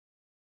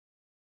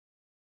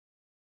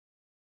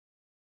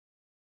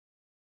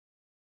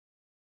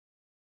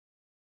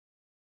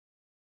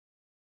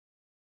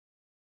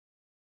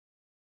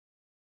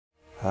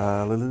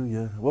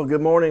Hallelujah. Well, good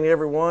morning,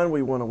 everyone.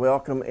 We want to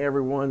welcome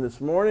everyone this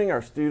morning,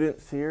 our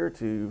students here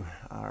to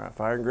our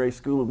Fire and Grace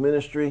School of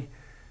Ministry.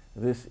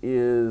 This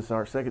is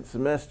our second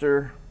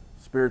semester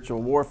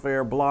spiritual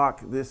warfare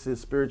block. This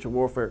is spiritual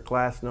warfare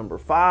class number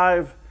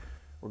 5.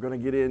 We're going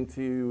to get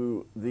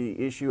into the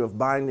issue of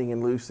binding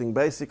and loosing,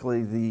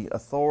 basically the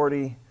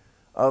authority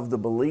of the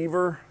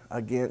believer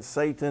against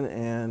Satan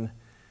and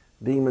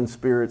demon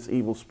spirits,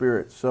 evil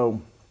spirits.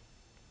 So,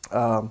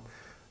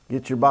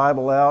 get your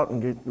Bible out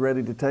and get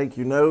ready to take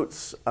your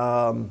notes.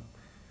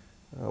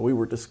 We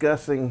were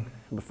discussing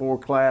before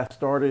class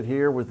started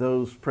here with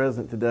those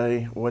present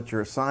today what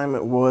your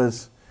assignment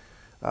was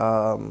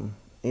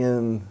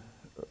in,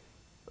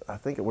 I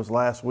think it was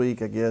last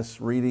week, I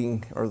guess,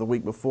 reading, or the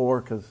week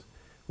before, because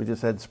we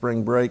just had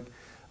spring break.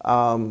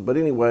 But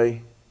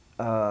anyway,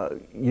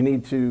 you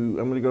need to,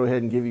 I'm going to go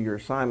ahead and give you your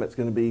assignment. It's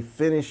going to be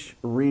finish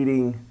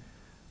reading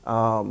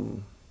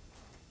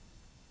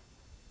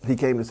He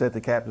Came to Set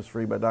the Captives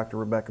Free by Dr.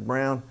 Rebecca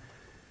Brown,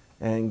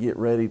 and get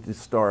ready to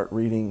start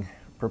reading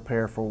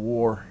Prepare for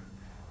War.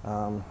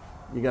 You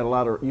got a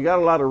lot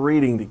of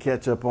reading to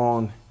catch up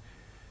on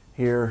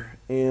here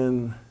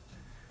in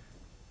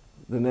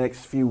the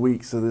next few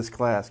weeks of this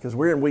class, because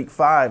we're in week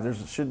 5. There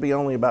should be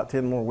only about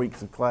 10 more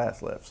weeks of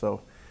class left,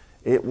 so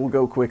it will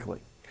go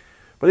quickly.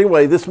 But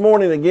anyway, this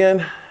morning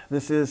again,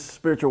 this is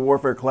Spiritual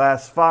Warfare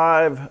Class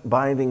 5,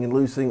 Binding and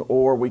Loosing,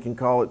 or we can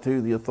call it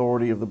too, the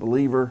authority of the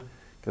believer,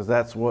 because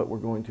that's what we're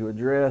going to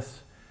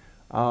address.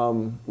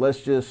 Let's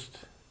just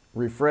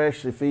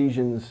refresh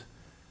Ephesians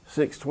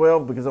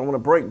 6:12, because I want to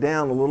break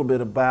down a little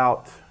bit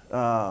about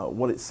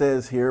what it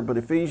says here. But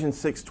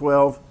Ephesians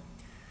 6:12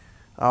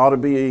 ought to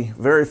be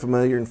very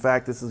familiar. In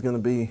fact, this is going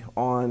to be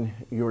on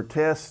your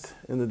test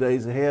in the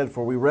days ahead.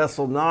 For we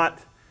wrestle not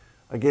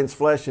against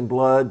flesh and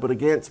blood, but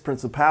against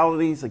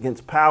principalities,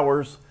 against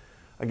powers,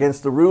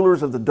 against the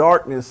rulers of the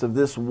darkness of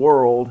this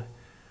world,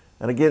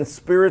 and against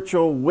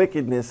spiritual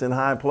wickedness in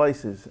high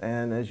places.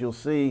 And as you'll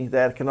see,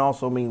 that can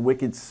also mean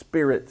wicked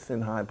spirits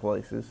in high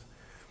places.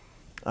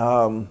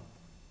 And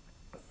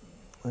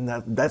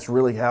that's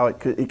really how it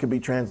could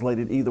be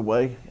translated either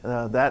way.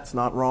 That's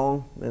not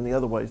wrong, and the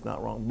other way is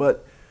not wrong.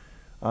 But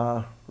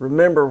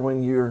remember,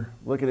 when you're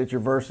looking at your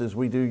verses,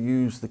 we do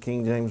use the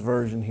King James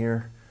Version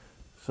here.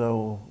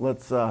 So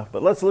let's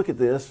look at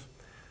this.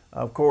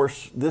 Of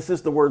course, this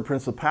is the word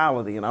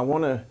principality, and I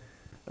want to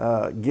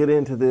get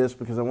into this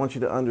because I want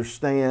you to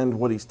understand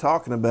what he's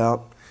talking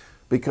about.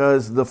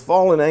 Because the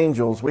fallen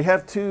angels, we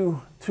have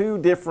two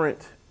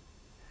different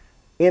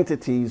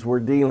entities we're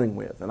dealing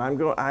with, and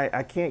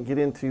I can't get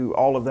into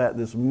all of that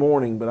this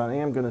morning, but I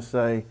am going to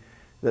say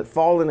that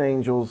fallen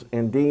angels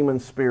and demon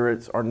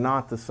spirits are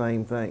not the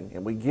same thing,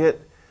 and we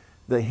get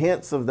the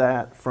hints of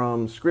that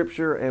from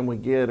Scripture, and we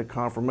get a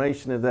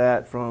confirmation of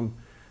that from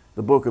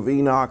the book of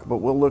Enoch. But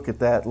we'll look at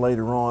that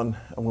later on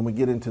when we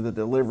get into the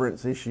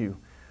deliverance issue.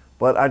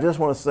 But I just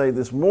want to say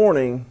this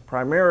morning,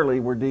 primarily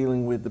we're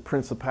dealing with the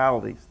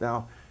principalities.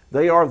 Now,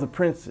 they are the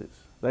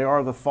princes. They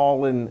are the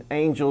fallen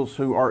angels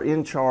who are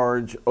in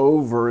charge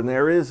over, and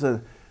there is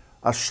a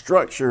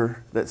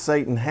structure that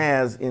Satan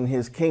has in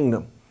his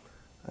kingdom.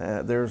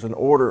 There's an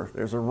order,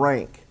 there's a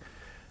rank.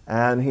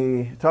 And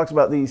he talks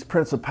about these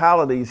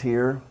principalities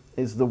here,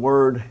 is the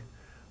word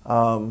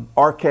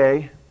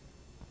arche,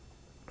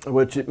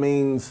 which it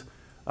means,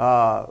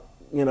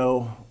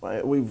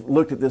 we've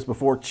looked at this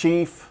before,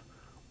 chief,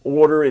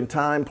 order in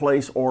time,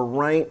 place, or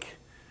rank.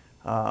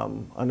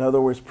 In other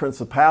words,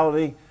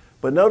 principality.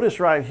 But notice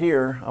right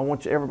here, I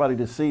want everybody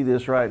to see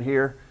this right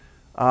here.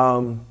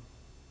 The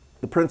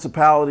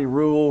principality,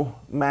 rule,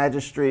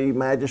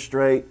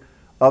 magistrate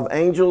of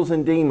angels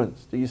and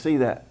demons. Do you see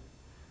that?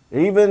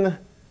 Even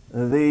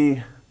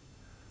your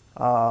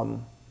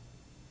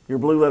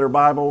Blue Letter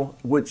Bible,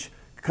 which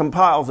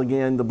compiles,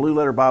 again, the Blue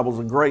Letter Bible is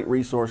a great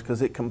resource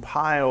because it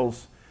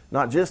compiles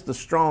not just the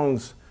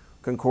Strong's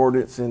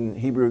Concordance in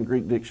Hebrew and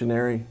Greek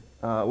dictionary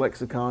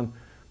lexicon,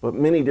 but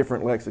many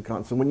different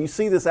lexicons. So when you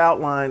see this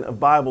outline of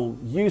Bible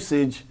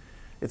usage,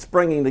 it's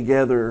bringing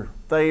together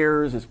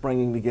Thayer's, it's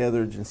bringing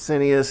together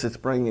Jensenius, it's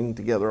bringing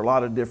together a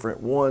lot of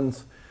different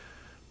ones.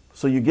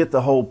 So you get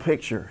the whole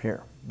picture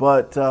here.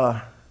 But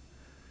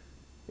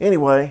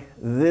anyway,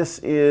 this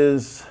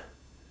is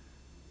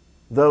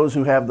those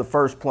who have the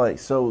first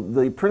place. So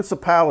the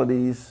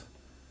principalities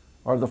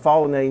are the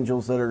fallen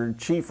angels that are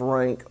chief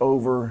rank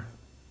over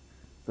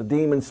the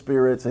demon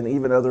spirits and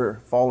even other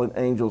fallen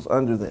angels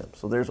under them.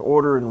 So there's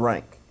order and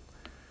rank.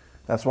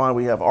 That's why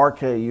we have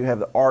arche, you have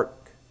the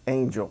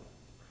archangel.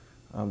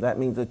 That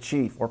means a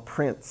chief or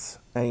prince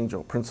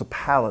angel,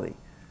 principality.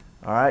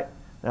 All right.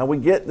 Now we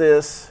get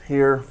this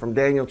here from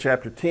Daniel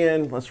chapter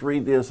 10. Let's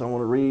read this. I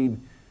want to read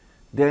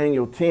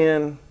Daniel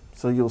 10.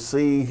 So you'll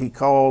see he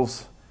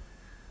calls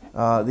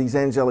these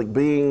angelic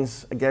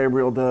beings,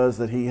 Gabriel does,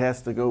 that he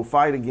has to go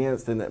fight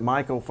against and that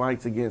Michael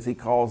fights against. He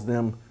calls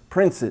them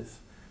princes.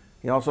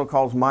 He also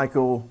calls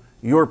Michael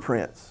your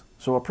prince.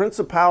 So a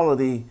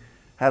principality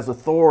has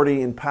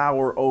authority and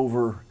power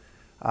over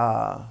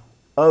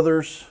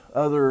other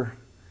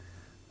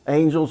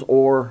angels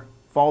or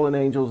fallen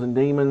angels and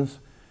demons,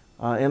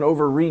 and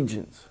over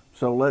regions.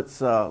 So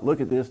let's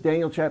look at this.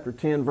 Daniel chapter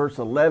 10, verse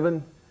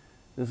 11.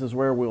 This is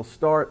where we'll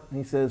start.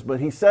 He says, "But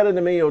he said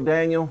unto me, O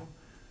Daniel,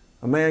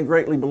 a man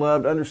greatly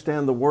beloved,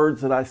 understand the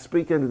words that I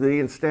speak unto thee,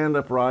 and stand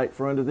upright,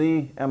 for unto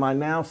thee am I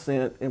now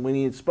sent. And when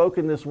he had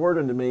spoken this word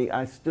unto me,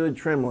 I stood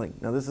trembling."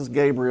 Now this is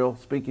Gabriel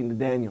speaking to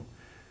Daniel.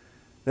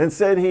 "Then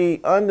said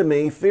he unto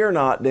me, Fear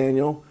not,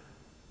 Daniel,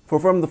 for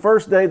from the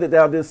first day that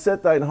thou didst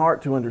set thine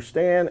heart to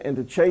understand and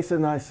to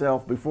chasten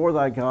thyself before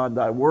thy God,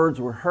 thy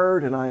words were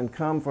heard, and I am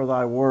come for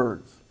thy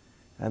words."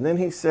 And then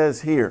he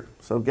says here,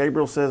 so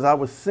Gabriel says, "I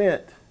was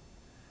sent."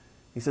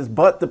 He says,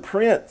 "But the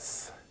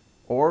prince,"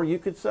 or you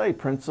could say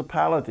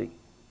principality,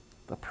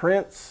 "the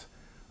prince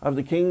of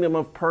the kingdom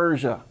of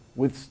Persia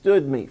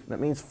withstood me." That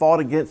means fought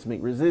against me,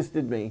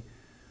 resisted me,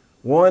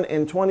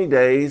 21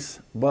 days.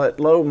 "But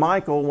lo,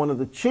 Michael, one of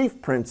the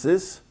chief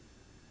princes,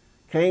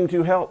 came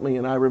to help me,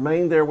 and I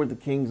remained there with the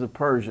kings of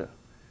Persia.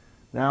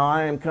 Now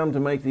I am come to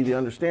make thee to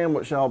understand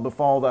what shall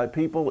befall thy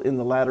people in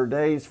the latter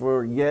days,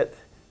 for yet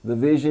the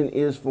vision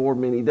is for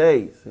many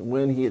days. And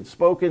when he had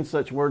spoken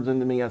such words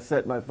unto me, I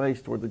set my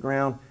face toward the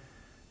ground,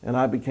 and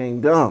I became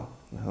dumb."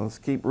 Now let's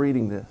keep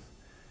reading this,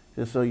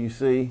 just so you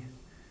see.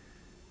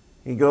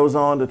 He goes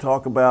on to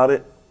talk about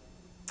it.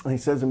 He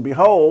says, "And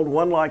behold,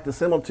 one like the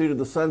similitude of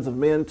the sons of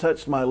men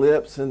touched my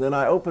lips, and then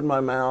I opened my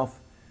mouth,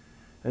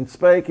 and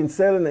spake and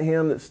said unto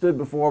him that stood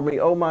before me,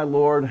 O my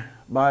Lord,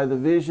 by the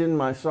vision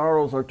my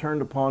sorrows are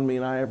turned upon me,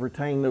 and I have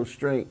retained no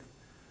strength.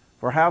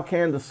 For how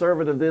can the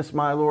servant of this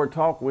my Lord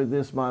talk with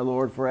this my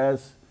Lord? For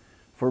as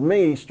for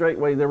me,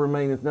 straightway there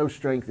remaineth no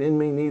strength in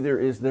me, neither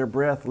is there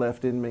breath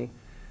left in me.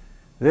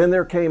 Then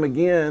there came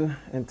again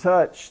and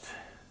touched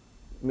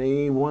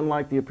me one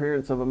like the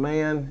appearance of a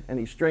man, and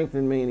he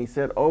strengthened me, and he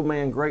said, O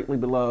man greatly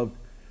beloved,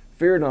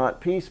 fear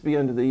not, peace be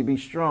unto thee, be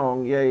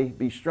strong, yea,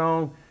 be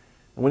strong.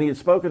 And when he had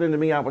spoken unto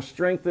me, I was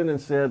strengthened, and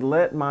said,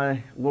 Let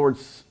my Lord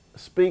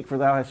speak, for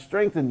thou hast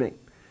strengthened me.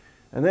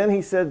 And then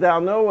he said, Thou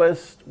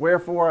knowest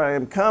wherefore I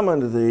am come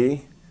unto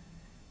thee.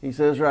 He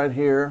says right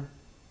here,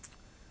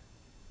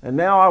 And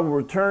now I will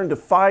return to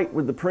fight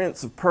with the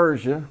prince of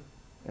Persia,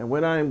 and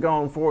when I am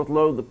gone forth,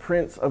 lo, the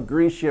prince of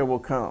Grecia will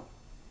come.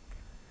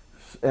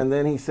 And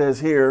then he says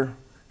here,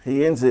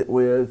 he ends it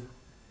with,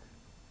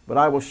 But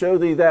I will show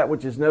thee that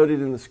which is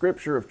noted in the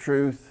scripture of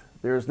truth.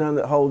 There is none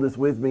that holdeth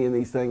with me in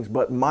these things,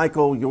 but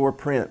Michael your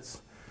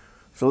prince.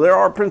 So there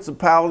are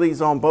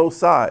principalities on both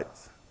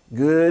sides,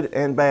 good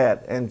and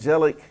bad,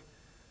 angelic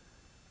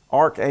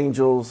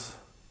archangels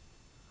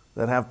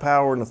that have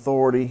power and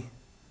authority.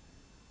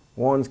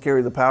 Ones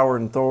carry the power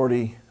and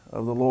authority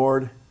of the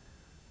Lord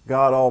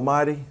God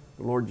Almighty,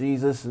 the Lord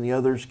Jesus, and the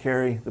others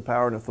carry the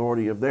power and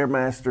authority of their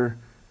master,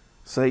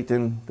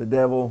 Satan, the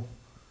devil,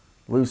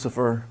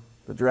 Lucifer,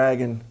 the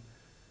dragon,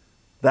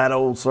 that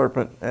old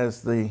serpent,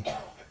 as the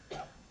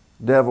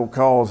devil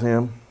calls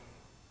him,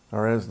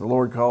 or as the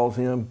Lord calls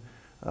him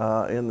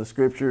in the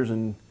scriptures,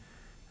 and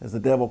as the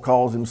devil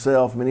calls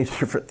himself, many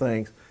different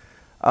things.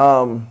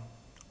 But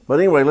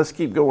anyway, let's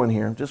keep going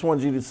here. Just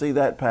wanted you to see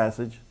that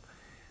passage.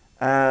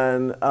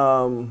 And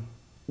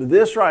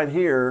this right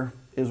here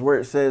is where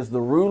it says,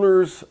 the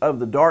rulers of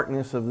the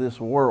darkness of this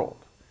world.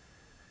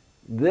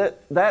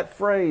 That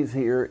phrase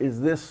here is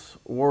this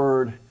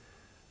word,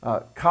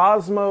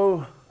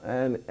 cosmo,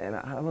 and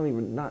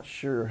I'm not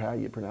sure how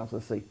you pronounce it.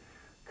 Let's see,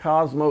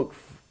 cosmok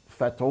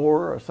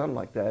fator or something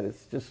like that.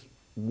 It's just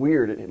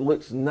weird. It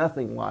looks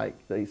nothing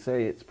like they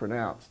say it's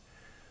pronounced.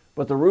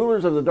 But the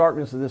rulers of the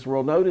darkness of this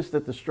world, notice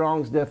that the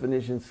Strong's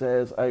definition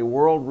says a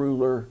world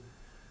ruler,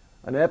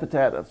 an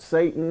epithet of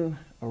Satan,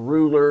 a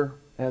ruler,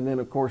 and then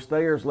of course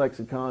Thayer's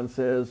lexicon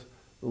says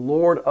the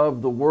Lord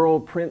of the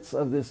world, prince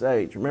of this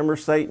age. Remember,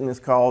 Satan is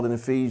called in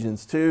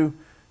Ephesians 2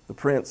 the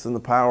prince and the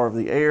power of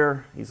the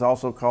air. He's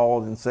also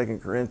called in 2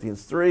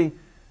 Corinthians 3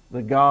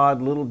 the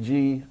God, little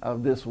g,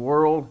 of this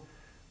world,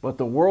 but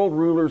the world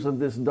rulers of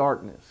this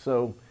darkness.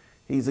 So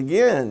he's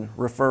again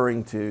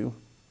referring to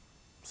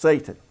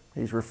Satan.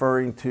 He's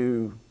referring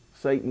to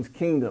Satan's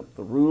kingdom,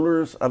 the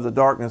rulers of the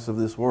darkness of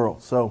this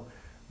world. So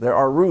there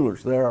are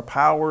rulers, there are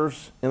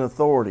powers and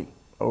authority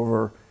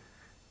over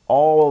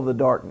all of the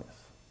darkness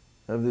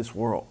of this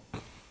world.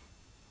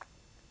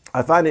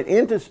 I find it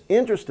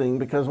interesting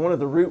because one of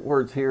the root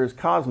words here is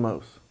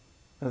cosmos.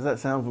 Does that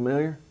sound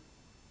familiar?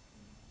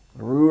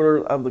 The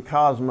ruler of the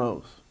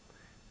cosmos.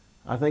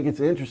 I think it's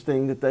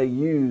interesting that they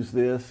use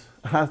this.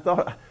 I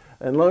thought,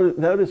 and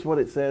notice what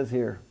it says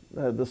here,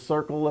 the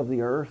circle of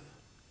the earth,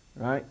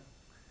 right?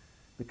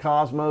 The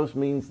cosmos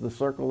means the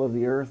circle of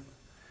the earth.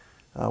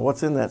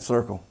 What's in that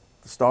circle?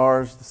 The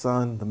stars, the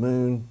sun, the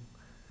moon.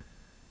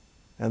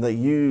 And they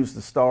use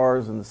the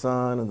stars and the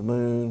sun and the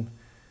moon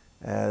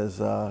as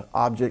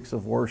objects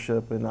of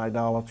worship and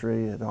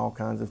idolatry and all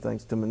kinds of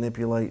things to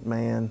manipulate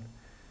man.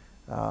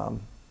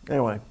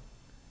 Anyway,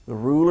 the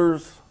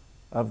rulers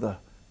of the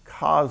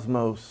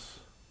cosmos.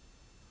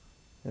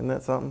 Isn't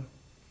that something?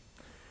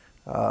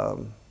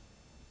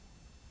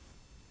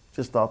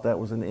 Just thought that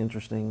was an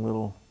interesting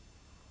little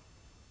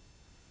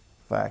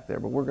fact there.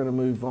 But we're going to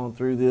move on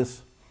through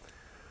this.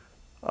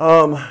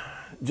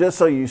 Just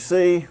so you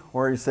see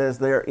where he says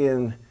they're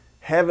in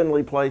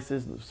heavenly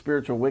places, the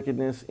spiritual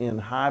wickedness in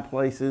high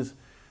places.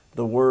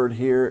 The word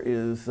here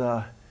is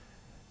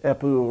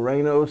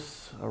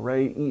epurenos,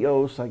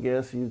 eos, I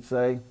guess you'd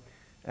say.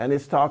 And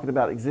it's talking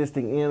about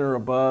existing in or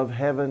above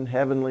heaven,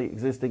 heavenly,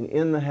 existing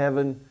in the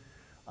heaven.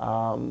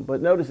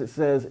 But notice it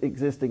says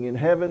existing in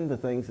heaven, the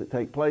things that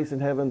take place in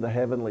heaven, the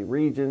heavenly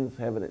regions,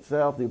 heaven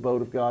itself, the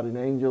abode of God and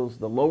angels,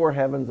 the lower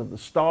heavens of the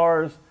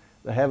stars,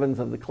 the heavens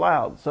of the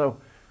clouds. So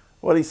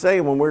what he's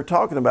saying when we're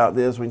talking about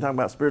this, when we talk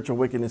about spiritual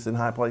wickedness in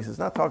high places,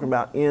 not talking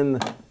about in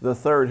the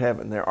third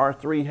heaven. There are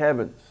three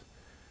heavens.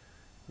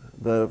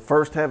 The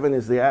first heaven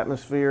is the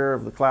atmosphere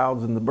of the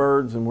clouds and the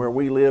birds and where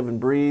we live and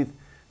breathe.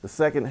 The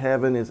second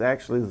heaven is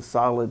actually the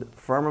solid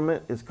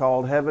firmament. It's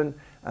called heaven.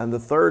 And the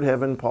third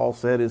heaven, Paul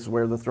said, is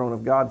where the throne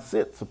of God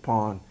sits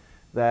upon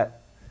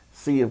that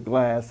sea of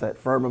glass, that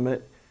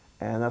firmament.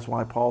 And that's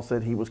why Paul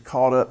said he was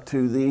caught up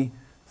to the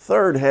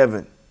third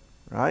heaven,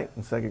 right?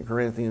 In 2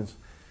 Corinthians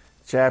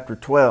chapter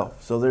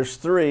 12. So there's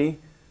three.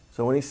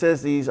 So when he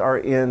says these are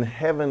in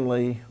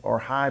heavenly or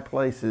high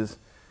places,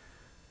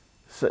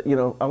 so, you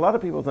know, a lot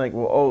of people think,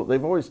 well, oh,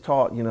 they've always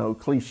taught, you know,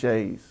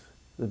 cliches.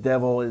 The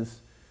devil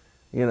is,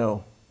 you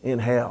know, in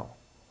hell.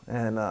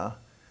 And the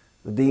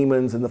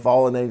demons and the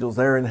fallen angels,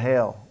 they're in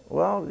hell.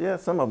 Well, yeah,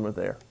 some of them are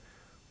there.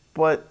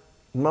 But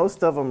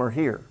most of them are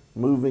here,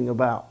 moving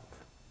about.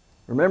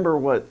 Remember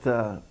what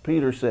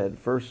Peter said,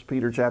 1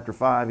 Peter chapter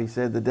 5. He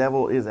said, the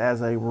devil is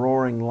as a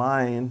roaring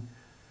lion,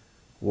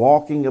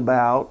 walking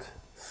about,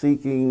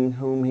 seeking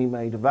whom he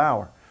may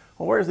devour.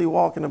 Well, where is he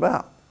walking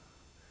about?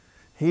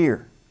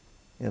 Here,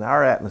 in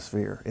our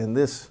atmosphere, in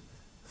this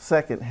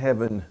second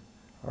heaven,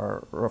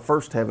 or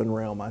first heaven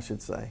realm, I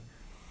should say.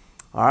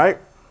 All right?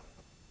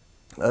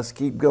 Let's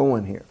keep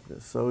going here,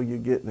 just so you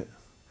get this.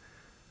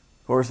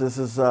 Of course, this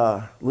is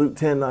Luke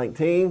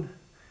 10:19,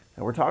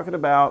 and we're talking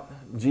about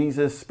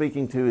Jesus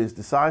speaking to his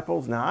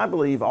disciples. Now, I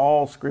believe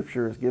all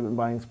Scripture is given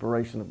by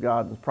inspiration of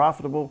God and is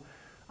profitable.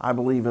 I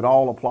believe it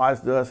all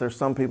applies to us. There's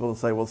some people that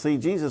say, well, see,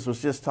 Jesus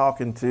was just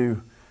talking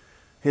to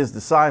his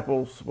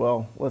disciples.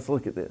 Well, let's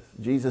look at this.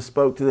 Jesus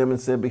spoke to them and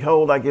said,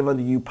 behold, I give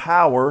unto you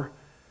power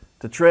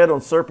to tread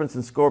on serpents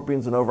and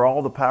scorpions and over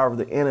all the power of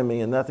the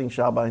enemy, and nothing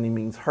shall by any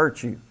means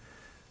hurt you.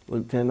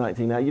 Luke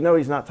 10:19. Now, you know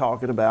he's not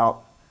talking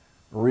about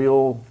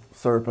real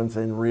serpents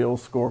and real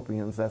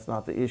scorpions. That's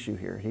not the issue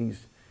here.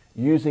 He's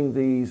using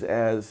these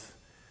as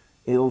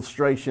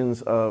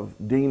illustrations of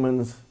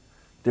demons,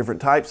 different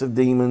types of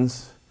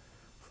demons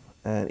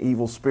and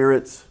evil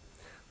spirits.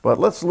 But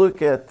let's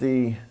look at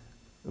the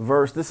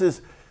verse. This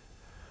is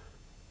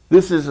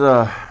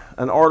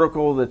an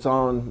article that's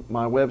on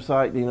my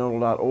website,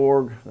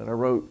 dnodle.org, that I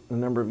wrote a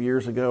number of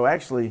years ago.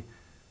 Actually,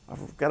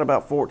 I've got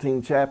about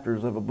 14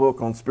 chapters of a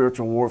book on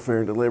spiritual warfare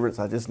and deliverance.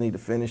 I just need to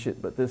finish it,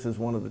 but this is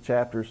one of the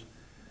chapters.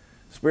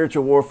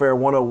 Spiritual Warfare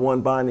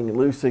 101, Binding and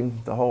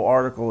Loosing. The whole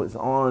article is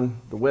on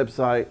the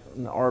website,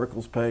 on the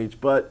articles page.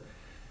 But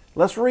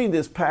let's read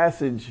this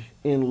passage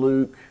in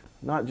Luke,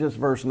 not just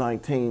verse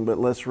 19, but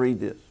let's read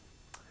this.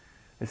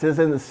 It says,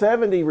 and the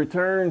 70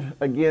 returned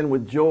again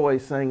with joy,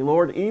 saying,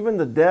 Lord, even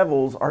the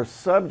devils are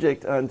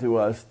subject unto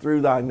us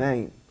through thy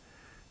name.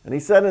 And he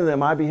said unto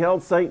them, I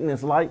beheld Satan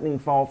as lightning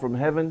fall from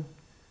heaven.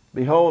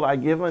 Behold, I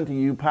give unto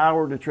you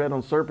power to tread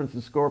on serpents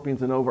and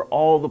scorpions and over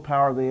all the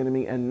power of the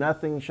enemy, and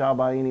nothing shall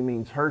by any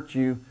means hurt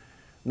you.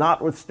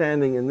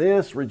 Notwithstanding in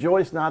this,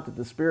 rejoice not that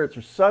the spirits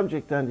are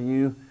subject unto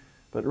you,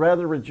 but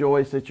rather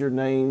rejoice that your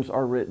names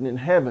are written in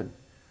heaven.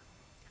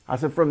 I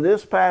said, from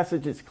this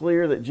passage, it's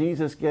clear that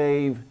Jesus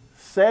gave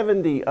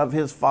 70 of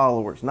his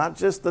followers, not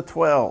just the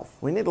 12.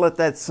 We need to let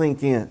that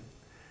sink in.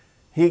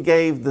 He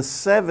gave the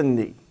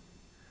 70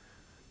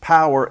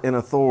 power and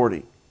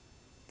authority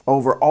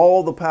over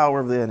all the power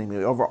of the enemy,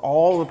 over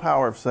all the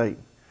power of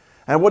Satan.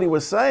 And what he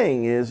was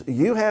saying is,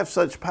 you have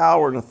such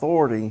power and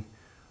authority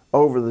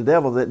over the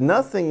devil that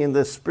nothing in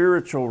this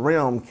spiritual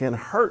realm can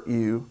hurt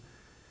you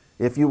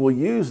if you will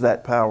use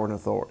that power and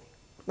authority.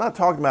 It's not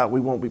talking about we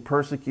won't be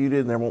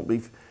persecuted and there won't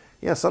be,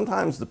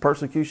 sometimes the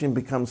persecution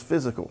becomes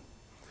physical.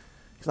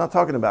 He's not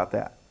talking about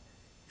that.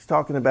 He's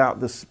talking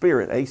about the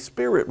spirit. A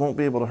spirit won't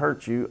be able to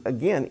hurt you,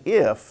 again,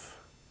 if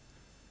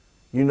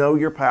you know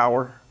your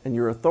power and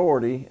your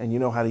authority and you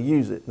know how to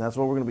use it. And that's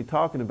what we're going to be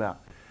talking about.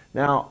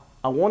 Now,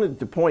 I wanted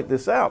to point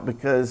this out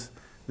because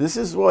this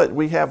is what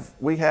we have.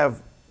 We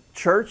have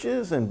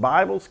churches and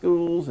Bible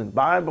schools and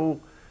Bible,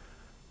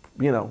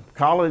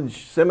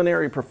 college,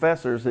 seminary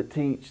professors that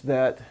teach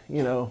that,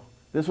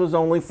 this was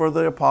only for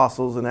the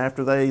apostles, and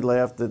after they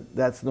left,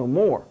 that's no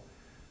more.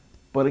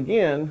 But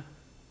again,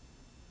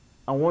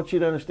 I want you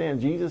to understand,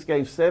 Jesus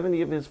gave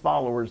 70 of his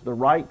followers the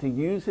right to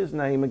use his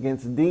name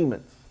against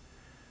demons.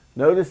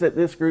 Notice that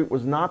this group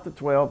was not the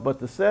 12, but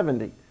the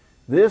 70.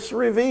 This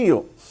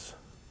reveals,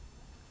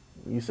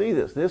 you see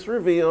this, this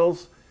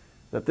reveals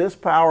that this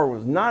power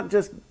was not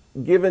just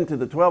given to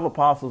the 12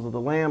 apostles of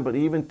the Lamb, but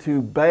even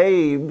to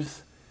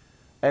babes,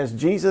 as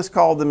Jesus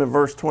called them in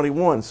verse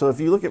 21. So if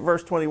you look at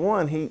verse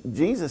 21,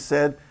 Jesus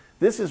said,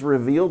 this is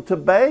revealed to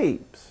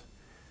babes.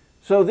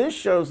 So this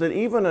shows that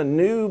even a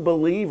new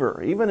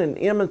believer, even an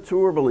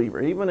immature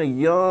believer, even a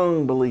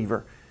young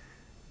believer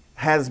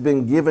has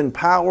been given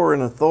power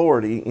and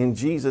authority in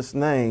Jesus'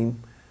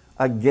 name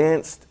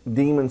against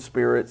demon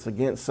spirits,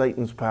 against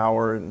Satan's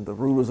power and the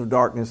rulers of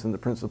darkness and the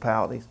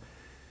principalities.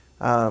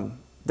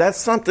 That's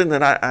something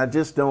that I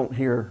just don't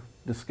hear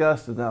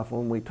discussed enough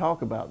when we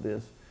talk about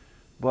this.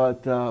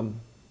 But,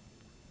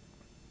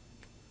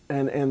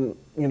 and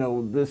you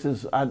know, this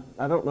is, I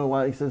don't know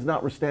why he says,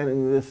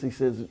 notwithstanding this, he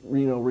says,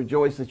 you know,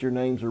 rejoice that your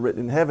names are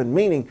written in heaven.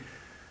 Meaning,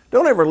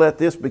 don't ever let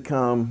this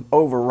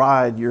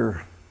override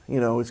your, you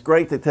know, it's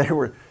great that they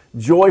were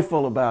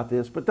joyful about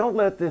this, but don't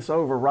let this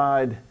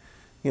override,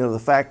 you know, the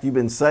fact you've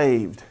been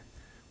saved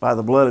by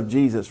the blood of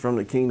Jesus from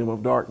the kingdom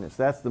of darkness.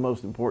 That's the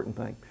most important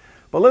thing.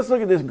 But let's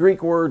look at this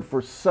Greek word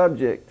for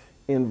subject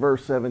in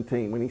verse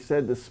 17. When he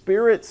said the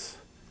spirits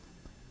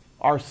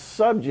are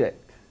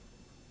subject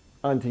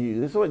unto you.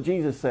 This is what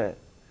Jesus said.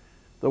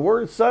 The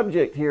word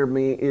subject here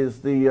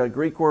is the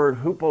Greek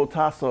word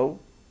hupotasso,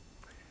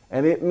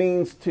 and it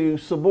means to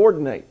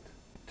subordinate,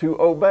 to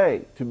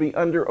obey, to be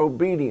under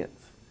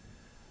obedience,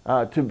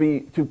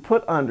 to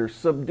put under,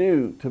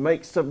 subdue, to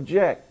make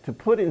subject, to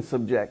put in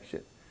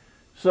subjection.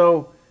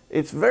 So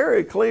it's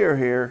very clear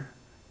here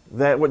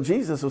that what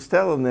Jesus was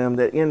telling them,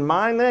 that in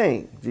my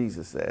name,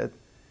 Jesus said,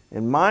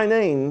 in my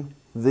name,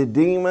 the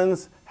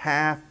demons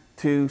have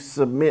to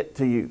submit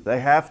to you.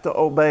 They have to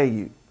obey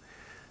you.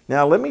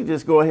 Now, let me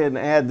just go ahead and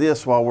add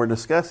this while we're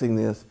discussing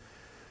this.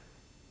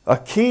 A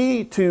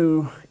key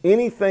to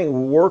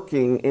anything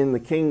working in the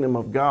kingdom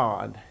of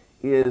God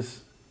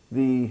is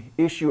the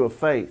issue of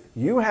faith.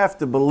 You have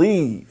to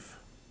believe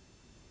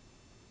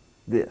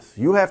this.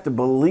 You have to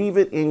believe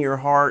it in your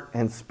heart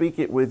and speak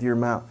it with your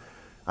mouth.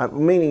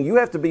 Meaning you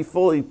have to be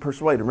fully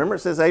persuaded. Remember, it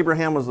says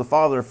Abraham was the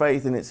father of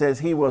faith, and it says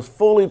he was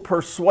fully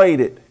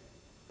persuaded.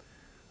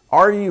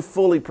 Are you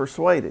fully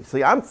persuaded?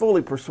 See, I'm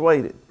fully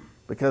persuaded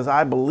because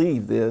I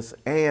believe this,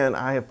 and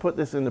I have put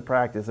this into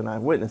practice, and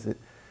I've witnessed it.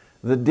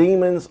 The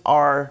demons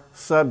are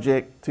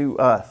subject to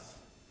us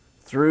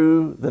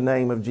through the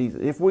name of Jesus.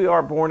 If we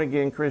are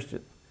born-again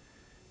Christians,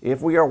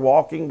 if we are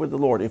walking with the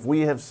Lord, if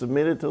we have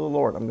submitted to the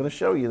Lord, I'm going to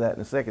show you that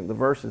in a second, the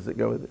verses that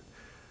go with it.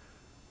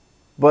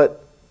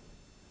 But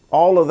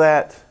all of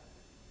that,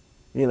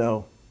 you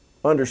know,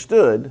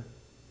 understood,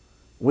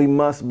 we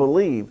must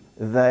believe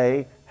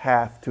they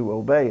have to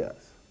obey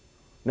us.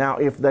 Now,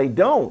 if they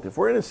don't, if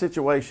we're in a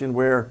situation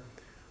where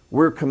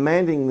we're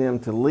commanding them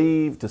to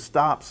leave, to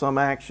stop some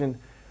action,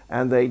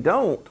 and they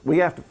don't, we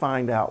have to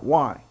find out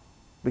why.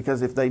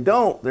 Because if they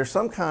don't, there's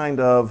some kind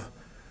of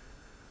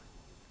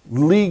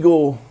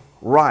legal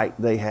right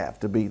they have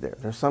to be there.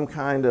 There's some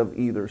kind of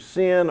either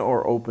sin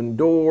or open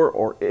door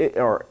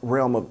or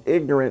realm of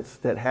ignorance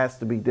that has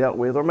to be dealt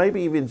with, or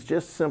maybe even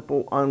just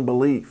simple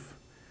unbelief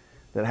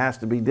that has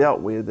to be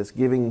dealt with that's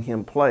giving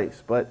him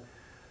place. But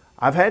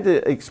I've had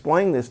to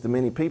explain this to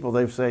many people.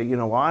 They say, you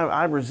know, well,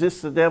 I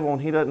resist the devil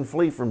and he doesn't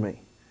flee from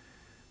me.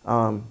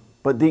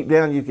 But deep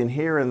down you can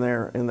hear in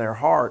their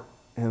heart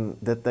and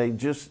that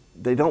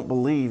they don't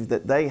believe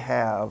that they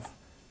have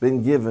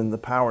been given the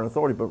power and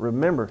authority. But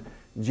remember,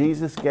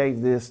 Jesus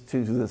gave this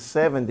to the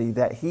 70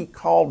 that he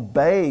called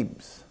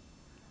babes.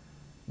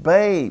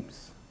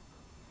 Babes.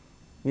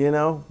 You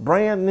know,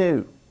 brand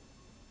new,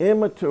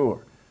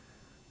 immature,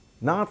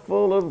 not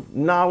full of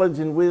knowledge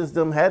and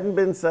wisdom, hadn't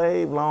been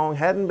saved long,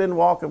 hadn't been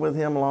walking with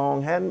him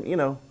long, hadn't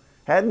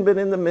been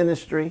in the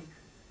ministry.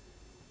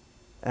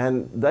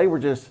 And they were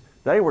just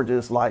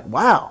like,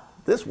 wow,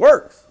 this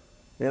works,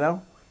 you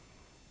know.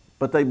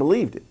 But they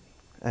believed it.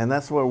 And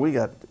that's where we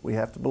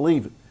have to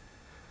believe it.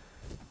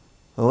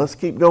 Well, let's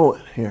keep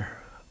going here.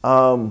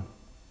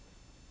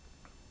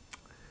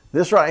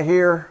 This right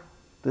here,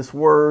 this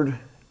word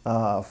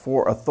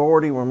for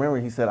authority, remember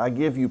he said, I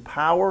give you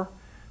power.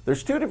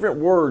 There's two different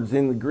words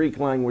in the Greek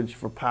language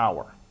for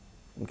power,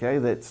 okay,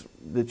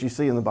 that you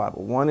see in the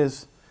Bible. One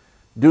is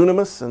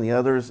dunamis and the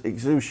other is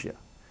exousia.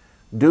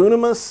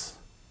 Dunamis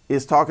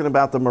is talking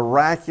about the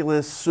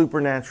miraculous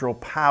supernatural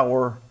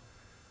power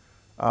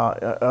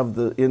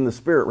in the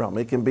spirit realm.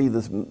 It can be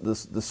the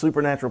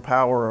supernatural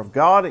power of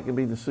God. It can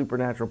be the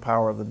supernatural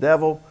power of the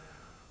devil.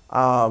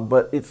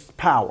 But it's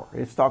power.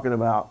 It's talking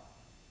about,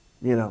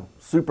 you know,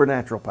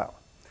 supernatural power.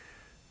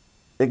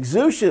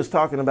 Exousia is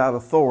talking about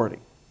authority.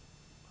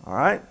 All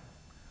right?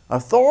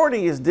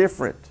 Authority is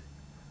different.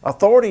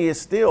 Authority is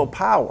still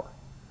power.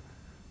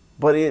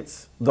 But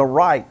it's the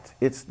right.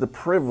 It's the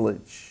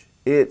privilege.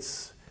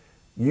 It's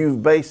you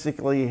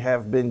basically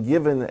have been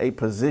given a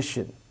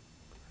position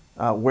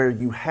where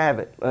you have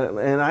it.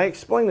 And I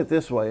explain it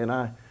this way, and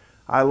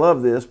I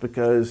love this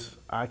because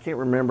I can't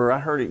remember, I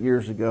heard it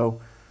years ago,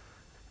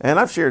 and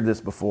I've shared this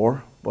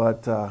before,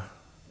 but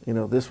you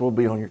know, this will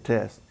be on your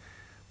test.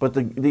 But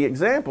the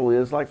example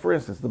is, like for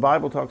instance, the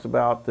Bible talks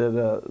about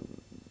that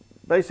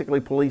basically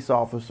police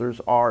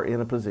officers are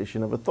in a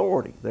position of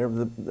authority. They're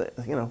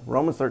you know,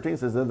 Romans 13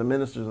 says they're the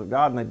ministers of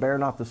God and they bear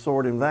not the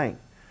sword in vain.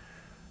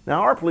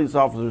 Now our police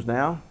officers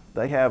now,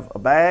 they have a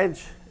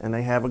badge and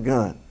they have a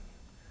gun.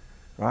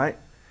 Right?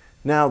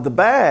 Now the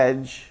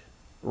badge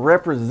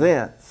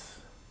represents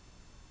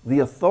the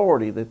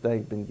authority that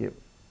they've been given.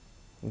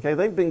 Okay,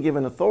 they've been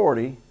given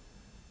authority,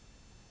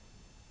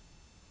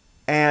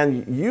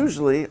 and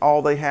usually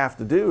all you have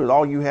to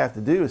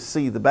do is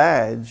see the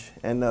badge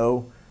and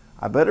know,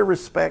 I better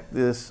respect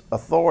this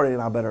authority,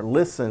 and I better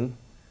listen,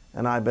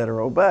 and I better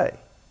obey.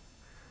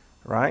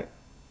 Right?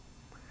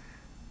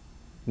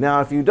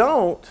 Now, if you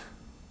don't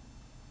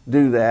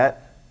do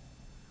that,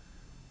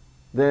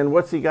 then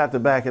what's he got to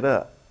back it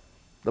up?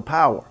 The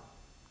power,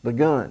 the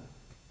gun,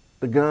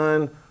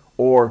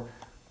 or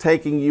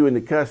taking you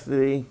into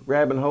custody,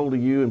 grabbing hold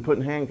of you and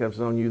putting handcuffs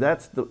on you.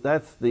 That's the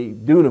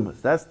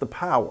dunamis. That's the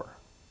power.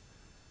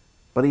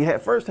 But he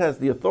first has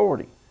the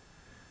authority.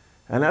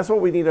 And that's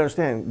what we need to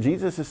understand.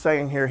 Jesus is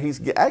saying here, he's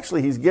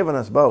given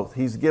us both.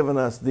 He's given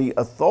us the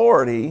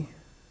authority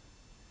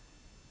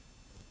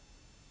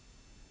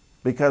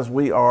because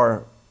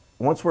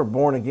once we're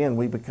born again,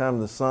 we become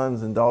the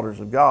sons and daughters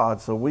of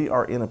God. So we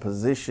are in a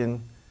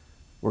position,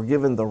 we're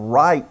given the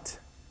right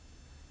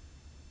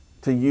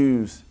to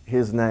use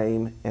his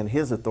name and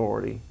his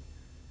authority.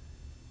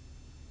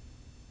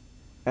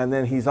 And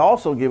then he's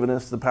also given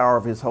us the power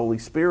of his Holy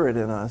Spirit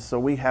in us. So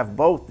we have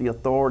both the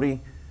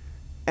authority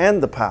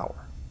and the power,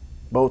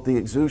 both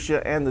the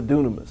exousia and the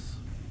dunamis.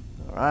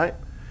 All right?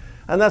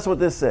 And that's what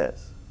this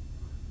says.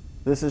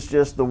 This is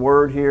just the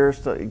word here,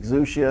 so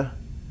exousia.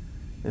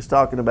 It's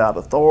talking about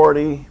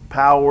authority,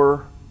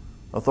 power,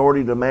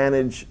 authority to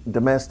manage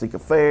domestic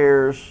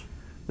affairs,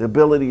 the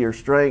ability or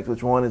strength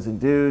which one is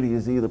endued, he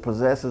either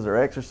possesses or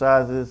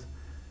exercises,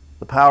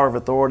 the power of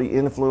authority,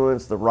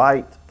 influence, the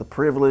right, the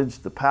privilege,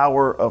 the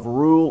power of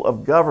rule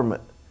of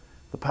government,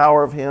 the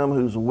power of him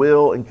whose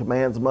will and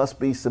commands must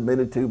be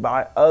submitted to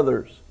by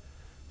others.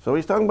 So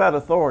he's talking about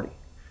authority.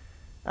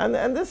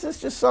 And this is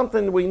just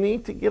something we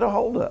need to get a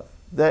hold of,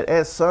 that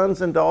as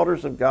sons and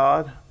daughters of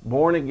God,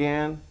 born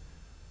again,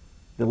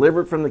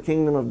 delivered from the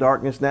kingdom of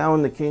darkness, now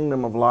in the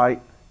kingdom of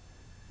light,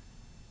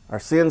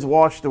 our sins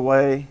washed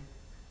away.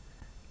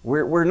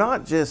 We're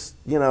not just,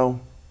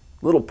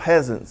 little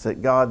peasants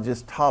that God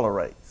just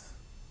tolerates.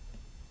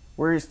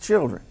 We're his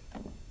children.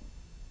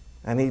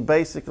 And he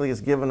basically has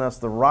given us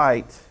the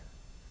right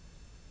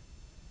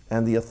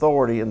and the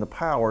authority and the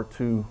power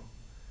to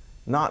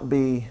not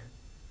be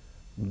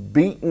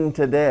beaten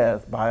to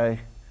death by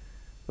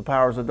the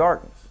powers of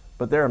darkness.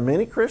 But there are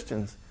many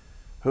Christians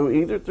who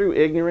either through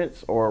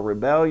ignorance or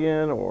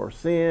rebellion or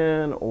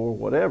sin or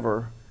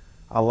whatever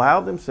allow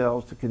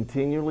themselves to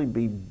continually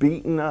be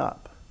beaten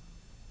up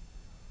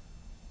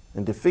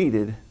and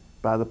defeated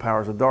by the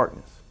powers of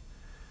darkness.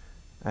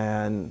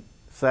 And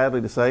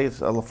sadly to say,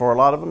 for a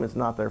lot of them, it's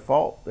not their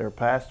fault. Their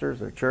pastors,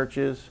 their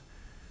churches,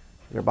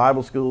 their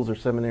Bible schools or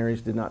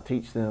seminaries did not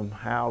teach them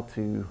how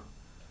to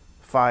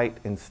fight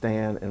and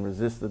stand and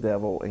resist the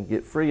devil and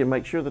get free and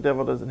make sure the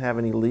devil doesn't have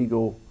any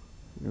legal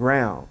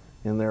ground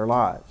in their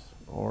lives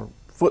or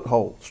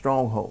footholds,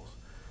 strongholds.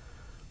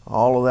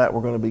 All of that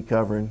we're going to be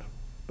covering.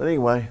 But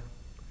anyway,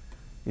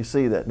 you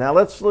see that. Now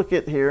let's look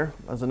at here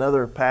as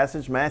another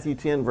passage, Matthew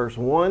 10, verse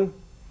 1.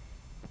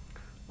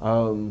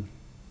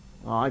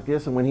 Like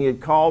this, and when he had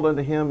called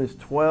unto him his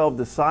 12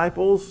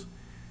 disciples,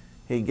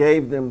 he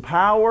gave them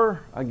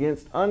power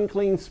against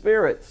unclean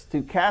spirits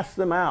to cast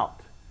them out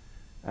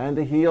and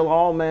to heal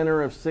all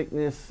manner of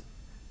sickness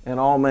and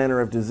all manner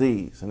of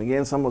disease. And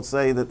again, some would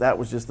say that that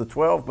was just the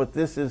 12, but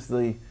this is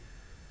the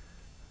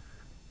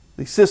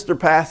sister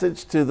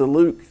passage to the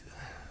Luke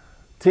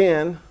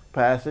 10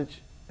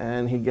 passage,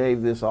 and he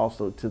gave this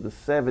also to the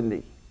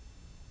 70.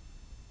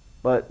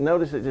 But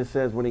notice it just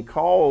says, when he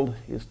called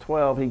his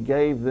 12, he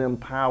gave them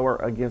power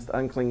against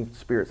unclean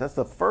spirits. That's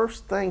the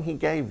first thing he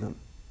gave them.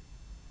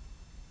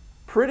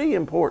 Pretty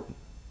important.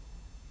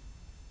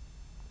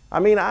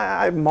 I mean,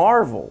 I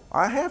marvel.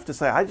 I have to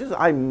say,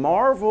 I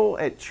marvel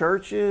at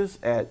churches,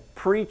 at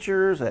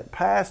preachers, at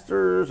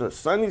pastors, at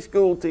Sunday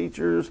school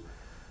teachers,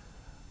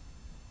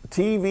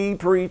 TV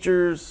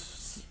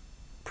preachers,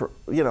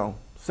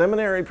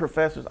 seminary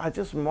professors. I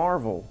just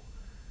marvel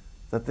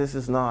that this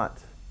is not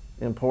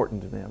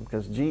important to them,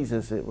 because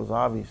Jesus, it was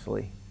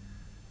obviously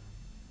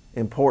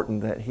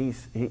important that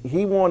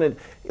he wanted.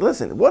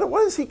 Listen,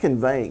 what is he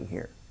conveying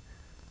here?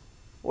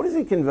 What is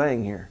he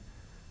conveying here?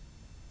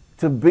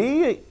 To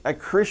be a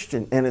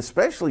Christian, and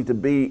especially to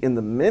be in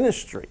the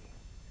ministry,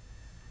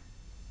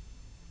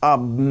 a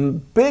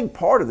big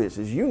part of this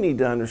is you need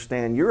to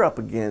understand you're up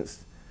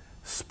against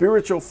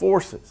spiritual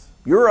forces.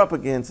 You're up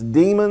against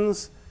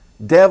demons,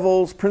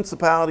 devils,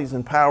 principalities,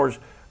 and powers.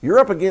 You're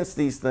up against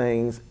these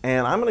things,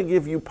 and I'm going to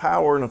give you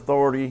power and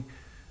authority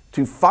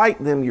to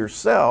fight them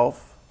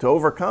yourself, to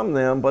overcome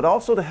them, but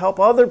also to help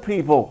other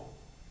people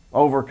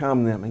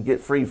overcome them and get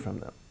free from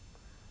them.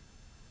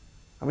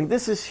 I mean,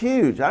 this is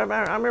huge. I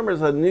remember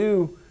as a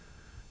new,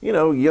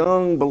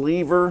 young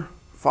believer,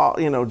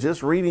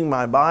 just reading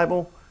my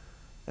Bible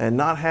and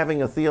not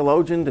having a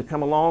theologian to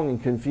come along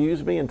and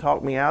confuse me and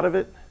talk me out of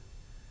it.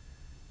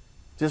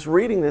 Just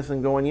reading this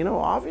and going,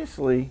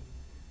 obviously,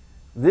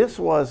 this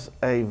was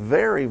a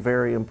very,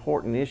 very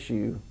important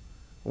issue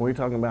when we're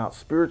talking about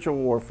spiritual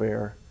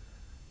warfare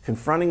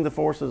confronting the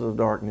forces of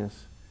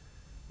darkness.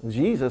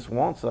 Jesus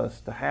wants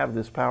us to have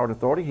this power and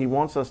authority. He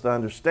wants us to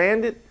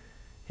understand it.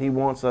 He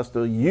wants us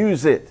to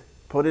use it,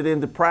 put it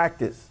into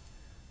practice.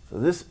 So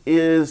this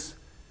is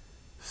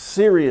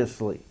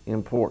seriously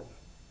important.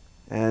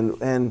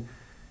 And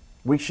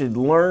we should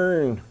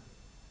learn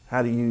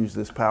how to use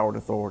this power and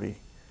authority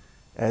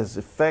as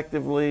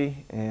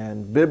effectively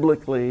and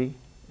biblically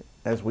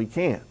as we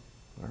can.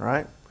 All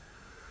right?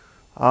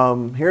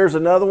 Here's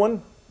another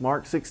one,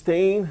 Mark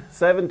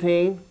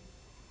 16:17.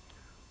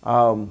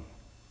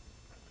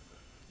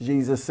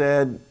 Jesus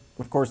said,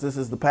 of course, this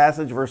is the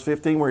passage, verse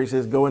 15, where he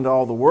says, "Go into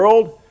all the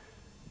world,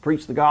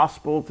 preach the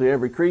gospel to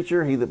every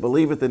creature. He that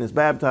believeth and is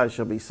baptized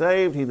shall be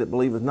saved. He that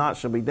believeth not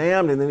shall be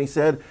damned." And then he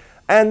said,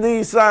 "And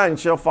these signs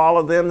shall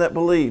follow them that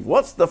believe."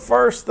 What's the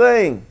first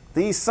thing?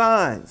 These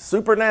signs,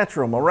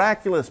 supernatural,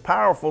 miraculous,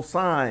 powerful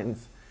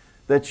signs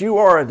that you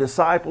are a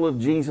disciple of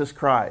Jesus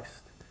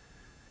Christ.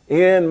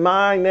 "In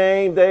my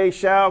name they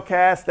shall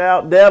cast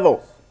out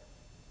devils."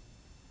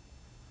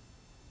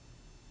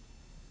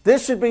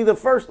 This should be the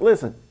first,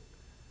 listen,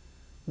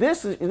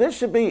 this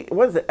should be,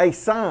 what is it? A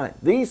sign.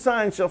 "These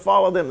signs shall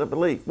follow them that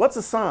believe." What's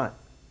a sign?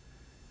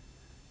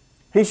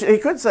 He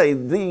could say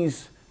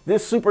this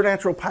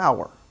supernatural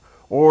power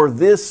or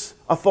this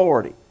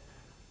authority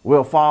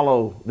will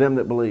follow them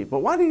that believe.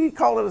 But why did he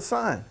call it a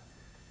sign?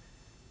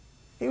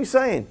 He was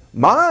saying,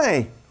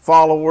 my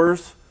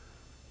followers,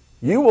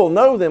 you will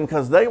know them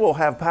because they will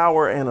have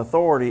power and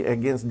authority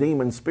against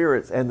demon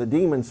spirits, and the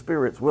demon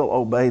spirits will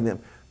obey them.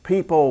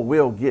 People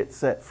will get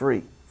set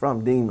free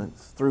from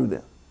demons through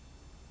them.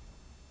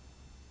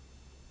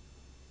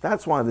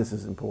 That's why this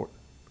is important.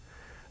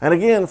 And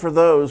again, for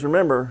those,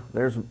 remember,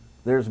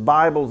 there's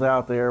Bibles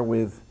out there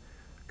with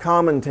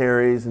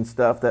commentaries and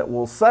stuff that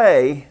will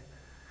say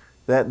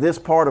that this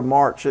part of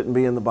Mark shouldn't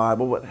be in the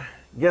Bible, but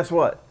guess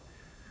what?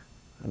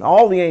 In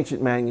all the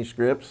ancient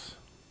manuscripts,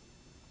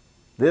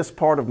 this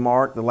part of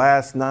Mark, the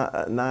last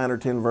 9 or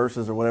 10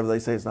 verses or whatever they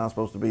say it's not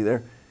supposed to be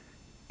there,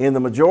 in the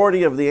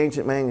majority of the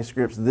ancient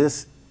manuscripts,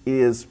 this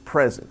is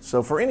present.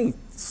 So for any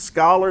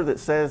scholar that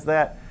says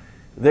that,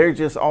 they're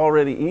just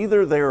already,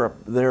 either they're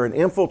an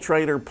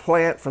infiltrator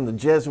plant from the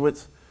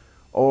Jesuits,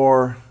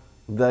 or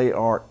they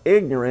are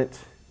ignorant,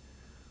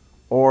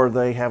 or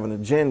they have an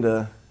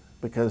agenda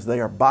because they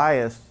are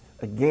biased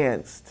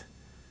against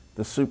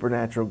the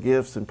supernatural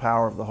gifts and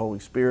power of the Holy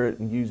Spirit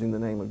and using the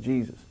name of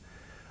Jesus.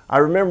 I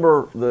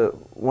remember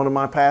one of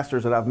my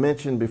pastors that I've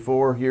mentioned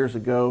before years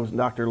ago was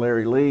Dr.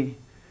 Larry Lee.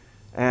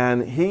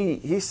 And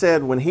he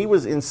said when he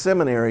was in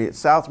seminary at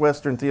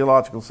Southwestern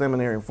Theological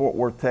Seminary in Fort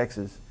Worth,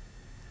 Texas,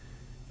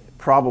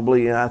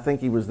 probably, and I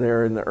think he was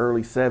there in the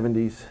early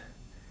 70s,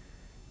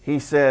 he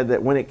said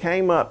that when it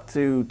came up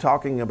to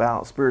talking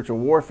about spiritual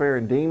warfare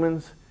and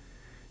demons,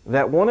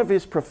 that one of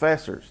his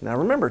professors, now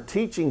remember,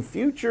 teaching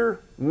future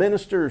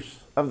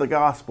ministers of the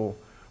gospel,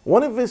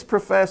 one of his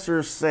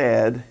professors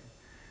said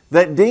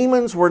that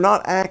demons were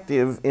not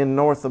active in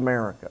North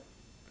America.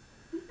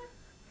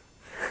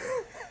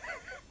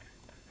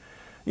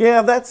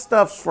 Yeah, that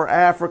stuff's for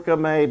Africa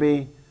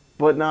maybe,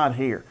 but not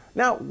here.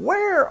 Now,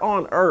 where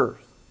on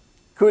earth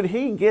could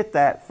he get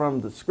that from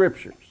the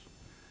scriptures?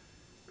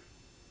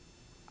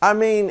 I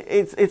mean,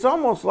 it's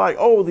almost like,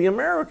 oh, the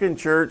American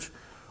church,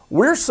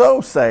 we're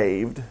so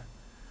saved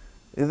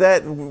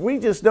that we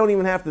just don't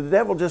even have to, the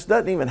devil just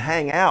doesn't even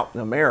hang out in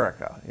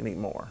America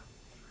anymore.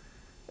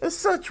 It's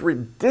such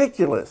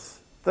ridiculous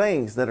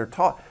things that are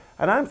taught.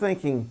 And I'm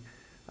thinking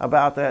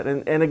about that,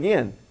 and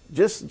again,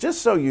 just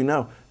so you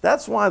know,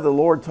 that's why the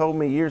Lord told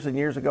me years and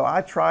years ago,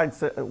 I tried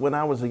when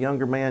I was a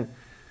younger man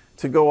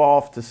to go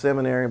off to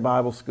seminary and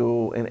Bible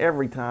school, and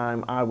every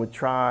time I would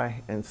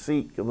try and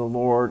seek the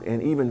Lord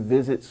and even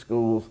visit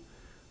schools,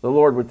 the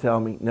Lord would tell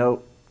me,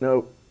 nope,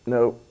 nope,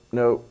 nope,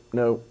 nope,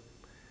 nope.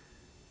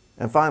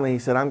 And finally he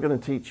said, I'm going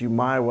to teach you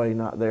my way,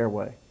 not their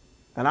way.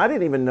 And I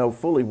didn't even know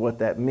fully what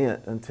that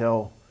meant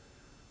until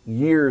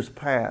years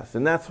passed.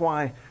 And that's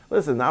why,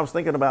 listen, I was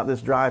thinking about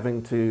this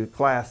driving to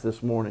class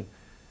this morning.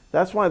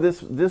 That's why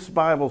this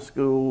Bible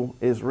school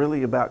is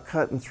really about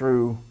cutting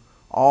through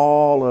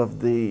all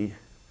of the,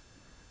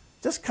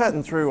 just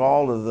cutting through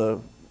all of the,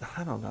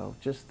 I don't know,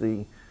 just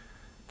the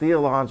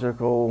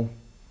theological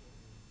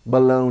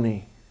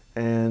baloney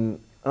and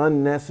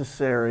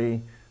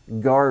unnecessary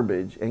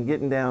garbage, and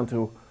getting down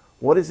to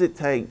what does it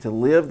take to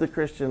live the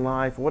Christian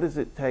life? What does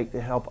it take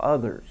to help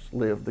others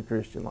live the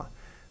Christian life?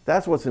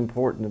 That's what's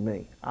important to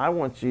me. I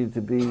want you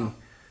to be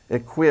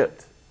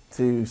equipped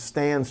to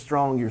stand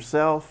strong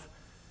yourself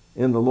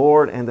in the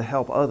Lord and to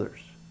help others.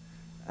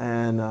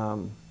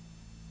 And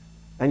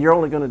you're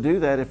only going to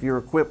do that if you're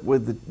equipped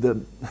with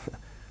the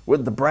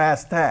with the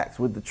brass tacks,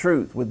 with the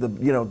truth, with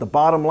the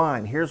bottom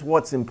line. Here's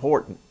what's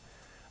important.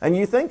 And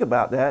you think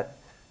about that.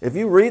 If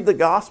you read the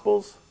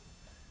Gospels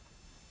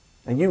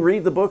and you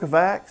read the book of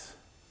Acts,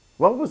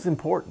 what was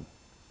important?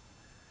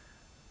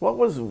 What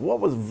was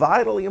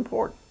vitally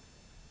important?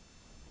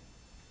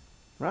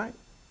 Right?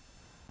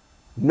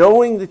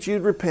 Knowing that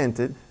you'd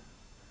repented,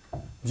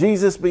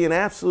 Jesus being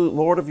absolute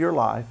Lord of your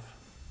life,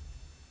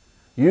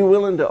 You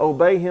willing to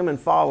obey him and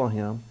follow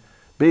him,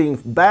 being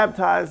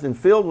baptized and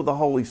filled with the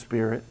Holy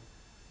Spirit,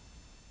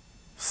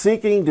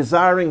 seeking,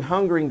 desiring,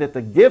 hungering that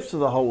the gifts of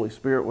the Holy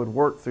Spirit would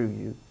work through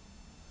you,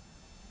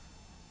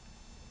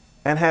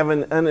 and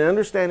having an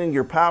understanding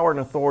your power and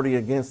authority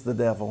against the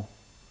devil,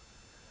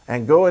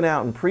 and going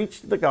out and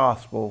preach the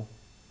gospel,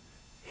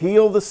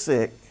 heal the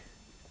sick,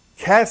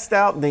 cast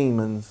out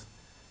demons,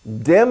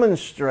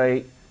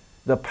 demonstrate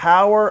the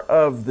power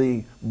of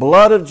the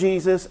blood of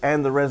Jesus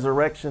and the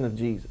resurrection of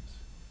Jesus.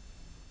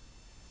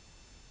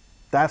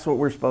 That's what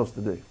we're supposed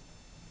to do.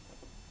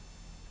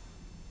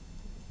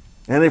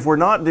 And if we're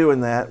not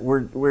doing that,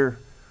 we're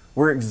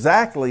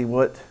exactly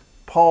what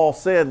Paul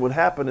said would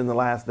happen in the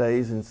last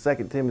days in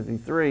 2 Timothy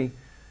 3,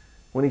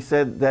 when he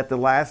said that the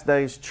last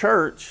days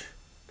church,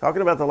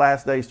 talking about the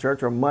last days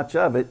church, or much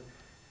of it,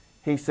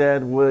 he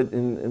said would,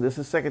 and this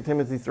is 2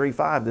 Timothy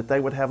 3:5, that they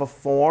would have a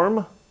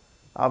form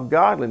of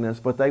godliness,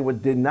 but they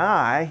would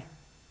deny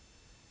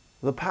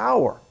the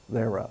power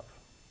thereof.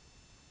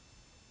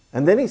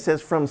 And then he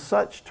says, from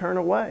such turn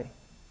away.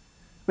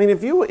 I mean,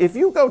 if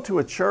you go to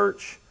a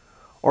church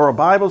or a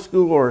Bible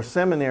school or a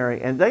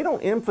seminary and they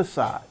don't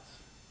emphasize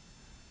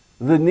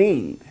the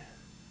need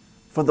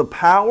for the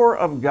power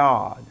of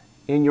God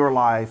in your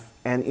life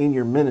and in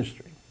your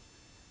ministry,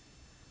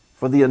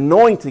 for the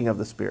anointing of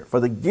the Spirit, for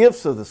the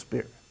gifts of the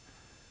Spirit,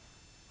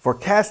 for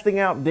casting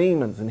out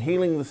demons and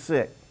healing the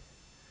sick,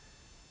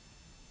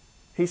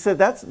 he said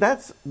that's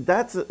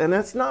and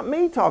that's not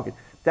me talking.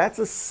 That's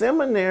a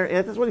seminary,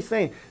 and that's what he's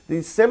saying.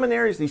 These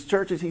seminaries, these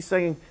churches, he's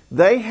saying,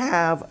 they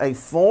have a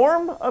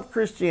form of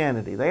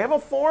Christianity. They have a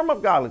form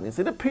of godliness.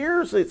 It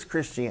appears it's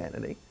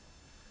Christianity.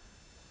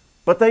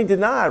 But they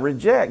deny,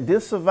 reject,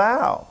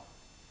 disavow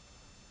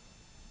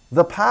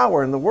the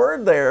power. And the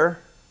word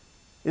there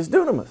is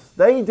dunamis.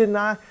 They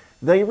deny,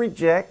 they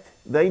reject,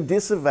 they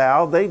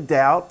disavow, they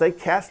doubt, they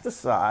cast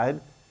aside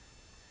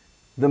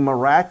the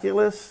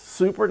miraculous,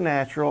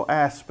 supernatural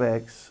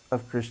aspects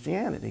of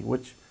Christianity,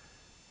 which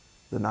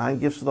the 9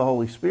 gifts of the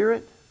Holy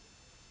Spirit,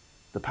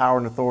 the power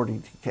and authority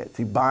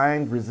to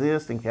bind,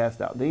 resist, and cast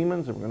out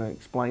demons. And we're going to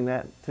explain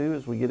that too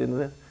as we get into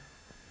this.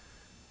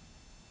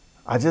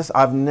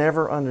 I've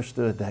never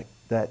understood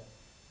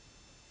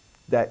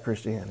that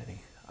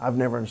Christianity. I've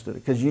never understood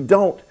it, because you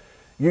don't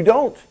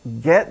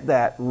get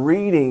that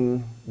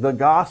reading the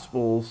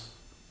Gospels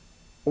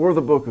or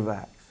the book of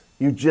Acts.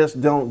 You just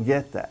don't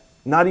get that.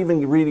 Not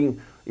even reading,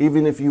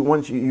 even if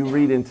once you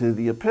read into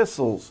the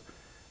epistles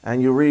and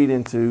you read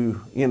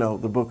into,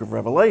 the book of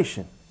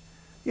Revelation,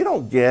 you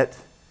don't get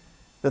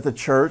that the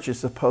church is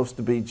supposed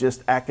to be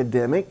just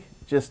academic,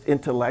 just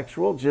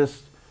intellectual,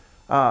 just,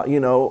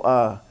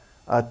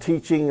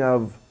 teaching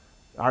of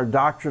our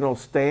doctrinal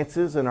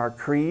stances and our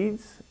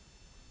creeds.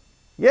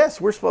 Yes,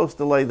 we're supposed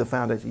to lay the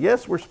foundation.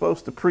 Yes, we're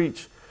supposed to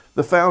preach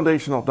the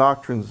foundational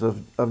doctrines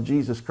of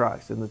Jesus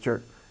Christ in the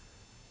church.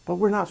 But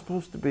we're not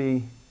supposed to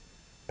be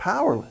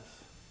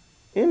powerless,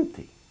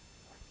 empty.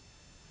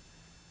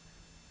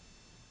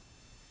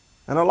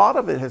 And a lot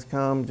of it has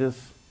come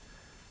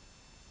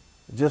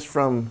just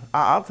from,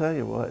 I'll tell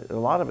you what, a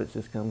lot of it's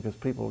just come because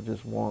people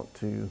just want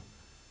to,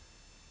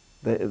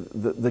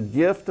 the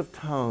gift of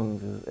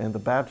tongues and the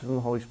baptism of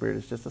the Holy Spirit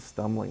is just a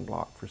stumbling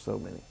block for so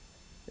many.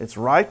 It's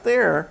right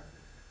there,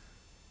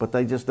 but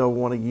they just don't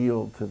want to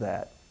yield to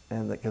that,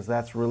 and because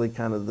that's really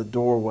kind of the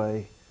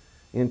doorway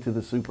into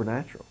the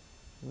supernatural,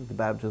 the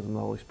baptism of the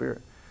Holy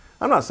Spirit.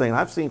 I'm not saying,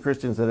 I've seen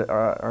Christians that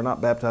are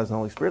not baptized in the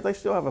Holy Spirit. They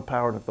still have a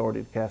power and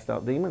authority to cast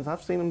out demons.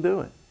 I've seen them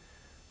do it.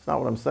 It's not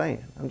what I'm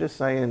saying. I'm just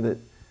saying that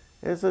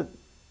it's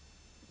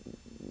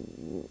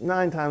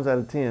 9 times out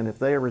of 10, if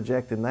they are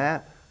rejecting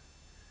that,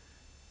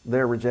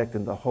 they're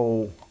rejecting the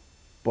whole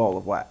ball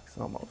of wax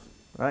almost,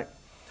 right?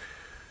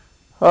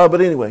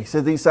 But anyway, he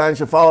said, these signs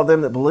shall follow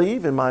them that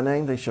believe. In my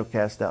name they shall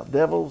cast out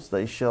devils.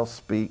 They shall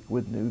speak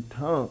with new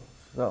tongues.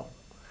 So,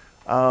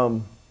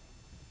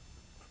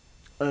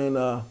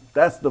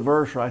 that's the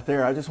verse right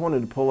there. I just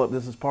wanted to pull up,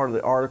 this is part of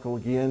the article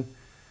again.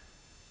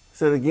 It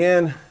said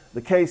again,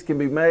 the case can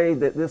be made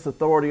that this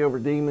authority over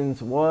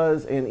demons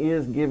was and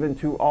is given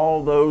to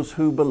all those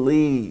who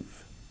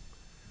believe.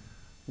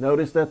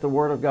 Notice that the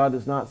Word of God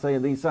does not say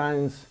these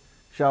signs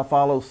shall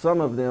follow some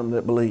of them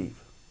that believe.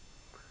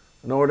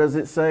 Nor does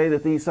it say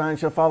that these signs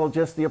shall follow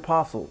just the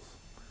apostles.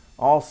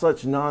 All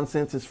such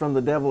nonsense is from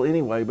the devil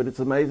anyway, but it's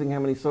amazing how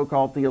many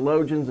so-called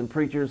theologians and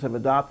preachers have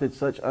adopted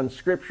such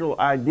unscriptural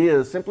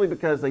ideas simply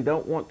because they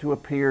don't want to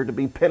appear to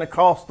be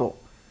Pentecostal.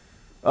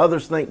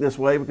 Others think this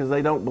way because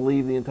they don't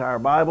believe the entire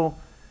Bible,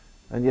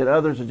 and yet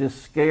others are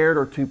just scared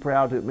or too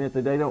proud to admit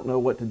that they don't know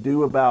what to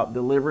do about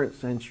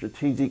deliverance and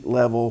strategic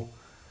level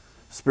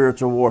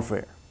spiritual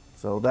warfare.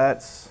 So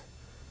that's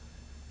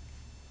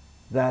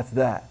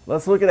that.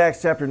 Let's look at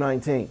Acts chapter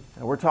 19.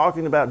 Now we're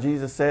talking about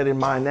Jesus said, in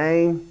my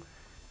name.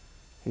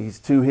 He's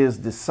to his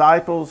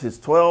disciples, his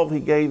 12,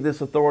 he gave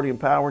this authority and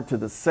power. To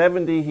the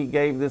 70, he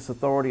gave this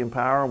authority and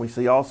power. We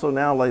see also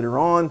now later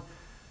on,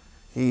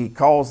 he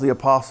calls the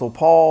Apostle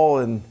Paul,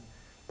 and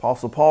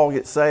Apostle Paul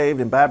gets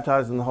saved and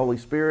baptized in the Holy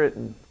Spirit.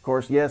 And of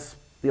course, yes,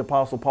 the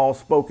Apostle Paul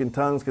spoke in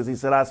tongues because he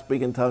said, I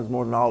speak in tongues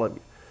more than all of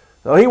you.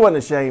 So he wasn't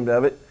ashamed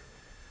of it.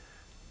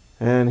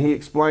 And he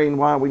explained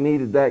why we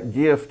needed that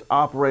gift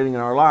operating in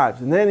our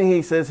lives. And then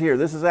he says here,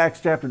 this is Acts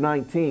chapter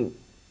 19.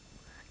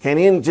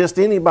 Can just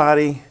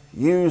anybody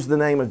use the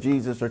name of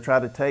Jesus or try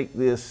to take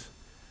this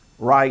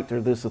right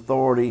or this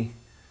authority?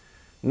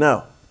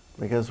 No,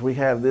 because we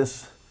have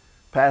this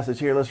passage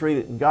here. Let's read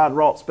it. God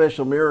wrought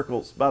special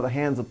miracles by the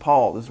hands of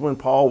Paul. This is when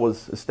Paul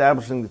was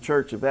establishing the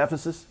church of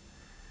Ephesus.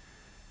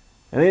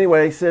 And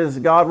anyway, he says,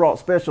 God wrought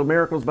special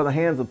miracles by the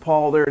hands of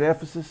Paul there in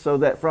Ephesus, so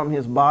that from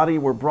his body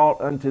were brought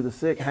unto the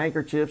sick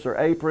handkerchiefs or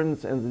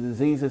aprons, and the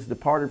diseases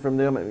departed from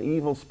them, and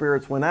evil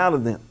spirits went out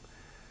of them.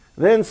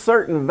 Then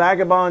certain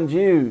vagabond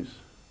Jews,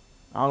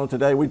 I don't know,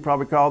 today we'd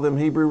probably call them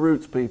Hebrew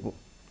roots people.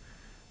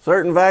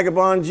 Certain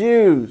vagabond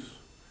Jews,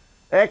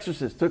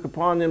 exorcists, took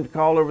upon them to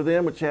call over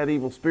them which had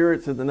evil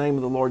spirits in the name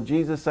of the Lord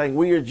Jesus, saying,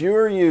 We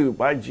adjure you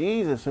by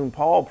Jesus whom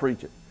Paul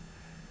preacheth.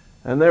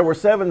 And there were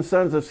 7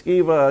 sons of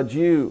Sceva, a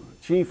Jew,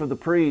 chief of the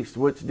priests,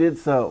 which did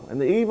so. And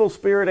the evil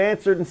spirit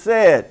answered and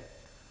said,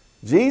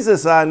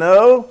 Jesus I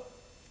know,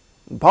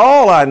 and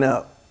Paul I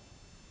know,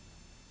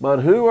 but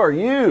who are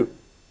you?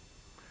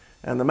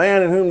 And the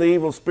man in whom the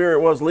evil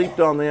spirit was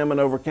leaped on them and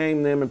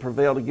overcame them and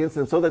prevailed against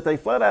them, so that they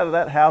fled out of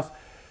that house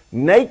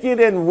naked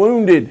and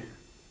wounded.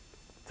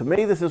 To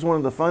me, this is one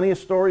of the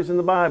funniest stories in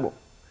the Bible.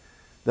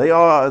 They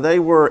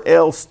were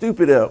El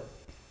Stupido.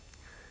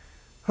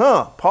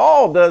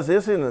 Paul does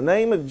this in the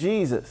name of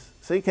Jesus.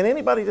 See, can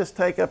anybody just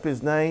take up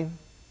his name?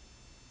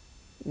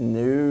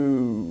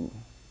 No.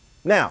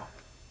 Now,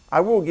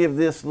 I will give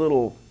this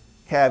little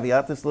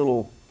caveat, this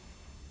little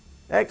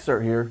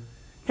excerpt here.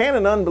 Can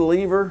an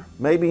unbeliever,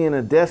 maybe in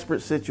a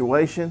desperate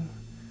situation,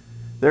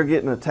 they're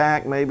getting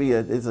attacked, maybe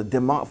it's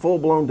a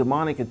full-blown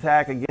demonic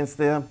attack against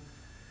them,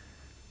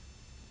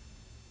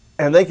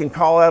 and they can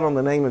call out on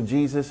the name of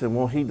Jesus, and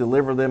will he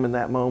deliver them in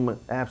that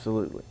moment?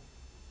 Absolutely.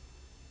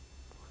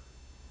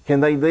 Can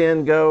they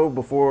then go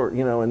before,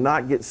 and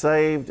not get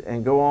saved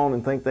and go on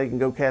and think they can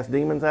go cast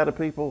demons out of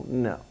people?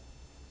 No.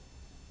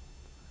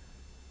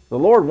 The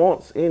Lord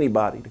wants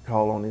anybody to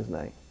call on his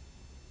name.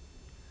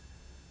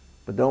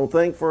 But don't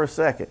think for a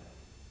second,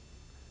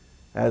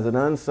 as an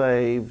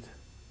unsaved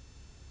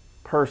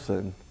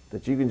person,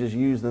 that you can just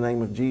use the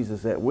name of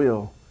Jesus at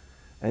will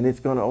and it's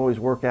going to always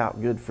work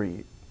out good for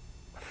you.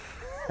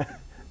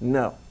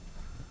 No.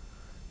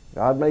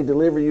 God may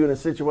deliver you in a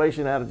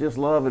situation out of just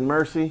love and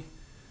mercy,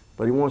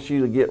 but he wants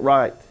you to get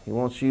right. He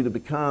wants you to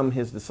become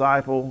his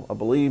disciple, a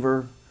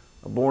believer,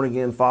 a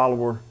born-again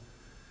follower.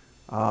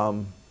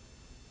 But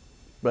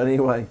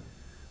anyway,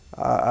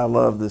 I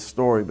love this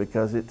story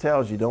because it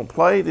tells you, don't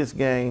play this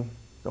game.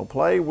 Don't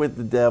play with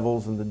the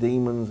devils and the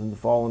demons and the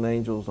fallen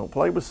angels. Don't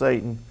play with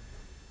Satan.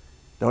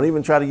 Don't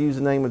even try to use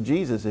the name of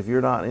Jesus if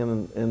you're not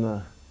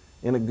in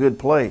a good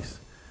place.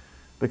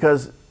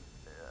 Because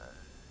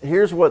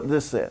here's what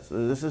this says.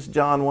 This is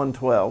John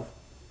 1:12.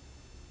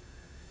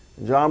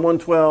 John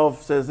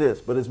 1:12 says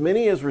this, but as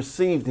many as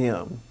received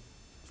him,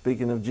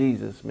 speaking of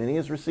Jesus, many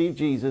as received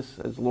Jesus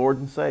as Lord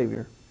and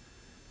Savior,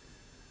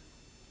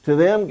 to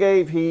them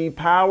gave he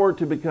power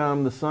to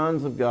become the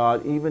sons of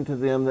God, even to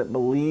them that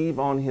believe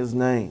on his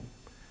name.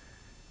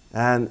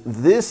 And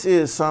this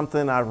is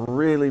something I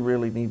really,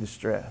 really need to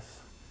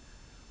stress.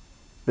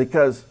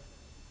 Because,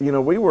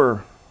 we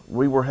were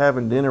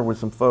having dinner with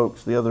some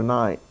folks the other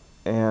night,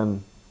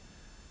 and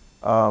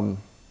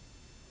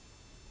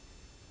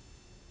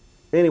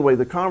anyway,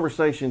 the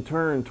conversation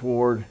turned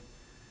toward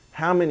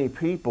how many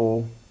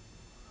people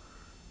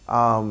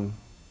have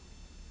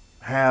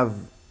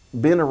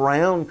been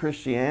around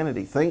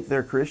Christianity, think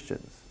they're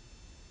Christians,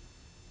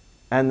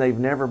 and they've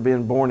never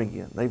been born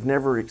again. They've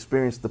never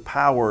experienced the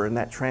power and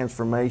that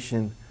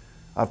transformation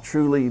of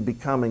truly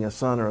becoming a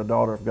son or a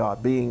daughter of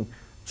God, being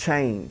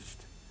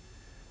changed.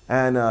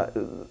 And I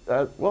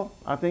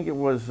think it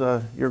was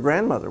your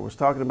grandmother was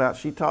talking about,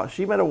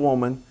 she met a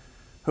woman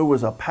who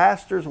was a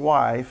pastor's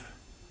wife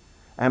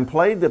and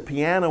played the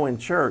piano in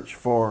church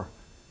for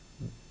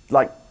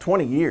like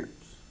 20 years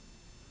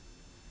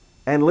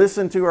and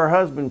listened to her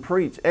husband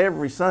preach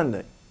every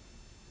Sunday,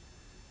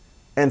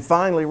 and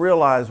finally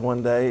realized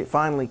one day, it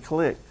finally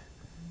clicked,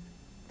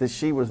 that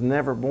she was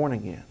never born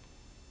again.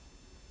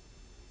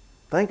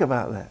 Think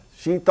about that.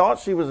 She thought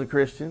she was a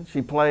Christian.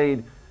 She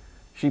played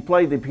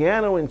the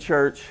piano in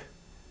church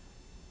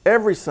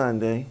every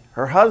Sunday.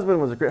 Her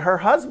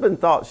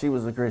husband thought she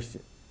was a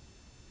Christian.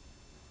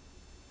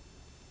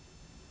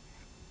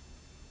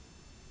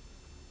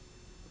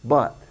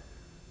 But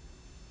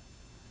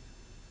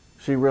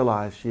she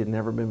realized she had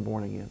never been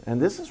born again.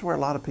 And this is where a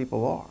lot of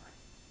people are.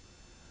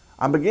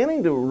 I'm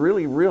beginning to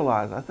really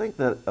realize, I think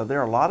that there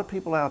are a lot of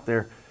people out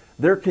there,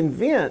 they're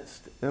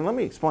convinced, and let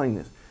me explain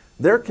this.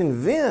 They're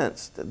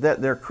convinced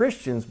that they're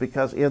Christians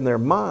because in their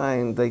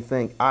mind they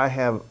think,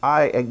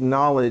 I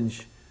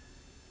acknowledge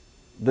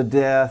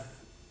the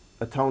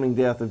atoning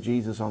death of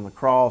Jesus on the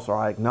cross, or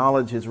I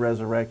acknowledge his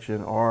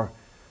resurrection, or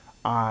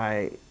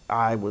I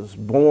was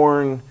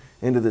born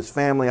into this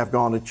family. I've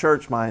gone to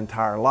church my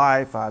entire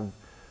life. I've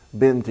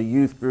been to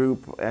youth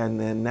group, and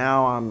then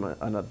now I'm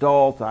an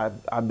adult.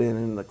 I've been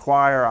in the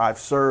choir. I've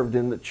served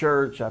in the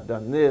church. I've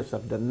done this.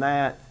 I've done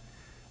that.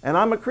 And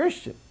I'm a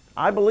Christian.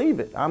 I believe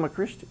it. I'm a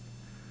Christian.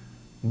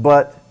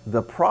 But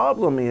the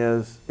problem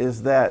is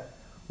that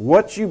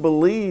what you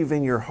believe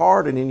in your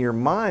heart and in your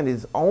mind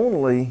is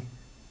only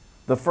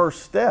the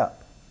first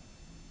step.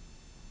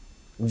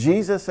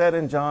 Jesus said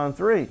in John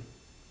 3,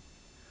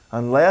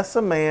 unless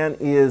a man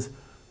is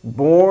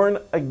born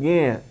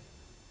again,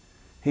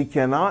 he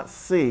cannot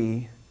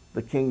see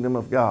the kingdom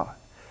of God.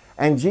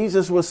 And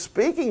Jesus was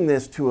speaking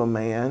this to a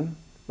man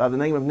by the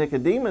name of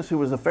Nicodemus, who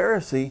was a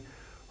Pharisee,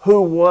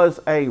 who was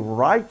a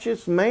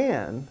righteous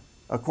man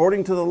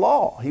according to the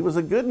law. He was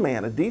a good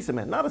man, a decent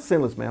man, not a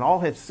sinless man. All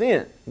have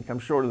sinned and come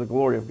short of the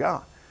glory of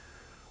God.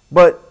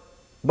 But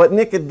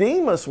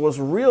Nicodemus was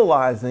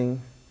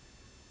realizing,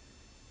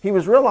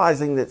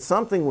 that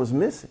something was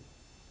missing,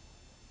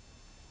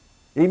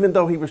 even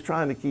though he was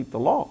trying to keep the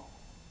law.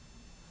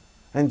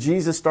 And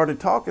Jesus started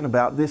talking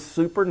about this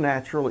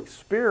supernatural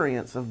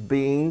experience of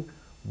being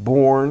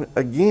born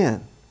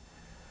again.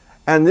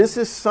 And this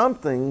is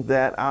something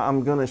that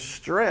I'm going to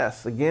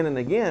stress again and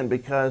again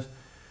because,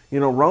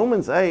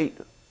 Romans 8,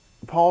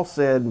 Paul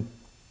said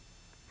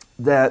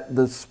that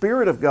the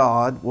Spirit of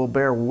God will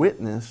bear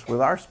witness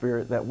with our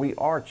spirit that we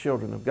are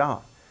children of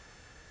God.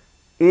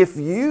 If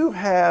you've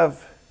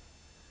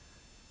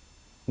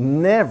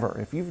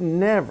never,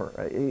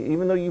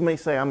 even though you may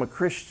say I'm a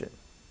Christian,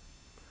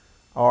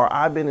 or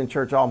I've been in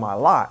church all my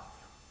life,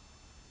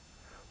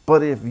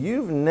 but if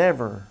you've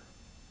never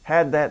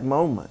had that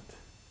moment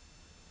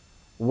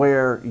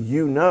where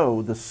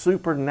the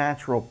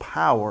supernatural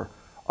power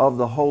of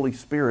the Holy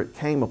Spirit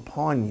came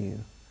upon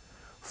you,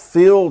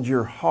 filled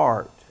your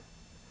heart,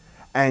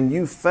 and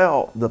you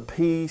felt the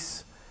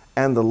peace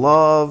and the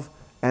love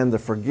and the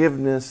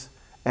forgiveness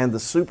and the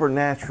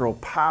supernatural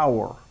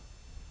power,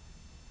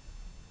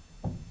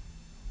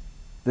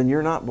 then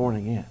you're not born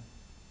again.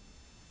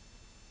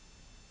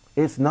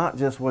 It's not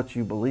just what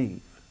you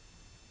believe.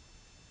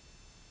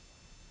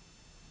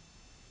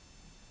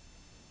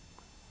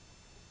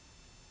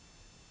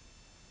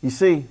 You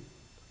see,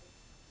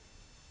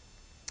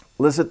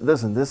 listen,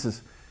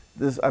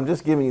 I'm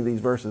just giving you these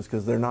verses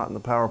because they're not in the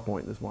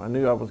PowerPoint this morning. I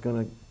knew I was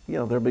going to,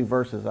 there'll be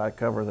verses I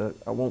cover that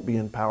I won't be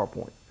in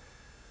PowerPoint.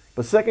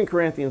 But 2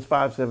 Corinthians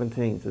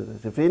 5:17 says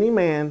this, if any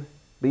man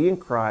be in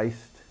Christ,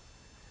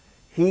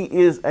 he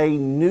is a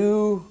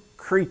new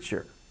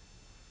creature.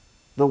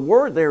 The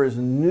word there is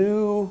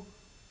new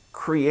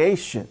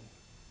creation.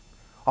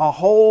 A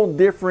whole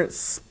different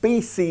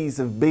species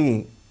of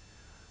being.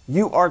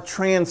 You are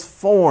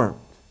transformed.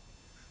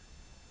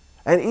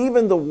 And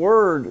even the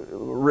word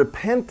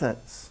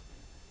repentance,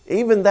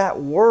 even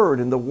that word,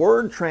 and the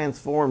word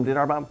transformed in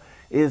our Bible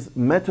is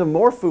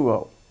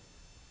metamorpho,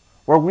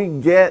 where we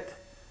get,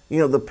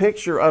 the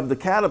picture of the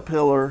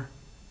caterpillar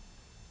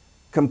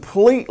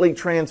completely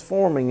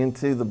transforming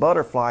into the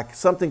butterfly,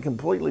 something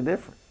completely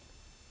different.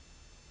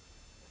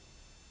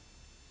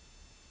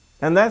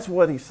 And that's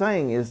what he's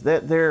saying, is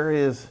that there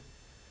is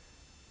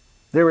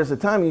a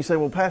time you say,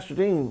 well, Pastor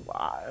Dean,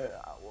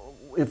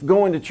 if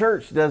going to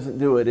church doesn't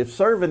do it, if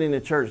serving in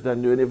the church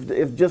doesn't do it,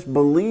 if just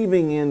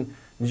believing in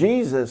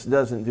Jesus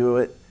doesn't do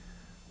it,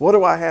 what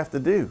do I have to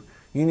do?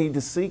 You need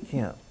to seek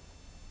Him.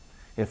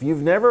 If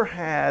you've never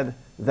had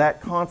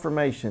that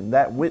confirmation,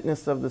 that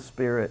witness of the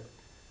Spirit,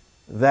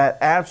 that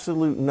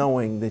absolute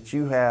knowing that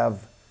you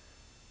have,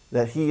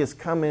 that He has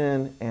come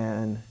in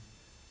and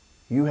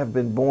you have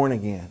been born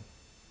again,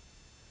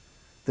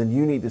 then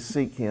you need to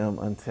seek Him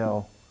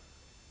until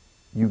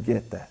you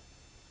get that.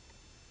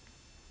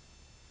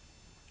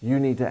 You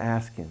need to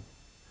ask Him.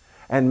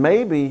 And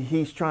maybe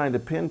He's trying to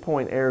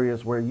pinpoint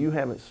areas where you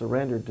haven't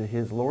surrendered to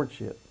His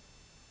Lordship.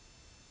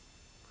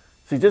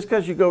 See, just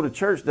because you go to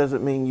church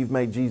doesn't mean you've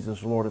made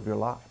Jesus Lord of your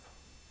life.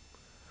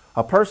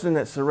 A person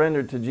that's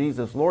surrendered to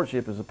Jesus'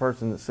 Lordship is a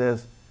person that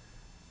says,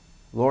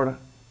 Lord,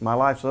 my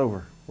life's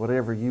over.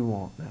 Whatever you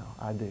want now,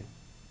 I do.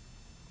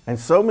 And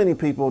so many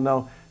people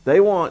know they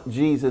want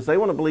Jesus, they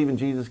want to believe in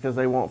Jesus because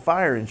they want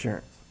fire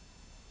insurance.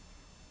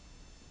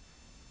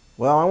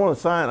 Well, I'll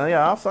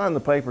sign the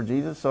paper,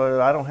 Jesus, so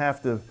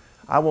that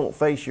I won't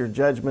face your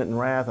judgment and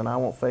wrath, and I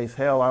won't face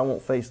hell. I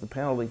won't face the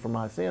penalty for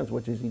my sins,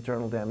 which is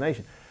eternal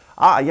damnation.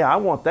 I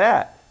want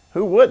that.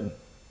 Who wouldn't?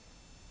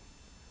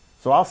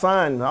 So I'll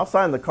sign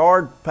the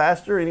card,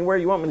 Pastor, anywhere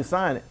you want me to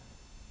sign it.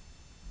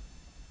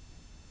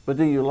 But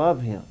do you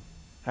love Him?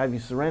 Have you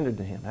surrendered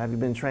to Him? Have you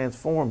been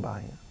transformed by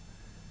Him?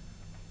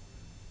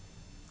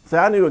 See,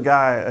 I knew a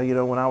guy,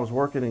 when I was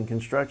working in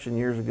construction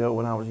years ago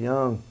when I was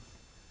young,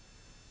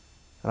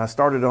 and I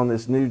started on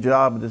this new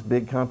job at this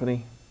big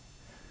company,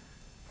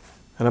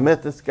 and I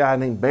met this guy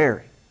named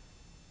Barry.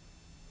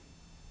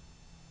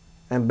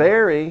 And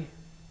Barry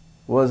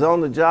was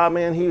on the job,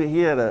 man. He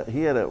had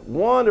a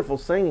wonderful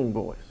singing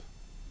voice.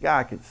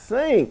 Guy could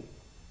sing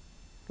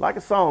like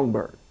a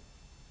songbird.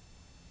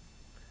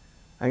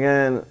 And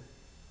then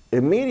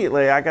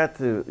immediately I got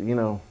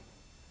to,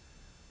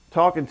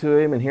 talking to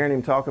him and hearing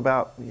him talk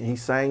about, he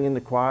sang in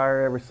the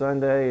choir every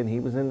Sunday, and he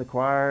was in the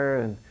choir,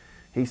 and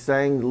he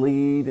sang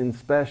lead and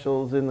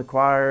specials in the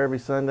choir every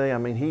Sunday. I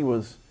mean, he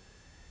was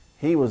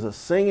a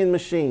singing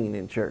machine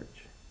in church.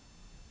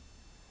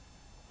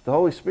 The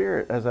Holy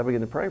Spirit, as I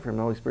began to pray for him,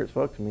 the Holy Spirit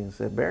spoke to me and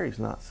said, Barry's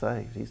not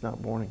saved. He's not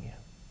born again.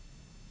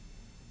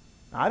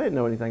 I didn't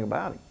know anything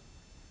about him.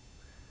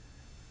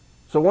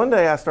 So one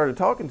day I started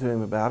talking to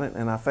him about it,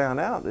 and I found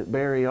out that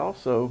Barry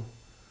also,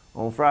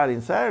 on Friday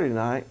and Saturday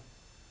night,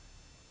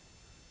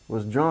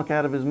 was drunk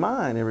out of his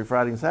mind every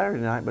Friday and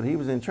Saturday night, but he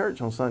was in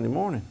church on Sunday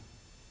morning.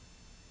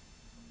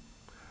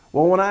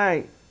 Well, when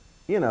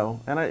and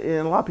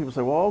a lot of people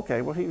say, well,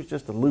 okay, well, he was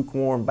just a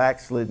lukewarm,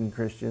 backslidden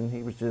Christian.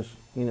 He was just,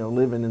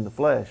 living in the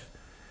flesh.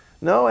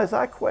 No, as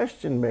I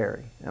questioned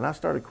Barry, and I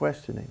started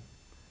questioning,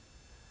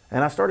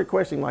 and I started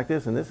questioning like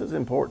this, and this is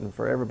important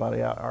for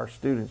everybody, our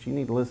students. You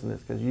need to listen to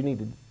this, because you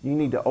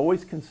need to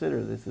always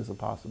consider this as a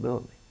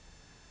possibility.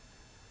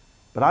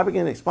 But I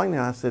began to explain to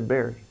him. I said,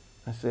 Barry,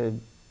 I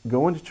said,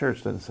 going to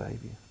church doesn't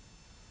save you.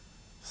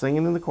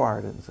 Singing in the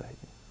choir doesn't save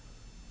you.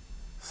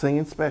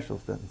 Singing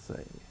specials doesn't save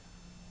you.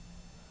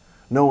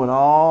 Knowing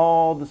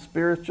all the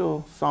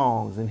spiritual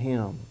songs and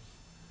hymns,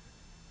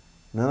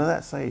 none of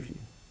that saves you.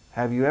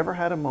 Have you ever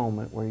had a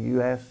moment where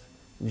you asked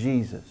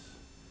Jesus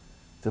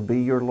to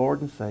be your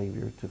Lord and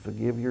Savior, to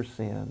forgive your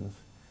sins,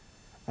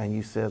 and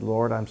you said,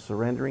 Lord, I'm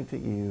surrendering to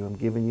you. I'm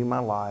giving you my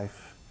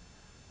life.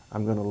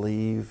 I'm going to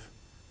leave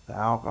the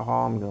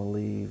alcohol. I'm going to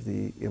leave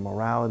the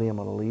immorality. I'm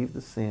going to leave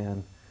the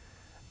sin,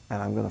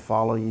 and I'm going to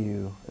follow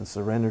you and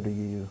surrender to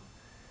you.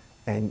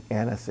 And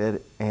I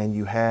said, and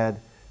you had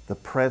the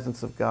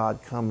presence of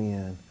God come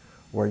in,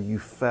 where you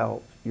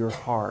felt your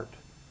heart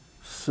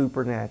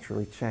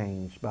supernaturally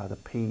changed by the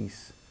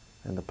peace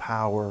and the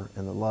power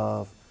and the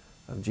love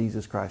of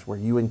Jesus Christ, where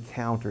you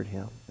encountered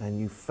him and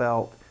you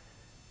felt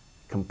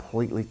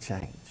completely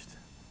changed.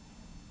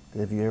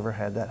 Have you ever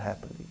had that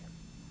happen to you?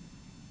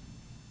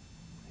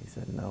 He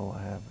said, no,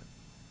 I haven't.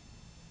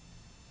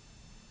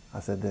 I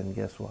said, then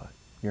guess what?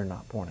 You're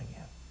not born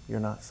again. You're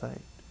not saved.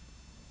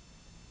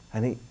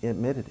 And he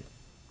admitted it.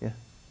 Yeah.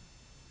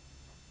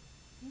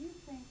 Do you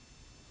think,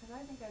 because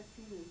I think I've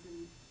seen this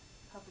in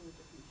a couple of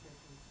different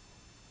churches,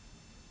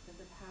 that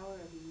the power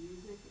of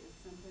music is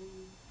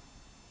something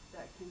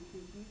that can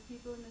confuse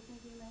people into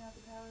thinking they have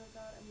the power of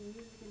God? I mean,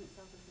 music in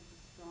itself is such a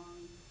strong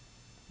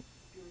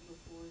spiritual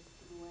force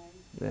in a way.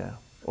 Yeah.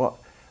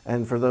 Well,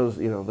 and for those,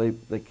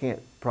 they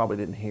probably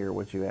didn't hear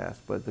what you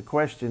asked, but the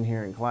question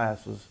here in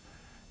class was,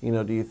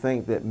 do you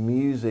think that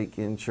music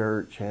in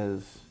church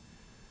has,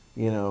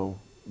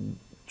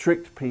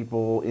 tricked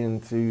people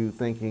into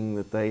thinking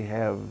that they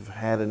have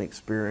had an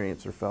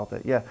experience or felt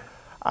that? Yeah,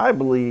 I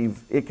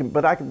believe it can,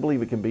 but I can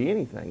believe it can be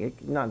anything.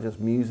 Not just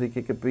music.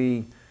 It could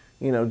be,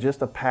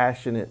 just a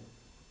passionate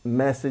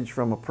message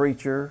from a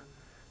preacher.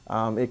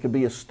 It could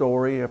be a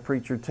story a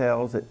preacher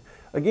tells. That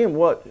again,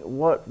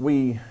 what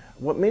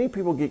many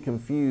people get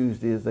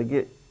confused is they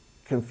get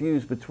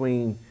confused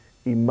between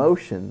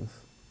emotions,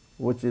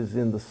 which is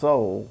in the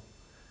soul,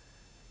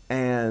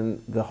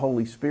 and the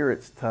Holy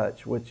Spirit's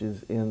touch, which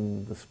is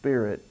in the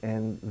spirit,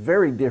 and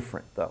very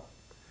different though.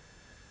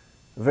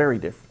 Very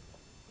different.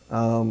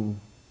 And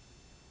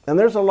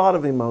there's a lot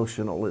of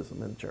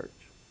emotionalism in church.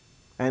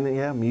 And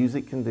yeah,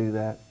 music can do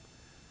that.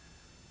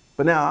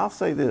 But now I'll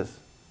say this.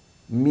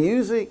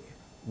 Music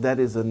that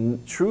is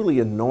truly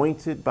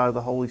anointed by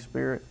the Holy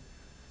Spirit,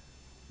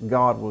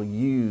 God will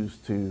use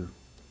to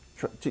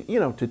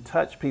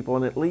touch people,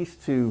 and at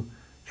least to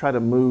try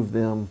to move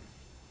them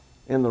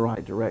in the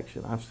right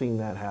direction. I've seen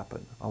that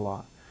happen a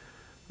lot.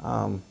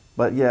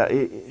 But yeah,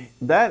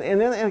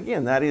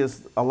 that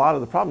is a lot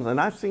of the problems. And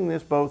I've seen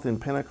this both in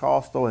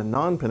Pentecostal and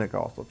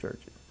non-Pentecostal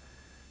churches.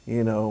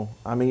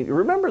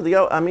 Remember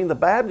the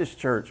Baptist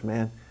church,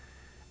 man.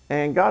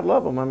 And God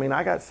love them.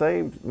 I got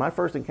saved. My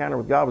first encounter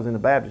with God was in the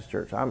Baptist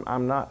church.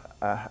 I'm not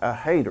a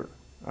hater,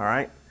 all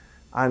right?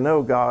 I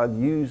know God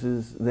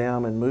uses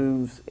them and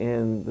moves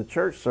in the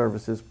church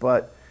services,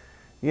 but,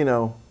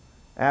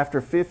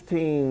 after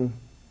 15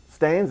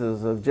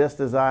 stanzas of Just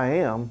As I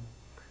Am,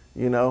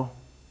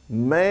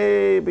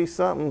 maybe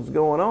something's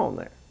going on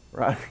there,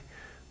 right?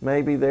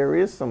 Maybe there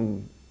is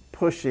some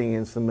pushing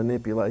and some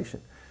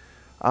manipulation.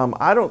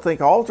 I don't think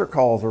altar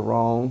calls are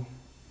wrong,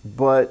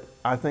 but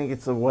I think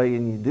it's a way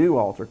and you do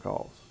altar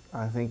calls.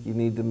 I think you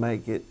need to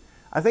make it,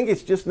 I think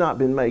it's just not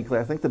been made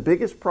clear. I think the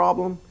biggest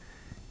problem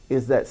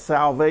is that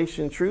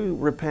salvation, true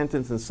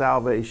repentance and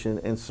salvation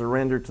and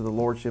surrender to the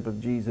Lordship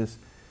of Jesus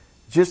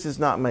just is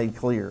not made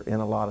clear in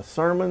a lot of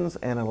sermons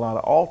and a lot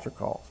of altar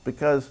calls,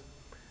 because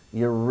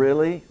you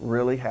really,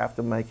 really have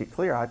to make it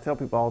clear. I tell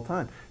people all the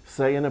time,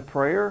 saying a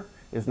prayer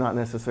is not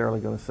necessarily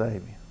going to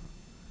save you.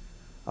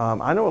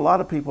 I know a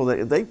lot of people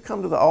that they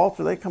come to the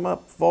altar, they come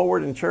up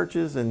forward in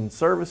churches and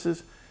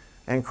services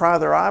and cry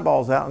their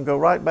eyeballs out and go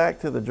right back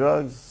to the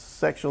drugs,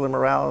 sexual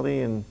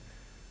immorality, and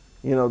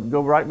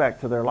go right back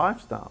to their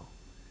lifestyle.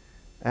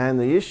 And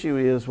the issue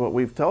is what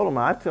we've told them.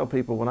 I tell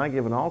people when I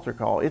give an altar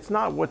call, it's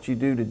not what you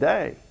do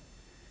today.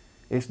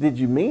 It's did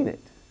you mean it?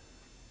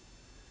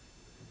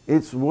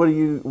 It's what are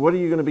you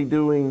going to be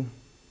doing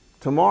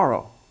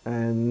tomorrow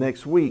and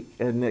next week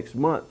and next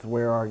month?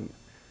 Where are you?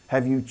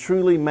 Have you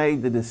truly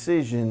made the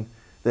decision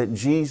that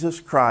Jesus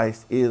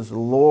Christ is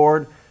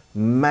Lord,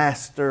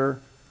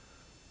 Master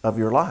of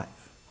your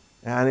life?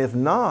 And if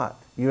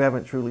not, you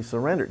haven't truly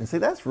surrendered. And see,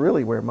 that's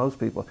really where most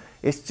people,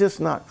 it's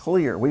just not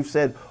clear. We've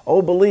said,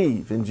 oh,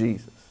 believe in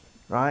Jesus,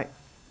 right?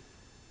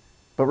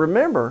 But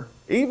remember,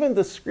 even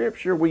the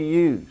scripture we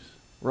use,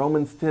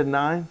 Romans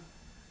 10:9,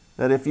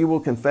 that if you will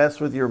confess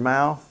with your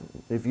mouth,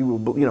 if you will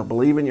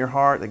believe in your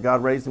heart that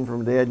God raised him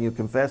from the dead, and you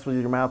confess with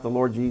your mouth the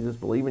Lord Jesus,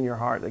 believe in your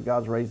heart that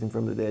God's raised him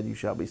from the dead, you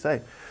shall be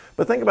saved.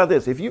 But think about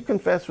this. If you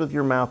confess with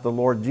your mouth the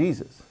Lord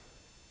Jesus,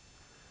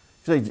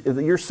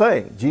 you're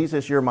saying,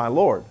 Jesus, you're my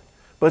Lord,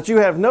 but you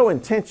have no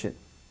intention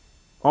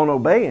on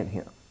obeying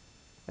him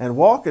and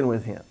walking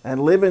with him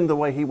and living the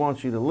way he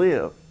wants you to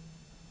live,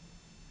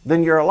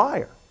 then you're a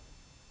liar.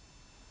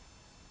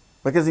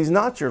 Because he's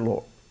not your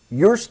Lord.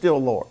 You're still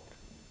Lord.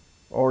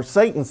 Or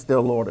Satan's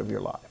still Lord of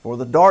your life. Or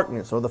the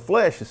darkness or the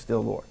flesh is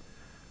still Lord.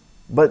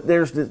 But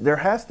there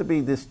has to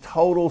be this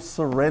total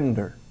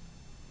surrender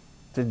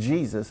to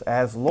Jesus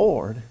as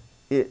Lord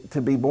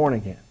to be born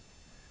again.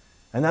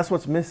 And that's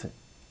what's missing.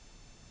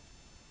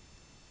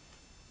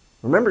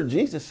 Remember,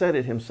 Jesus said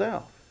it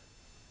himself.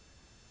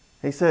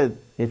 He said,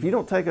 if you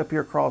don't take up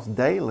your cross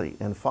daily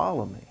and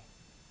follow me,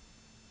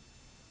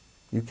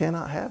 you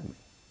cannot have me.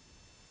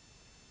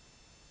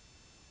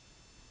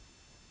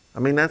 I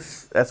mean,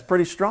 that's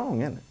pretty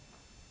strong, isn't it?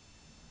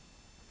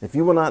 If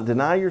you will not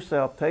deny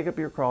yourself, take up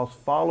your cross,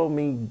 follow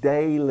me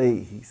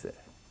daily, he said.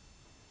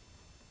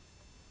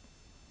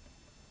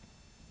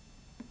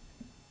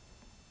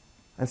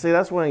 And see,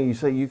 that's when you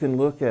say you can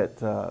look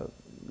at,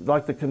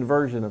 like the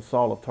conversion of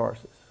Saul of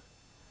Tarsus.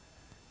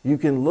 You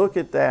can look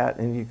at that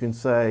and you can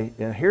say,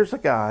 here's a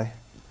guy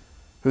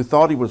who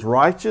thought he was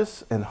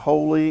righteous and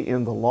holy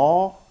in the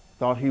law,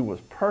 thought he was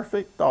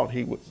perfect, thought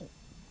he was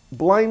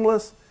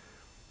blameless,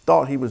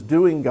 thought he was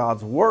doing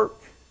God's work.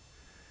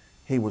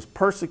 He was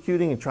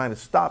persecuting and trying to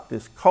stop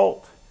this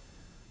cult,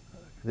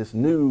 this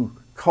new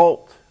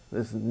cult,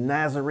 this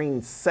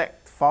Nazarene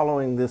sect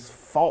following this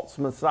false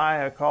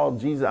Messiah called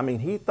Jesus. I mean,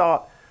 he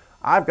thought,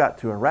 I've got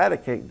to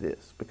eradicate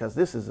this because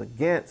this is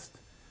against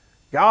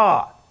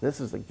God. This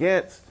is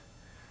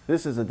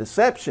a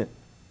deception.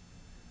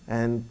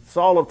 And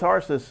Saul of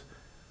Tarsus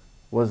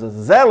was a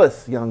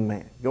zealous young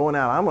man going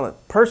out. I'm going to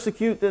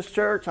persecute this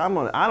church. I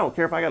don't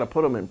care if I got to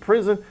put them in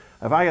prison.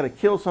 If I got to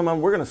kill someone,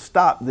 we're going to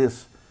stop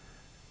this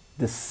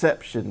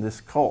deception,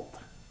 this cult.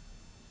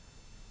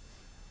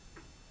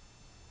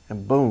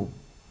 And boom,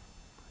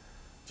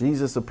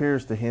 Jesus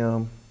appears to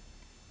him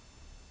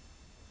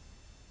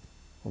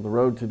on the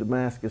road to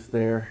Damascus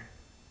there.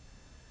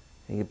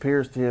 He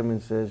appears to him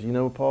and says, you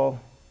know, Paul,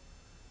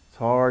 it's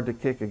hard to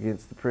kick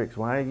against the pricks.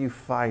 Why are you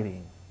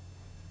fighting?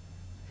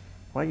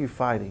 Why are you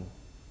fighting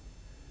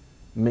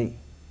me?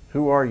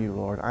 Who are you,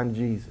 Lord? I'm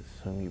Jesus,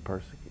 whom you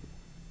persecute.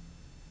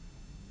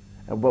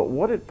 But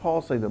what did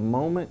Paul say the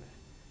moment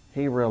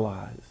he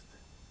realized?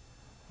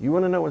 You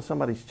want to know when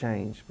somebody's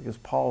changed? Because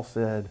Paul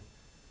said,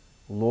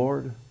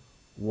 Lord,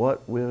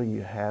 what will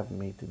you have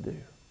me to do?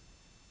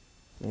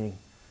 Meaning,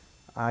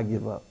 I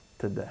give up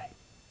today.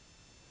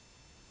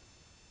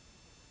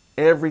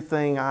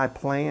 Everything I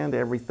planned,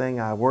 everything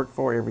I worked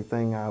for,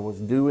 everything I was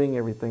doing,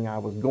 everything I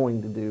was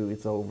going to do,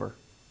 it's over.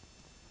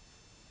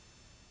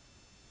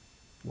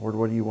 Lord,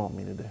 what do you want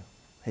me to do?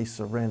 He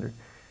surrendered.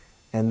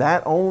 And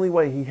that only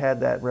way he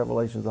had that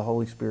revelation, the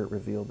Holy Spirit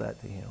revealed that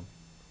to him.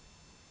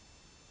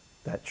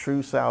 That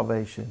true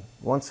salvation.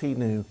 Once he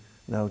knew,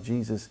 no,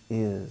 Jesus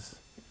is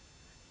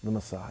the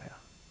Messiah.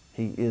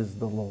 He is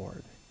the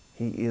Lord.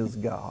 He is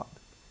God.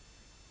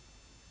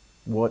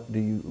 What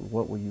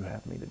will you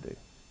have me to do?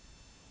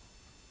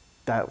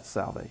 That's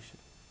salvation.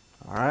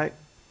 All right?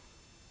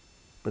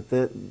 But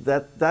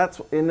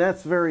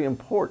that's very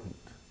important,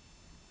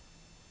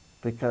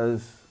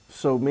 because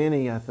so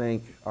many, I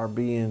think, are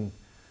being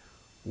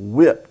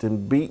whipped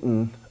and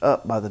beaten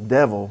up by the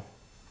devil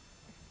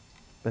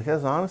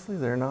because honestly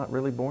they're not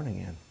really born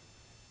again.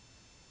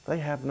 They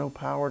have no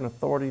power and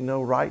authority,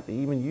 no right to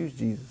even use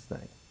Jesus'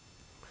 name.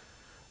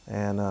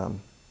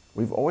 And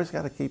we've always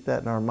got to keep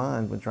that in our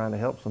mind when trying to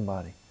help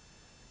somebody.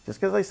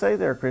 Just because they say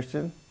they're a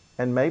Christian,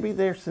 and maybe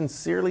they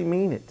sincerely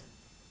mean it,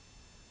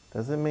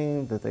 doesn't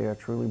mean that they are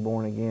truly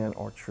born again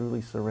or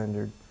truly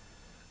surrendered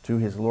to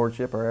his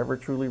lordship or ever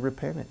truly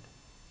repented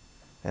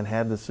and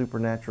had the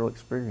supernatural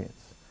experience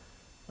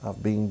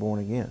of being born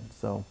again.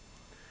 So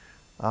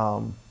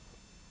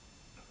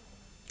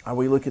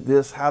we look at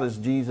this. How does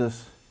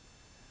Jesus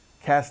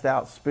cast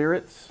out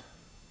spirits?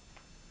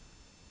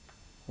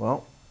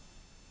 Well,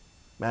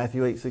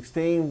 Matthew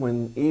 8:16,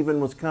 when even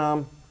was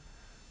come,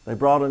 they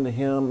brought unto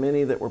him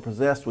many that were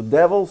possessed with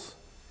devils,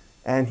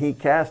 and he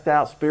cast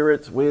out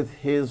spirits with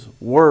his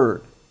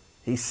word.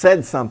 He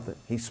said something.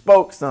 He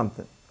spoke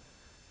something.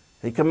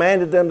 He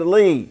commanded them to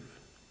leave.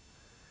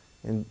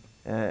 And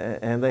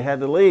they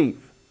had to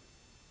leave.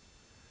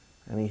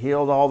 And he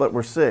healed all that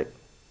were sick.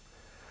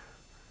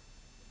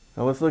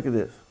 Now let's look at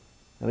this.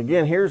 And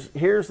again, here's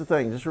the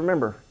thing. Just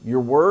remember,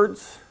 your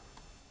words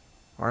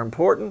are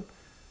important,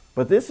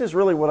 but this is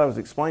really what I was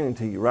explaining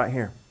to you right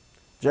here.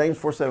 James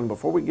 4:7.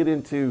 Before we get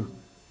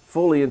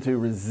fully into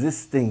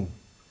resisting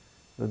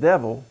the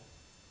devil,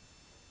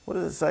 what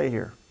does it say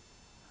here?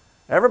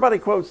 Everybody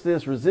quotes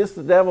this, resist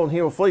the devil and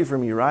he will flee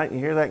from you, right? You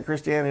hear that in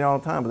Christianity all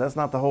the time, but that's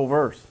not the whole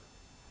verse.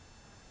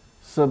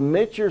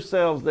 Submit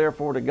yourselves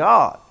therefore to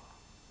God.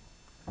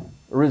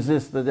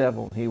 Resist the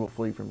devil and he will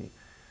flee from you.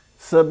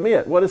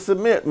 Submit. What does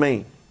submit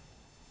mean?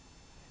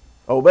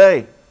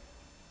 Obey.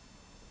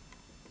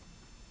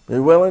 Be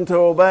willing to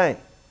obey.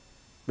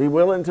 Be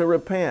willing to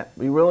repent.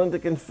 Be willing to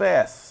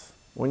confess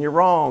when you're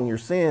wrong, your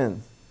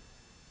sins.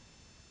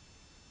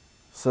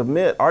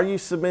 Submit. Are you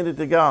submitted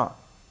to God?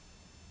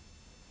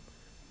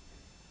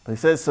 He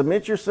says,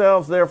 submit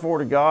yourselves therefore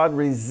to God.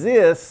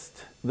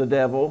 Resist the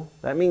devil.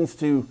 That means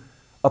to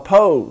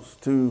oppose,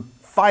 to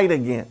fight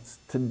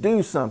against, to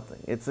do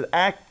something. It's an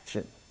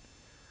action.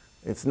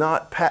 It's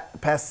not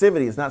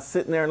passivity. It's not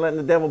sitting there and letting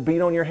the devil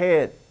beat on your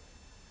head.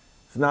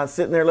 It's not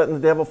sitting there letting the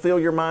devil fill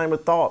your mind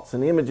with thoughts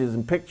and images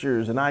and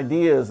pictures and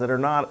ideas that are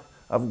not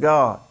of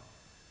God.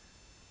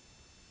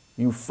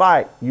 You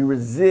fight. You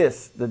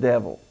resist the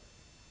devil,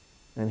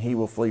 and he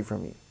will flee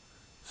from you.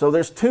 So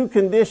there's two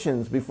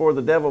conditions before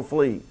the devil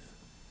flees.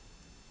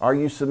 Are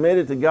you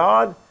submitted to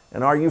God,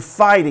 and are you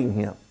fighting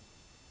him?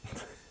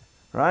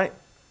 Right?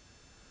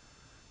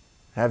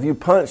 Have you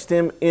punched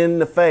him in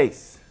the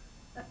face?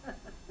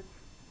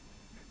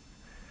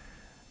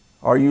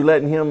 Are you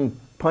letting him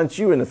punch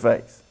you in the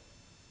face?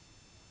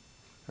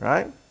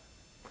 Right?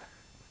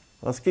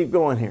 Let's keep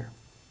going here.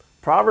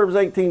 Proverbs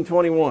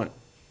 18:21.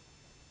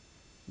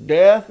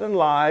 Death and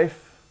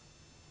life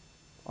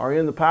are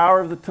in the power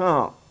of the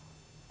tongue,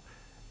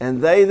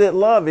 and they that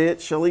love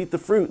it shall eat the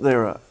fruit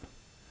thereof.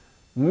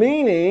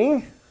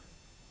 Meaning,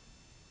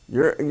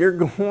 you're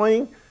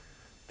going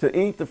to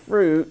eat the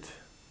fruit,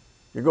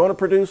 you're going to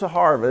produce a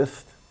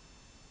harvest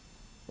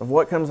of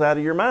what comes out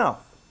of your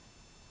mouth.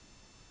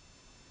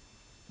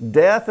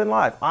 Death and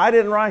life. I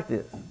didn't write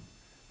this.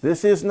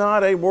 This is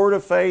not a word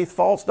of faith,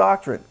 false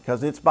doctrine,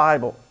 because it's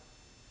Bible.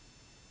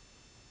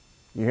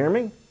 You hear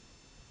me?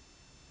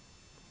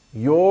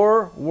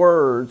 Your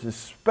words,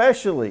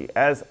 especially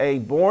as a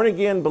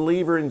born-again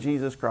believer in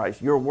Jesus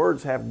Christ, your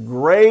words have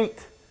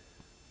great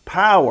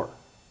power.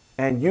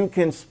 And you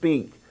can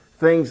speak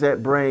things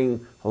that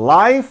bring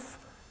life,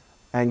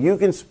 and you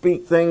can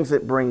speak things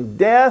that bring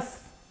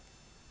death.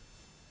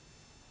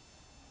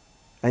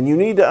 And you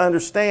need to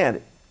understand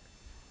it,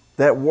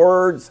 that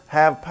words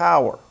have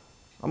power.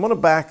 I'm going to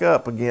back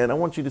up again. I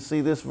want you to see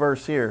this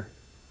verse here.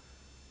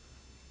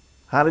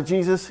 How did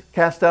Jesus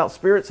cast out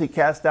spirits? He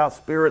cast out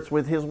spirits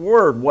with his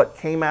word, what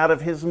came out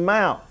of his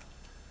mouth.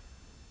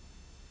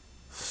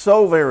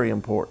 So very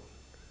important.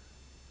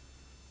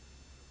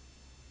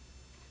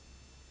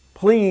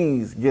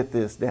 Please get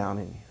this down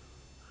in you.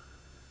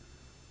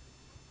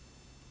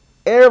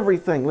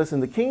 Everything, listen,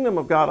 the kingdom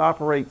of God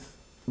operates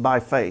by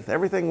faith.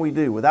 Everything we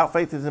do, without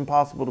faith it's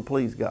impossible to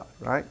please God,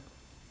 right?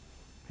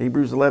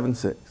 Hebrews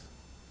 11:6.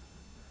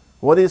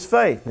 What is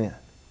faith then?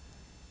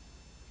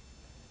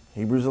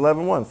 Hebrews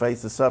 11:1. Faith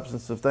is the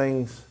substance of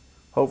things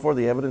hoped for,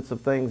 the evidence of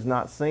things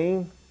not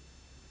seen.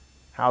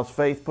 How's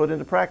faith put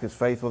into practice?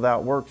 Faith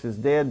without works is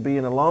dead,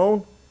 being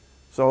alone.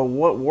 So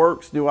what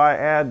works do I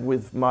add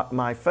with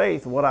my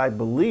faith? What I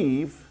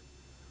believe.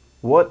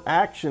 What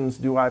actions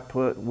do I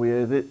put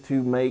with it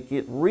to make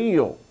it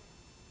real?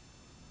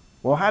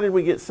 Well, how did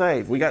we get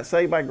saved? We got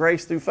saved by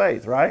grace through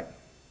faith, right?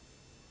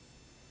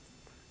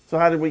 So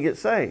how did we get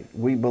saved?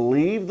 We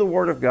believed the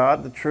Word of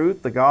God, the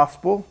truth, the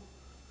gospel,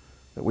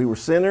 that we were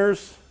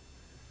sinners,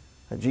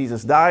 that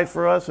Jesus died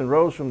for us and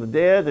rose from the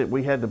dead, that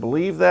we had to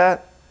believe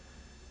that.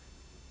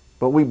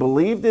 But we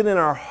believed it in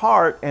our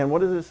heart, and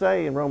what does it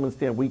say in Romans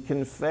 10? We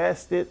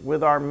confessed it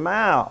with our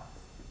mouth.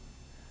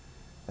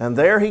 And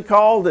there he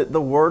called it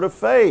the word of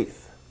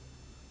faith.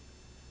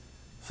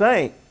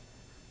 Saying,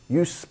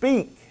 you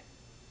speak.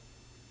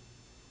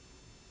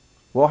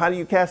 Well, how do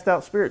you cast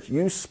out spirits?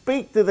 You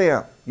speak to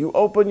them. You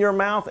open your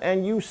mouth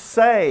and you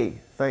say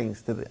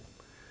things to them.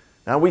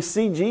 Now we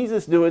see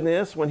Jesus doing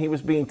this when he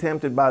was being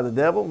tempted by the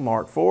devil,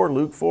 Mark 4,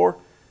 Luke 4.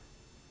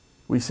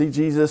 We see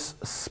Jesus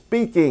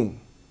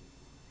speaking.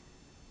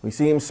 We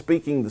see him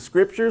speaking the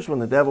scriptures when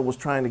the devil was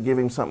trying to give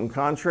him something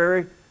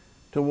contrary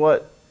to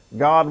what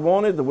God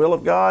wanted, the will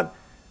of God.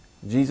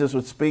 Jesus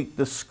would speak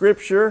the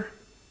scripture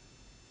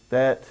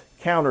that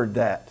countered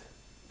that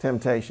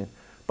temptation.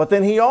 But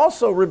then he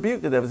also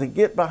rebuked the devil. He said,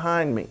 get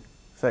behind me.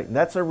 Satan.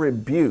 That's a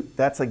rebuke.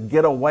 That's a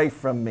get away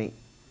from me.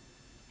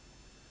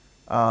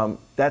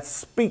 That's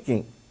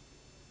speaking.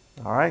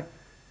 All right?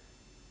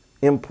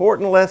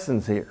 Important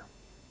lessons here.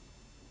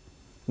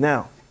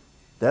 Now,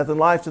 death and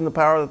life is in the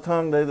power of the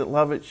tongue. They that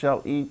love it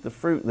shall eat the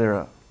fruit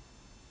thereof.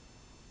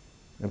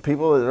 And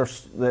people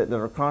that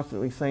are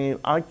constantly saying,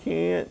 I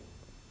can't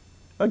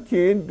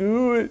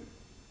do it.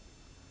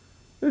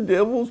 The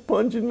devil's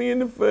punching me in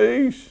the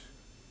face.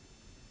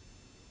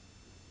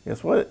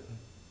 Guess what?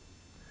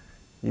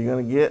 You're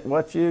going to get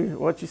what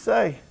you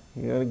say.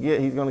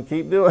 he's going to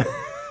keep doing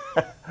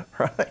it.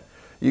 Right?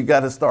 You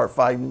got to start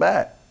fighting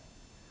back.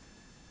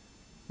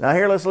 Now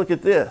here, let's look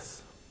at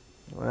this.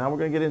 Now we're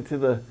going to get into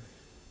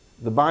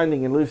the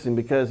binding and loosing,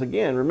 because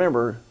again,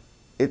 remember,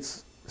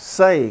 it's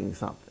saying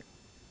something,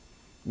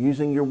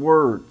 using your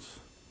words.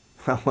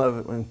 I love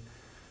it when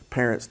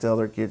parents tell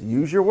their kids,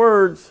 use your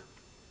words.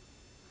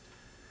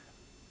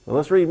 Well,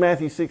 let's read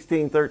Matthew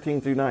 16,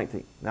 13 through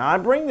 19. Now I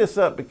bring this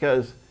up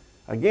because,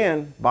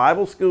 again,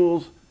 Bible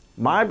schools,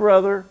 my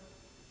brother,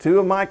 two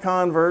of my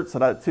converts,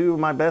 two of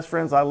my best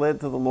friends I led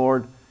to the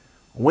Lord,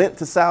 went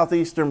to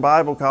Southeastern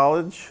Bible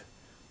College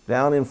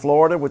down in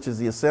Florida, which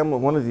is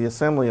one of the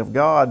Assembly of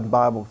God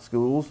Bible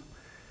schools.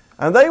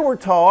 And they were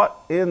taught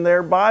in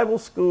their Bible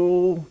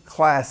school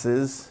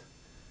classes,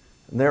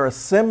 their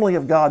Assembly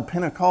of God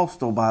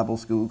Pentecostal Bible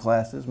school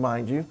classes,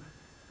 mind you,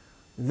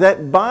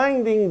 that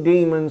binding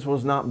demons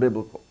was not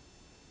biblical.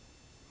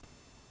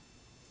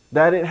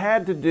 That it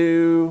had to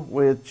do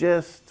with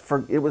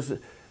it was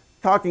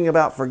talking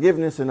about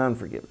forgiveness and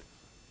unforgiveness.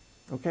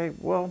 Okay,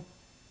 well,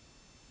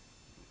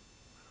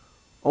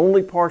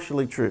 only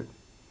partially true.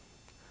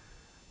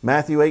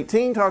 Matthew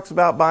 18 talks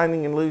about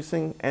binding and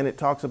loosing, and it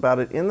talks about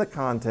it in the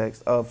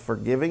context of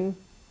forgiving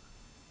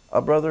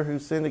a brother who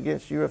sinned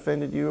against you,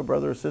 offended you, a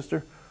brother or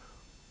sister,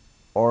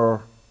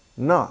 or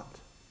not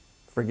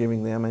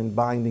forgiving them and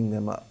binding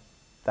them up.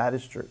 That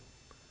is true.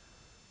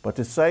 But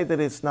to say that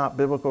it's not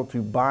biblical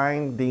to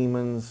bind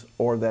demons,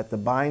 or that the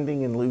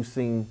binding and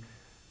loosing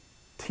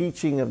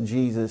teaching of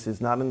Jesus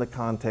is not in the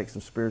context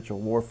of spiritual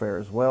warfare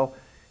as well,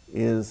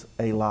 is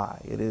a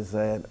lie. It is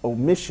an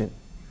omission.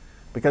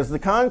 Because the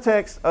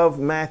context of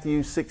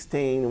Matthew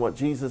 16, what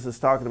Jesus is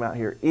talking about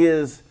here,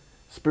 is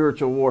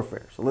spiritual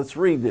warfare. So let's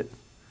read this.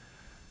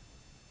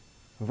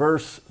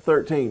 Verse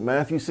 13,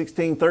 Matthew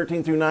 16,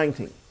 13 through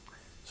 19.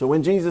 So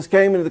when Jesus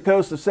came into the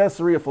coast of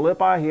Caesarea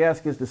Philippi, he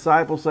asked his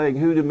disciples, saying,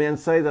 who do men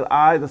say that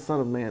I, the Son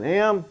of Man,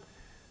 am?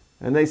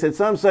 And they said,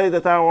 some say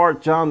that thou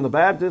art John the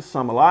Baptist,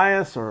 some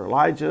Elias, or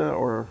Elijah,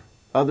 or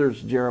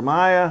others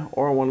Jeremiah,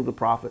 or one of the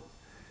prophets.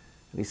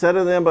 And he said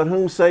to them, but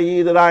whom say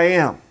ye that I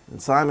am?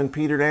 And Simon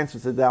Peter answered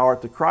and said, thou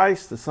art the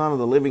Christ, the Son of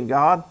the living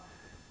God.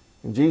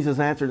 And Jesus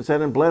answered and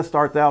said, and blessed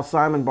art thou,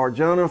 Simon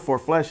Bar-Jonah, for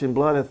flesh and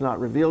blood hath not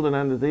revealed it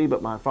unto thee,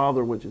 but my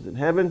Father which is in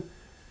heaven.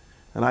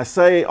 And I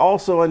say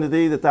also unto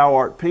thee that thou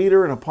art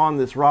Peter, and upon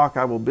this rock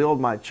I will build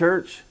my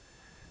church.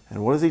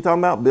 And what is he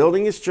talking about?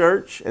 Building his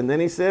church. And then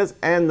he says,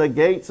 and the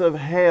gates of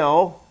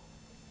hell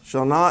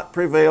shall not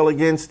prevail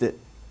against it.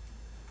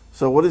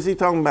 So what is he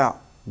talking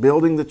about?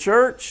 Building the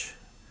church,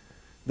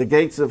 the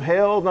gates of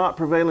hell not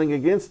prevailing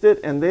against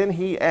it. And then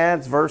he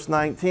adds verse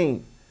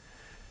 19.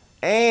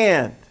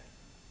 And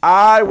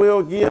I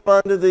will give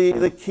unto thee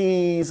the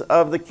keys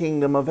of the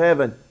kingdom of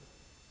heaven.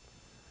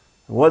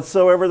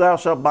 Whatsoever thou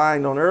shalt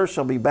bind on earth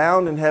shall be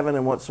bound in heaven,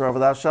 and whatsoever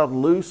thou shalt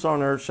loose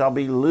on earth shall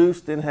be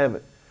loosed in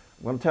heaven.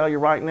 I'm going to tell you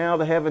right now,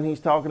 the heaven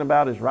he's talking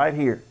about is right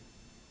here.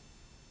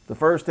 The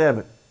first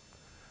heaven.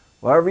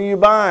 Whatever you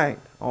bind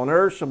on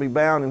earth shall be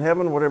bound in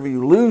heaven. Whatever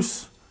you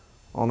loose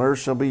on earth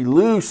shall be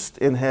loosed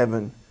in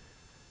heaven.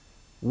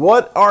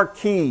 What are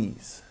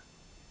keys?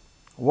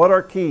 What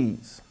are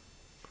keys?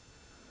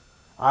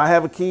 I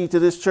have a key to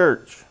this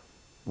church.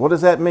 What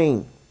does that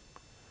mean?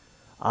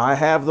 I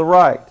have the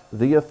right,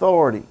 the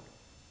authority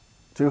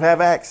to have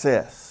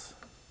access.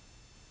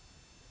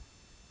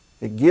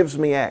 It gives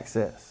me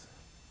access.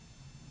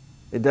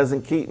 It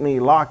doesn't keep me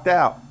locked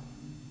out,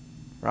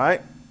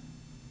 right?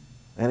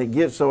 And it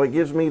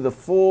gives me the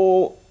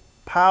full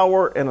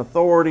power and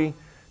authority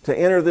to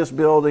enter this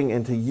building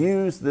and to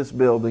use this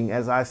building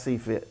as I see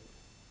fit.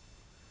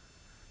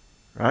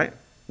 Right?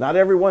 Not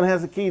everyone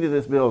has a key to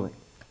this building.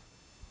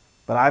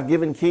 But I've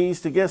given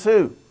keys to guess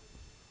who?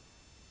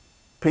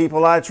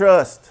 People I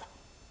trust.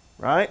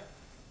 Right?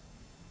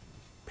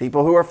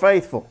 People who are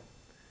faithful.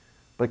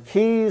 But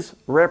keys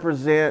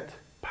represent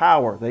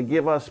power. They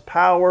give us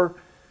power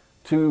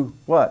to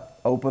what?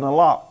 Open a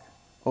lock.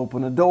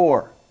 Open a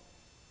door.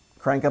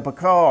 Crank up a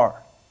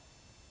car.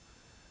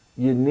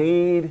 You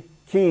need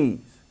keys.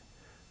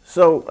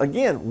 So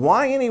again,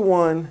 why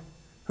anyone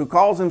who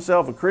calls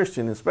himself a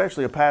Christian,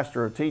 especially a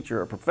pastor, a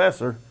teacher, a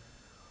professor,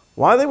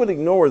 why they would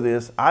ignore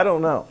this, I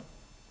don't know.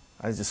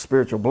 Is it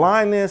spiritual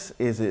blindness?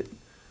 Is it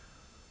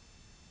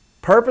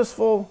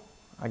purposeful?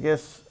 I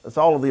guess it's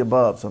all of the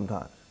above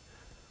sometimes.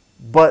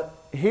 But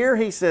here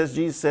he says,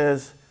 Jesus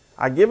says,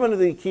 I give unto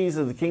thee keys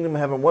of the kingdom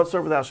of heaven.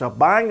 Whatsoever thou shalt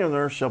bind on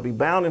earth shall be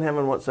bound in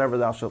heaven. Whatsoever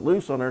thou shalt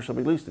loose on earth shall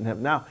be loosed in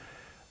heaven. Now,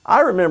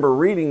 I remember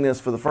reading this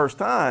for the first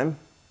time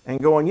and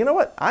going, you know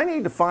what? I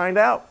need to find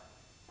out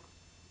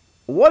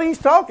what he's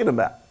talking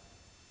about.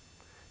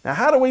 Now,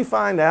 how do we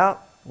find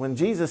out when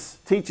Jesus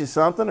teaches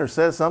something or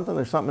says something,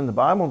 there's something in the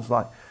Bible, and it's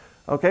like,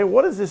 okay,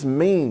 what does this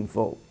mean,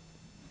 folks?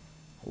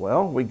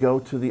 Well, we go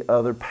to the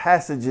other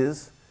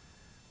passages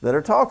that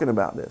are talking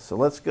about this. So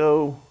let's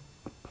go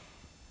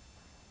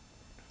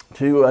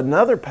to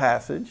another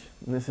passage,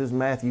 and this is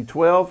Matthew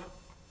 12.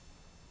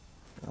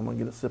 I'm going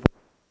to get a sip of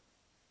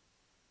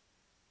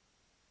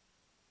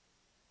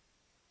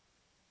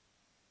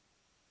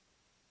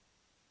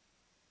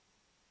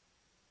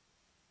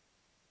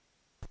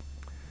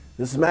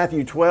This is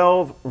Matthew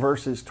 12,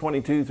 verses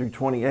 22 through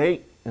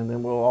 28, and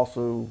then we'll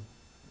also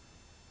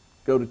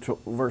go to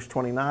verse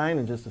 29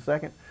 in just a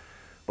second.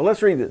 But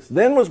let's read this.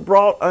 Then was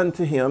brought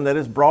unto him, that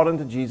is brought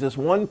unto Jesus,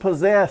 one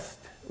possessed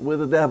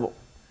with a devil,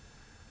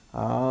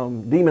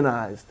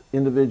 demonized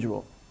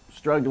individual,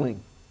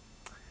 struggling.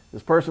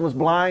 This person was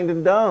blind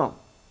and dumb,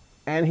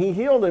 and he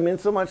healed him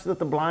insomuch that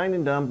the blind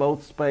and dumb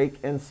both spake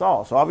and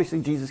saw. So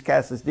obviously Jesus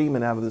cast this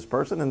demon out of this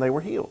person, and they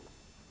were healed.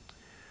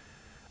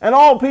 And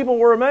all people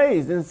were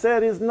amazed and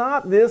said, is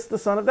not this the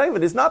Son of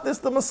David? Is not this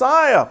the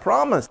Messiah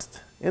promised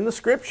in the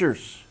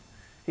Scriptures?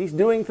 He's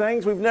doing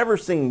things we've never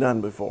seen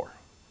done before.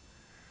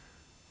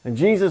 And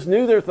Jesus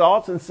knew their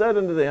thoughts and said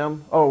unto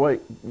them, oh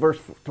wait, verse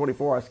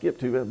 24, I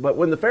skipped to it. But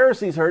when the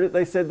Pharisees heard it,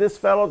 they said, this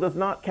fellow doth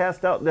not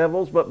cast out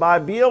devils, but by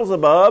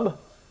Beelzebub,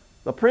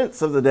 the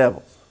prince of the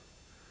devils.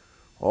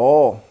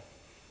 Oh,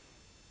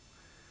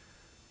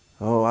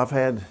 I've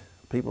had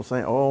people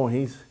saying, oh,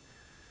 he's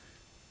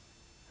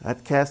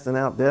casting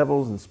out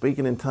devils and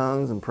speaking in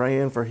tongues and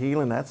praying for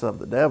healing. That's of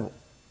the devil.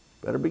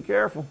 Better be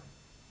careful.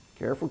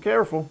 Careful,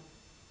 careful.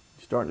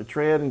 You're starting to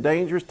tread in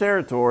dangerous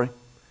territory.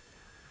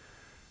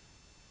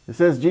 It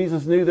says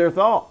Jesus knew their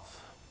thoughts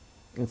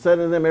and said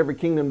unto them, every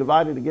kingdom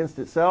divided against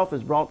itself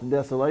is brought to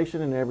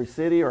desolation, and every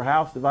city or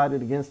house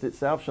divided against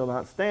itself shall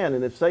not stand.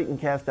 And if Satan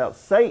cast out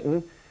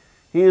Satan,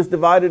 he is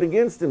divided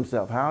against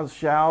himself. How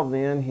shall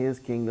then his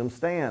kingdom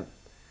stand?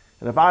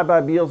 And if I by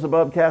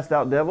Beelzebub cast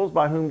out devils,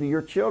 by whom do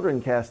your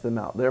children cast them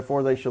out?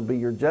 Therefore they shall be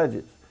your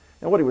judges.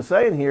 And what he was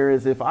saying here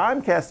is, if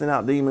I'm casting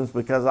out demons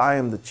because I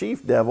am the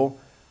chief devil,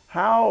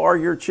 how are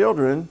your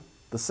children,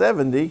 the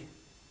 70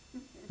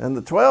 and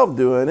the 12,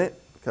 doing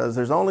it? Because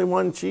there's only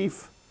one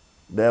chief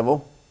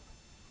devil.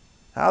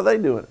 How are they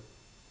doing it?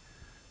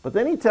 But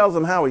then he tells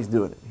them how he's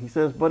doing it. He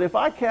says, but if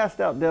I cast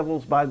out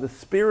devils by the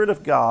Spirit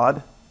of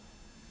God,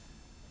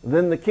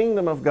 then the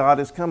kingdom of God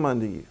is come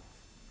unto you.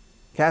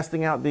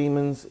 Casting out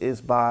demons is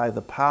by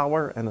the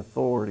power and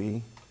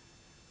authority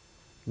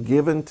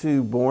given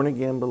to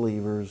born-again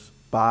believers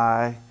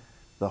by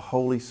the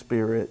Holy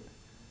Spirit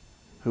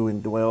who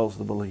indwells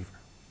the believer.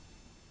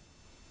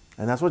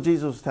 And that's what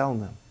Jesus was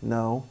telling them.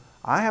 No,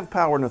 I have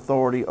power and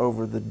authority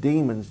over the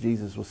demons,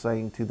 Jesus was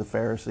saying to the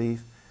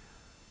Pharisees,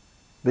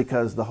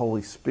 because the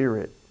Holy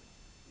Spirit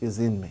is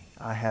in me.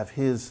 I have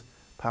His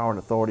power and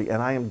authority,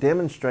 and I am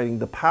demonstrating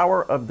the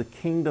power of the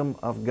kingdom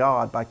of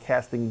God by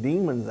casting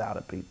demons out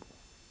of people.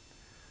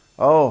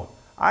 Oh,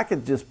 I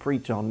could just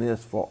preach on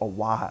this for a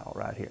while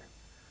right here.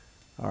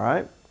 All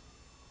right?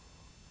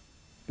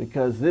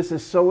 Because this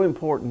is so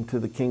important to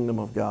the kingdom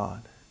of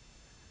God,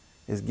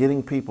 is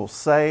getting people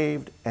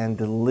saved and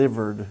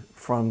delivered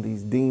from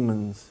these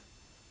demons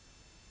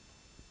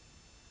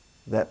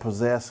that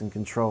possess and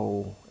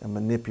control and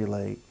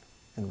manipulate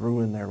and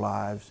ruin their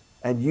lives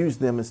and use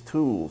them as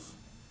tools.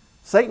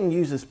 Satan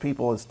uses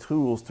people as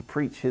tools to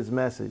preach his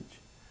message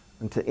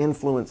and to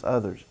influence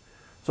others.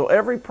 So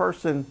every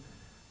person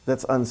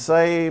that's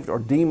unsaved or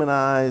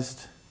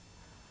demonized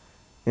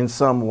in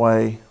some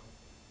way,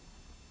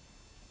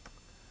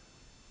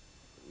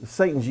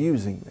 Satan's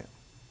using them.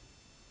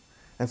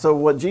 And so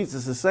what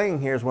Jesus is saying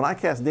here is, when I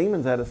cast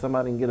demons out of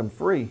somebody and get them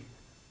free,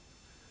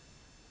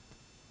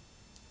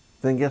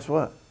 then guess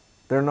what?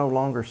 They're no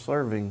longer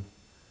serving.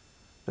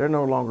 They're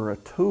no longer a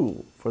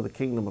tool for the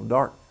kingdom of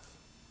darkness.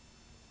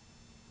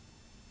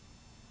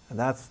 And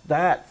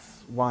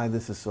that's why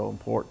this is so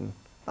important.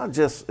 Not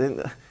just,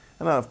 and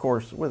of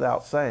course,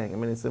 without saying, I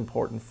mean, it's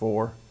important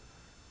for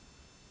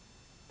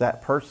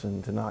that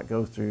person to not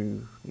go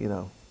through,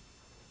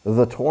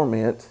 the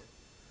torment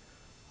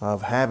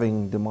of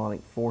having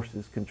demonic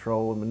forces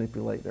control and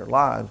manipulate their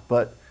lives.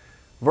 But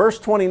verse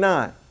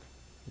 29,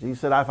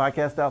 Jesus said, if I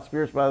cast out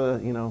spirits by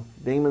the,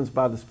 demons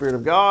by the Spirit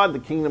of God, the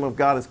kingdom of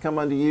God has come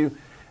unto you.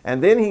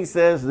 And then he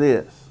says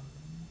this,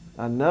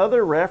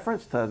 another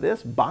reference to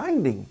this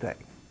binding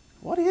thing.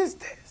 What is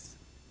this?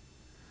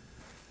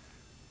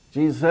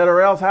 Jesus said,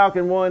 or else how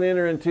can one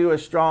enter into a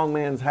strong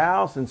man's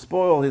house and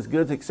spoil his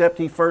goods, except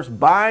he first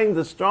bind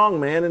the strong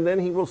man, and then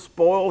he will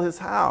spoil his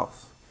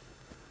house?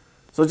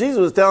 So Jesus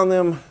was telling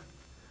them,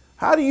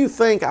 how do you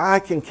think I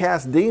can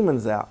cast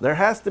demons out? There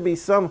has to be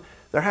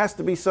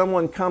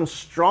someone come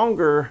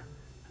stronger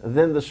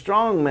than the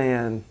strong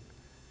man,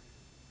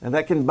 and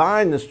that can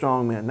bind the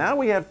strong man. Now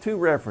we have two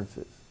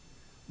references,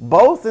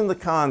 both in the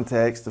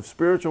context of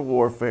spiritual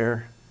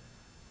warfare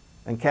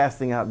and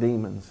casting out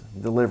demons,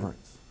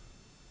 deliverance.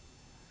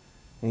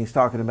 And he's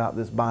talking about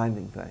this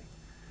binding thing.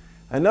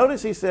 And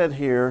notice he said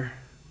here,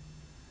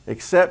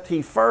 except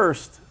he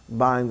first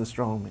bind the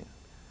strong man.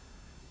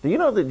 Do you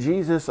know that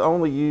Jesus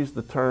only used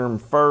the term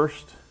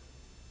first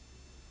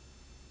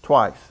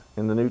twice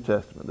in the New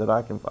Testament that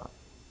I can find?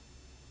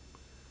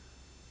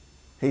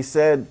 He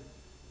said,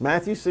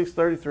 Matthew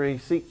 6:33,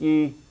 seek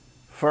ye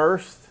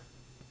first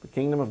the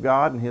kingdom of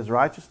God and His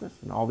righteousness,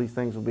 and all these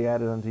things will be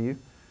added unto you.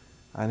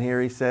 And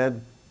here he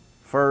said,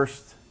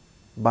 first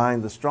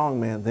bind the strong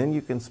man, then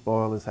you can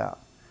spoil his house.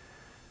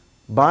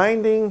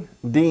 Binding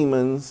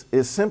demons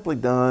is simply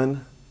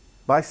done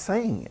by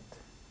saying it,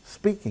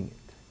 speaking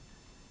it.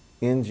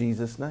 in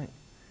Jesus' name.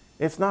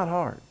 It's not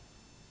hard.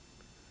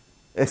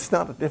 It's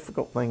not a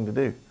difficult thing to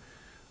do.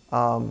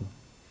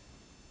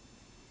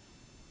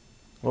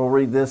 We'll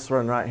read this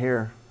one right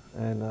here.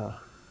 And I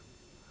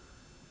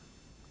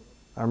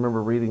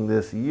remember reading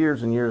this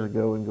years and years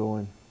ago and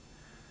going,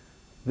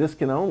 this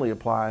can only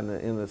apply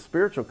in the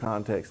spiritual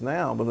context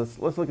now. But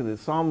let's look at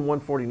this. Psalm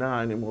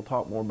 149, and we'll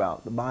talk more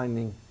about the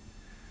binding.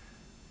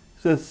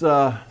 It says,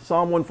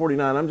 Psalm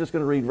 149, I'm just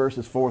going to read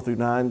verses 4 through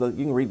 9. You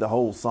can read the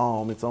whole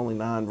psalm. It's only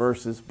 9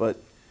 verses. But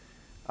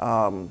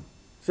it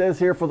says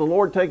here, for the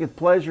Lord taketh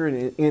pleasure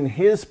in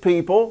his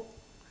people.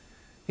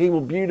 He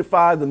will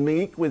beautify the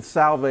meek with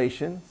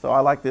salvation. So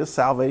I like this,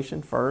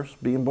 salvation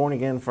first, being born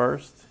again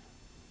first.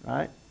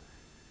 Right?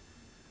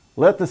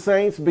 Let the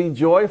saints be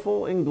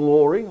joyful in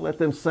glory. Let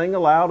them sing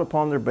aloud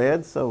upon their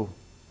beds. So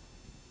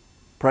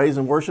praise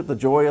and worship. The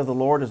joy of the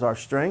Lord is our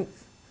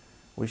strength.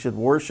 We should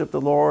worship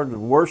the Lord.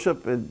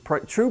 Worship and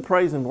true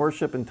praise and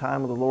worship in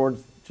time of the Lord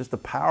is just a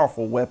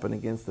powerful weapon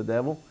against the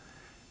devil.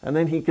 And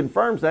then he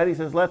confirms that. He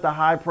says, let the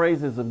high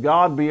praises of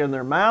God be in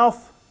their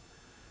mouth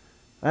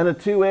and a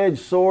two-edged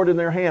sword in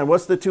their hand.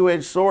 What's the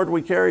two-edged sword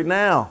we carry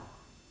now?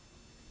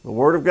 The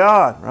Word of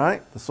God,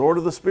 right? The sword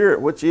of the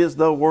Spirit, which is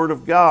the Word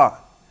of God.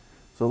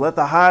 So let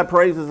the high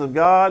praises of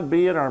God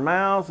be in our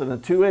mouths and a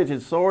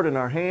two-edged sword in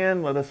our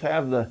hand. Let us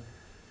have the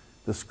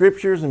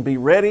Scriptures and be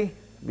ready,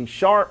 be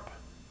sharp.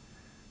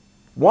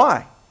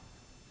 Why?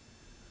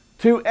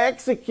 To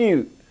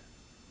execute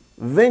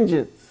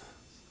vengeance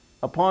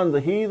upon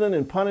the heathen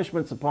and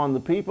punishments upon the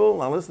people.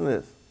 Now listen to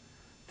this.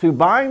 To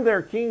bind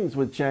their kings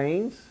with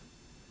chains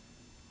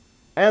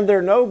and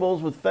their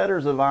nobles with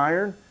fetters of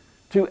iron.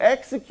 To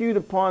execute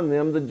upon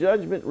them the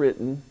judgment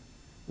written.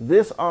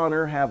 This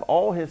honor have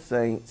all his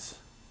saints.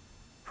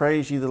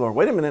 Praise ye the Lord.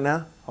 Wait a minute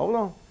now. Hold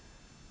on.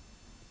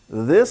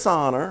 This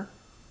honor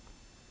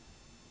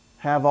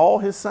have all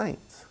his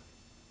saints.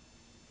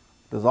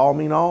 Does all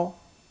mean all?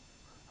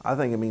 I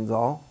think it means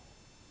all.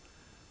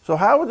 So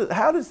how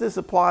does this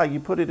apply? You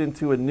put it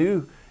into a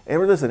new,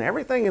 and listen,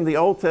 everything in the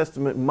Old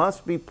Testament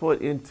must be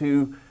put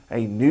into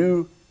a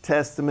New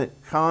Testament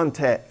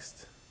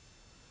context.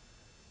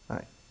 All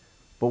right.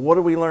 But what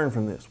do we learn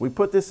from this? We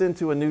put this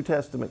into a New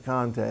Testament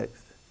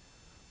context.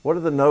 What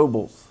are the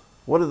nobles?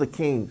 What are the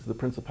kings, the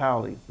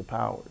principalities, the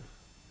powers?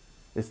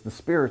 It's the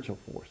spiritual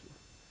forces.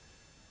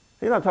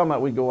 He's not talking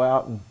about we go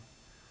out and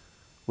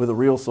with a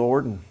real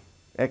sword and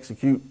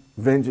execute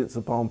vengeance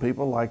upon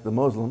people like the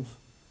Muslims.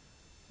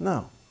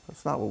 No,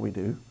 that's not what we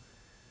do.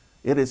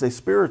 It is a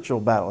spiritual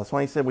battle. That's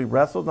why he said we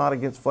wrestle not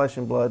against flesh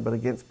and blood, but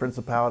against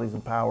principalities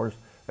and powers,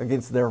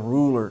 against their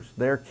rulers,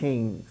 their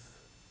kings,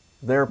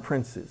 their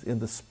princes. In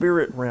the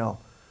spirit realm,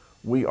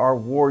 we are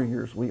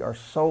warriors, we are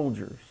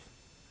soldiers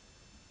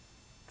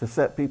to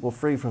set people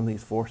free from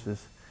these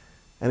forces.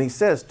 And he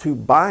says to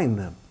bind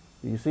them.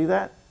 Do you see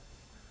that?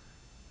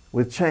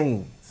 With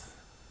chains.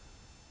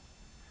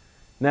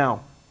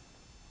 Now,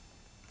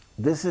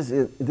 this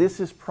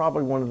is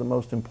probably one of the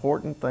most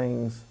important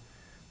things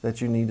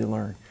that you need to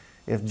learn.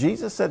 If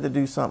Jesus said to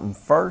do something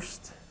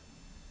first,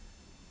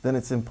 then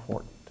it's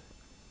important.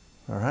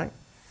 All right?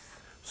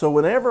 So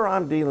whenever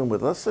I'm dealing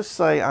with, let's just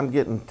say I'm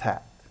getting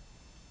attacked.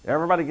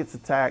 Everybody gets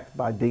attacked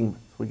by demons.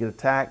 We get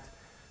attacked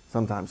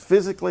sometimes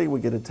physically,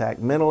 we get attacked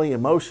mentally,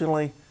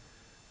 emotionally.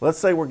 Let's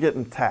say we're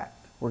getting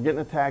attacked. We're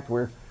getting attacked.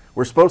 We're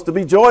supposed to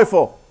be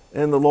joyful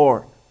in the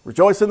Lord.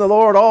 Rejoice in the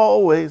Lord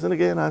always. And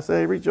again, I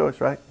say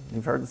rejoice, right?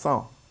 You've heard the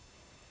song.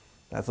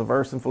 That's a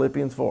verse in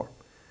Philippians 4.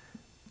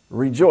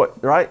 Rejoice,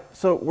 right?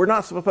 So we're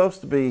not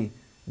supposed to be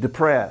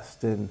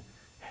depressed and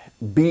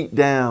beat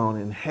down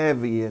and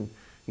heavy and,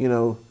 you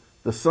know,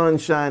 the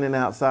sun's shining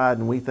outside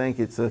and we think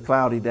it's a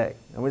cloudy day.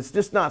 I mean, it's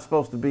just not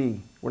supposed to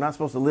be. We're not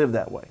supposed to live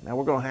that way. Now,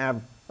 we're going to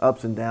have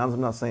ups and downs.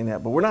 I'm not saying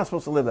that, but we're not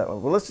supposed to live that way.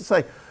 Well, let's just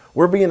say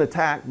we're being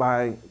attacked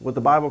by what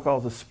the Bible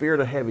calls a spirit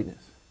of heaviness.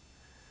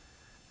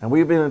 And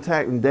we've been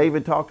attacked, and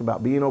David talked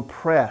about being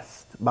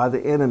oppressed by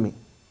the enemy.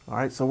 All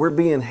right, so we're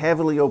being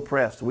heavily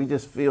oppressed. We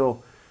just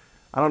feel,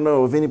 I don't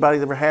know if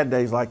anybody's ever had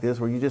days like this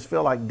where you just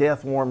feel like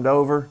death warmed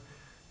over.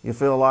 You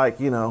feel like,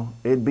 you know,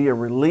 it'd be a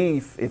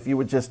relief if you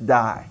would just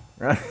die,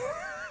 right?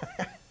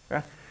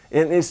 Right?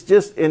 And it's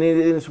just, and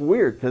it's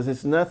weird because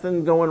it's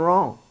nothing going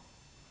wrong.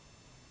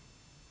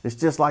 It's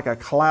just like a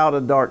cloud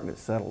of darkness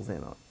settles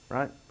in on it,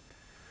 right?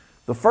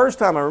 I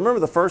remember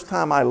the first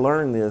time I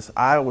learned this,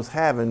 I was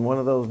having one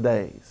of those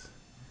days.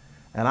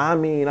 And I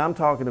mean, I'm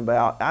talking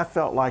about, I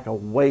felt like a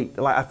weight,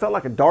 I felt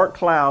like a dark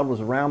cloud was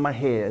around my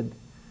head.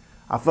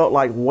 I felt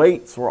like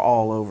weights were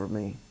all over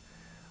me.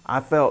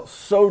 I felt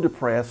so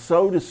depressed,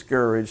 so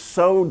discouraged,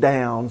 so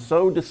down,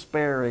 so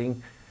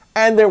despairing.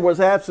 And there was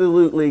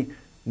absolutely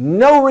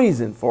no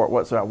reason for it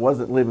whatsoever. I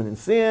wasn't living in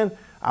sin.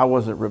 I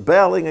wasn't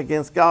rebelling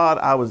against God.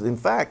 I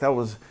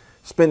was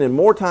spending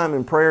more time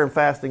in prayer and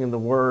fasting in the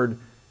Word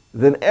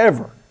than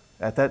ever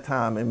at that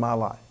time in my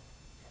life.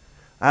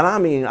 And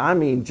I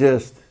mean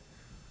just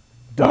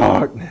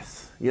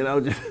darkness. You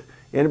know, just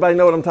anybody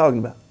know what I'm talking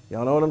about?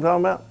 Y'all know what I'm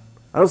talking about?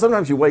 I know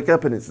sometimes you wake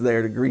up and it's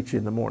there to greet you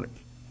in the morning.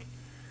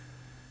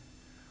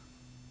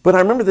 But I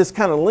remember this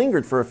kind of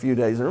lingered for a few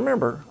days. And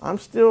remember, I'm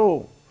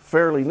still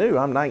fairly new.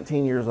 I'm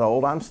 19 years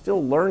old. I'm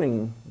still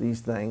learning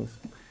these things.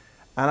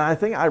 And I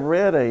think I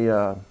read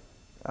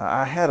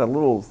I had a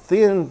little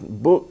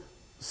thin book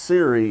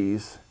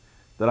series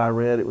that I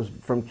read. It was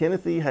from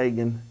Kenneth E.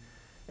 Hagin.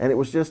 And it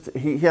was just,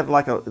 he had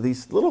like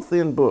these little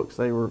thin books.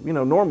 They were,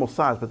 normal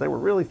size, but they were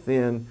really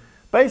thin.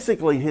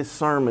 Basically his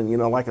sermon,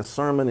 like a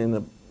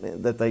sermon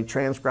that they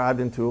transcribed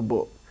into a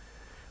book.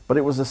 But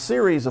it was a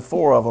series of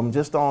 4 of them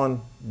just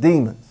on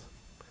demons.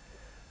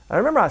 I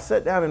remember I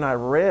sat down and I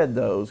read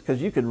those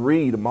because you could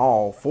read them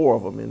all, 4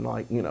 of them in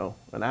like,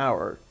 an hour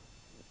or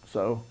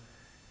so.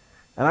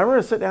 And I remember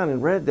I sat down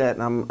and read that,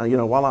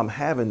 and while I'm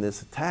having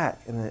this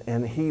attack,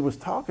 and he was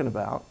talking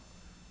about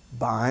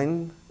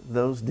bind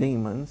those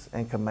demons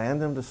and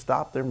command them to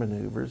stop their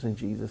maneuvers in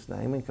Jesus'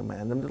 name and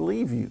command them to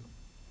leave you.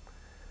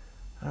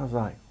 And I was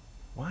like,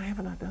 why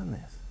haven't I done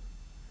this?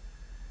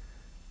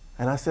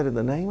 And I said, in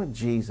the name of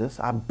Jesus,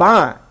 I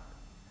bind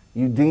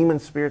you demon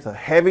spirits of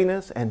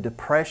heaviness and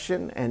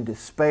depression and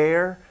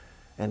despair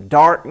and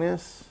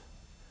darkness.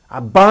 I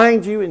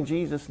bind you in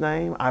Jesus'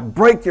 name. I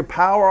break your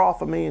power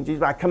off of me in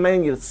Jesus' name. I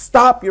command you to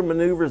stop your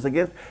maneuvers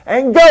against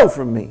and go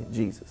from me in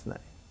Jesus' name.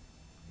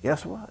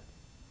 Guess what?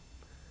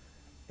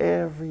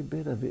 Every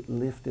bit of it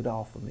lifted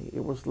off of me.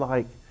 It was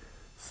like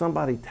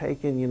somebody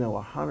taking, a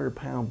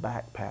 100-pound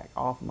backpack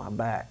off my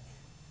back.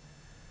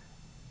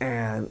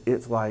 And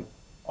it's like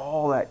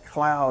all that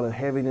cloud of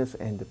heaviness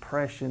and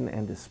depression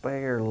and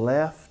despair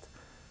left.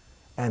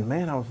 And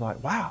man, I was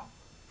like, wow,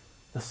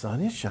 the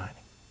sun is shining.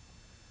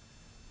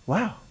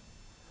 Wow.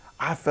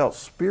 I felt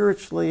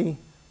spiritually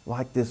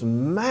like this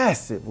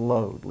massive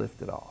load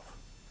lifted off.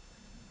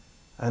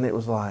 And it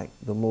was like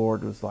the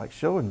Lord was like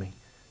showing me,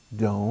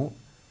 don't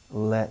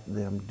let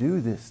them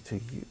do this to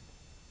you.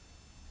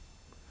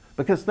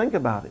 Because think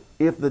about it.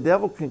 If the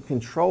devil can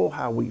control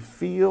how we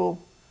feel,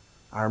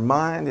 our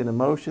mind and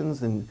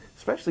emotions, and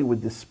especially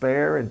with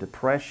despair and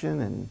depression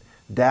and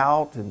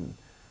doubt and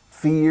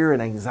fear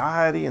and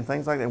anxiety and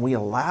things like that, and we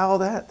allow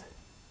that,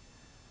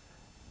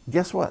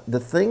 guess what? The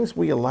things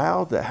we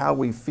allow, how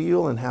we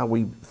feel and how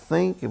we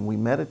think and we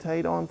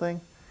meditate on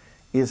things,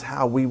 is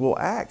how we will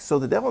act. So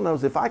the devil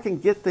knows if I can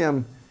get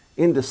them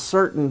into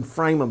certain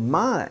frame of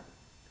mind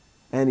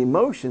and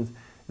emotions,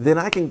 then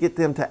I can get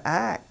them to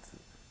act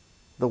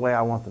the way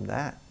I want them to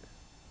act.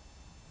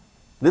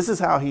 This is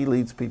how he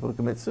leads people to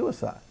commit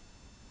suicide.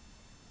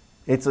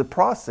 It's a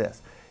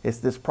process. It's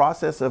this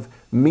process of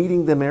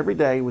meeting them every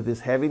day with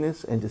this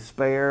heaviness and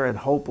despair and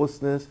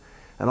hopelessness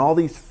and all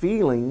these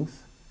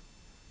feelings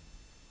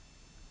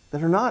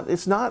that are not,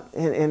 it's not,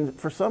 and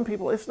for some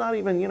people, it's not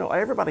even,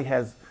 everybody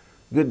has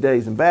good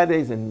days and bad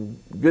days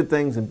and good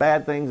things and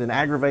bad things and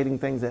aggravating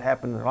things that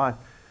happen in their life.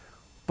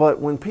 But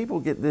when people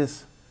get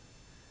this,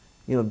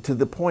 to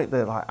the point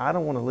that like, I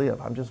don't want to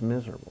live, I'm just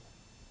miserable.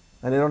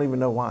 And they don't even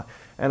know why.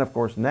 And of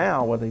course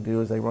now what they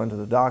do is they run to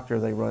the doctor,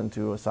 they run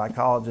to a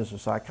psychologist or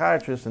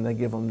psychiatrist, and they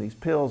give them these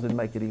pills and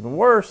make it even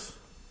worse.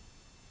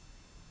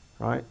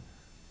 Right?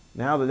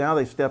 Now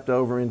they stepped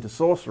over into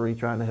sorcery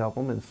trying to help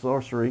them, and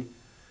sorcery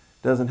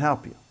doesn't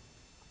help you.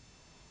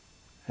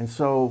 And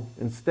so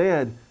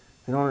instead,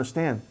 they don't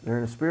understand. They're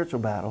in a spiritual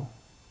battle.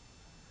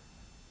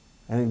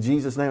 And in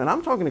Jesus' name, and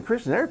I'm talking to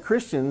Christians. There are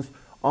Christians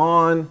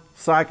on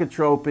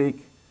psychotropic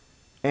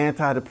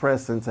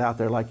antidepressants out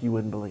there like you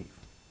wouldn't believe.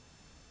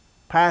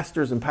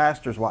 Pastors and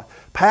pastors' wives.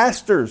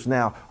 Pastors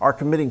now are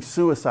committing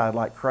suicide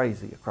like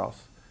crazy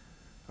across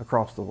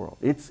the world.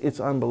 It's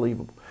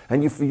unbelievable.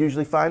 And you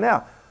usually find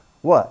out,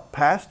 what?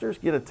 Pastors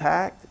get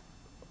attacked?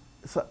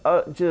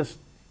 Just,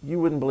 you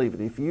wouldn't believe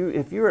it. If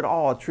you're at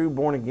all a true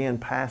born-again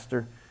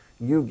pastor,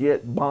 you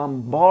get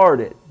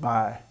bombarded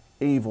by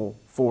evil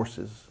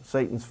forces,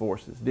 Satan's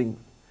forces, demons.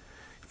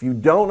 If you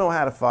don't know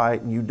how to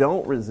fight and you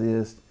don't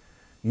resist,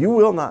 you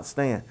will not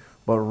stand.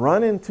 But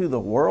run into the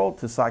world,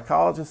 to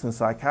psychologists and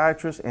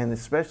psychiatrists, and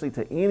especially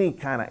to any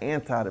kind of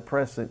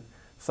antidepressant,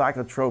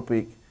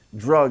 psychotropic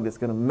drug that's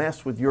going to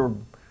mess with your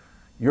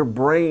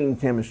brain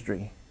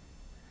chemistry,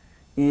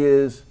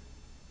 is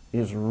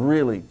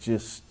really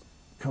just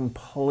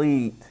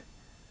complete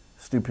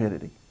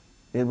stupidity.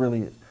 It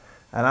really is.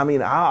 And I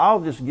mean,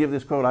 I'll just give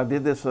this quote. I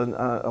did this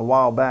a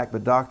while back,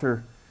 but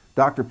Dr.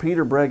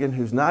 Peter Breggin,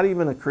 who's not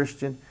even a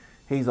Christian,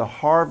 he's a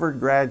Harvard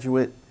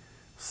graduate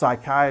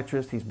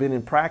psychiatrist. He's been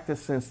in practice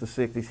since the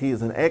 60s. He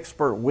is an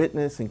expert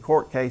witness in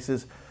court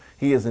cases.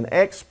 He is an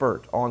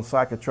expert on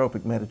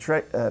psychotropic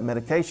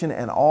medication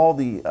and all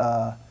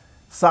the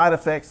side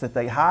effects that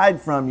they hide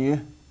from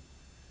you,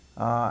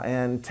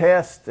 and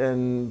tests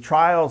and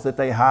trials that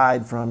they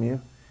hide from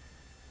you.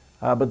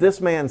 But this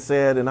man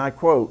said, and I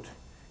quote,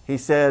 he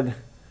said,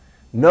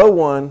 "No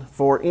one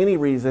for any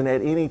reason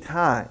at any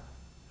time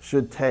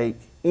should take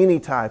any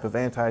type of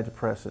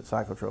antidepressant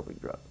psychotropic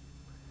drug."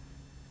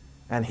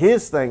 And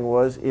his thing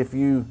was,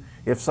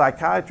 if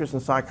psychiatrists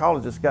and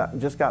psychologists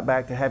just got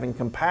back to having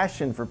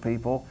compassion for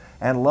people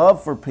and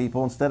love for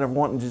people instead of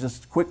wanting to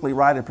just quickly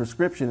write a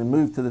prescription and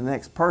move to the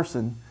next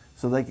person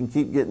so they can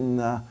keep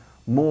getting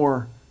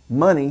more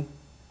money,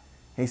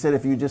 He said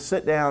if you just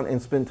sit down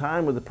and spend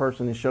time with the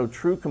person and show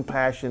true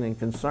compassion and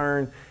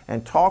concern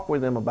and talk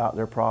with them about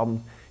their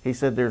problems, he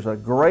said there's a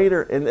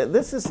greater, and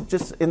this is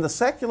just in the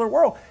secular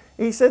world,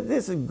 he said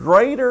this is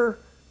greater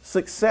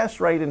success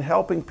rate in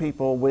helping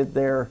people with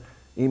their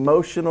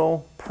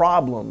emotional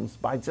problems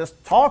by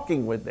just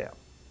talking with them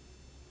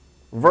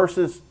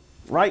versus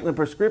writing a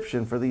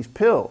prescription for these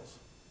pills.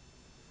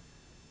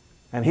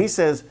 And he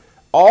says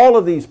all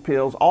of these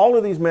pills, all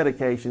of these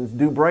medications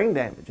do brain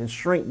damage and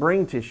shrink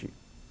brain tissue.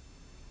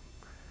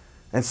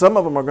 And some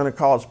of them are going to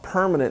cause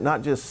permanent,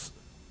 not just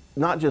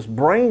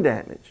brain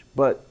damage,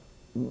 but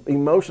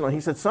emotional.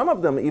 He said some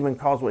of them even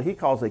cause what he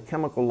calls a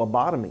chemical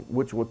lobotomy,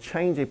 which will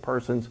change a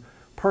person's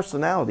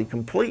personality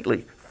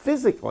completely,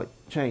 physically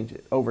change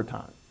it over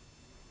time.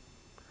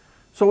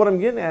 So what I'm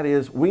getting at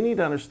is we need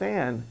to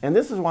understand, and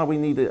this is why we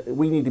need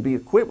to be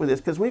equipped with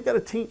this, because we've got to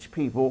teach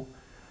people,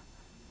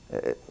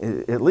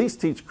 at least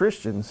teach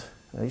Christians.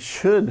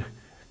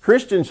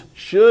 Christians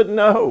should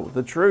know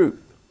the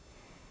truth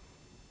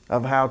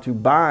of how to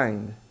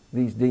bind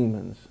these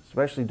demons,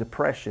 especially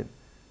depression,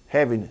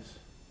 heaviness,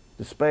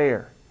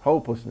 despair,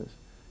 hopelessness.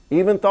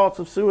 Even thoughts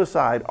of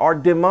suicide are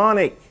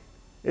demonic.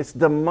 It's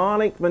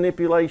demonic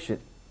manipulation.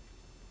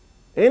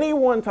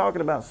 Anyone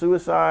talking about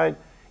suicide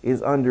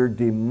is under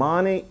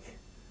demonic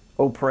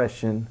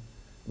oppression,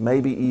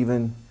 maybe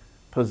even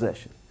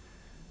possession.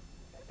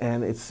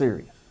 And it's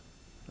serious.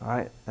 All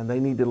right? And they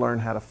need to learn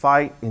how to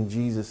fight in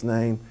Jesus'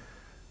 name,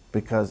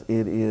 because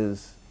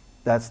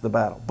that's the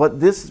battle. But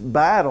this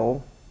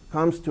battle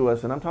comes to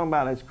us, and I'm talking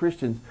about as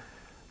Christians,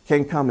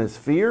 can come as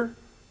fear,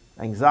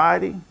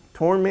 anxiety,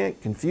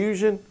 torment,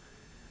 confusion.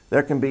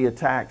 There can be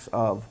attacks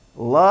of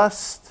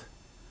lust,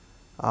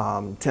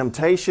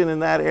 temptation in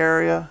that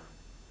area.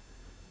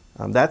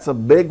 That's a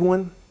big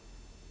one.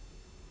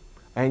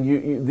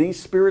 And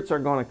these spirits are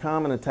going to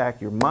come and attack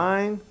your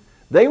mind.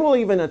 They will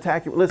even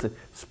attack your, listen,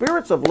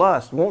 spirits of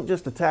lust won't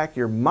just attack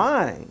your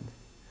mind,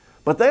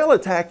 but they'll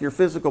attack your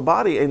physical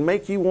body and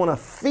make you want to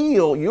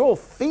feel, you'll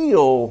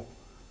feel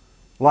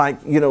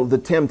like,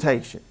 the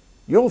temptation.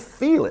 You'll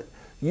feel it.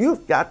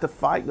 You've got to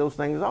fight those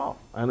things off.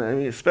 And I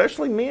mean,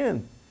 especially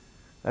men.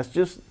 That's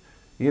just,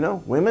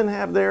 women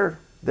have their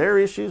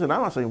issues. And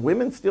I'm not saying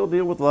women still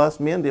deal with lust,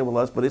 men deal with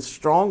lust, but it's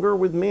stronger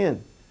with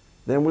men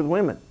than with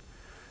women.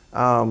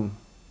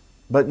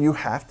 But you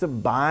have to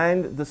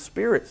bind the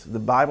spirits. The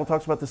Bible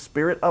talks about the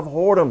spirit of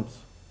whoredoms,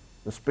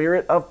 the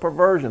spirit of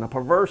perversion, a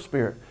perverse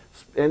spirit.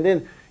 And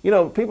then,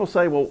 people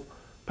say, well,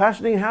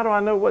 Pastor Dean, how do I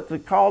know what to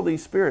call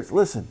these spirits?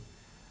 Listen,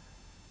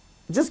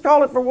 just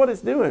call it for what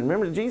it's doing.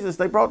 Remember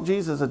they brought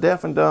Jesus a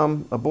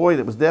boy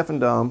that was deaf and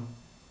dumb.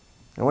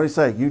 And what did he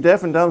say? You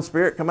deaf and dumb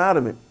spirit, come out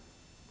of him.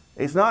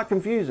 It's not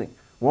confusing.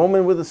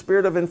 Woman with a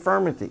spirit of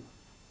infirmity,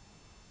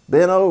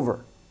 bent over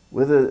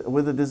with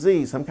a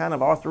disease, some kind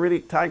of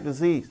arthritic type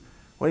disease.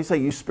 What do you say?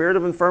 You spirit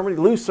of infirmity,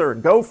 loose her,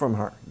 go from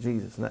her.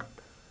 Jesus' name.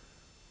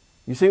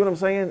 You see what I'm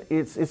saying?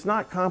 It's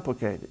not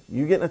complicated.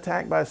 You getting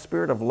attacked by a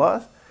spirit of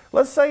lust.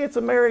 Let's say it's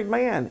a married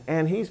man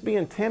and he's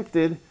being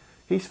tempted.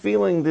 He's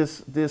feeling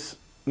this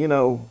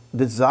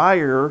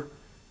desire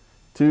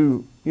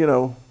to,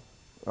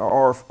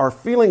 or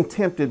feeling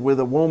tempted with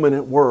a woman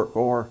at work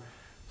or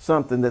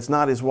something that's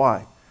not his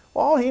wife.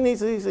 Well, all he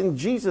needs is, in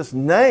Jesus'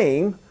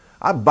 name,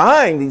 I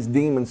bind these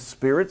demon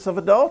spirits of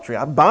adultery.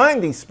 I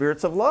bind these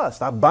spirits of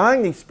lust. I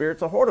bind these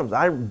spirits of whoredoms.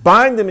 I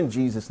bind them in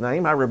Jesus'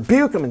 name. I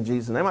rebuke them in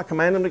Jesus' name. I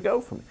command them to go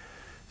from me.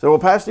 So, well,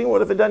 Pastor,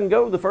 what if it doesn't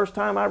go the first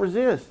time I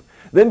resist?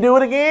 Then do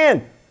it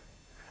again.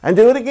 And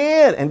do it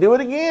again. And do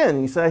it again.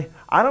 And you say,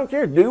 I don't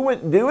care. Do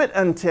it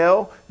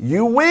until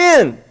you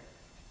win.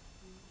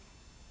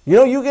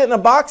 You get in a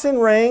boxing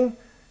ring.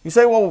 You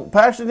say, well,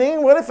 Pastor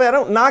Dean, what if I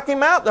don't knock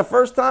him out the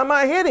first time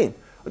I hit him?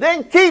 Well,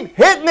 then keep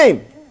hitting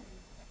him.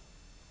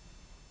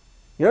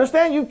 You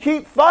understand? You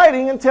keep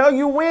fighting until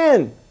you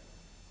win.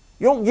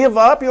 You don't give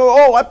up.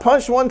 I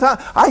punched one time.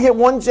 I hit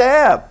one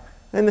jab.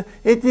 And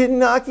it didn't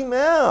knock him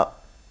out.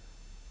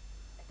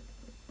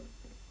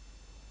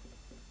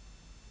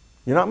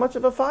 You're not much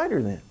of a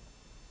fighter then.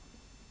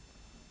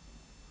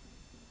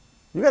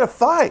 You got to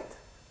fight.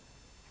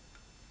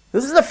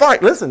 This is a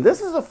fight. Listen,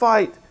 this is a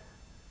fight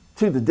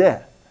to the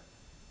death.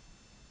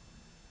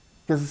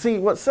 Because see,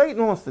 what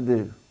Satan wants to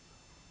do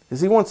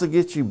is he wants to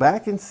get you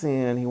back in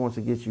sin. He wants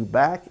to get you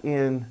back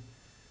into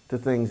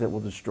things that will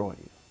destroy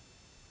you.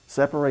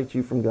 Separate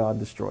you from God,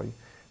 destroy you.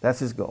 That's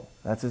his goal.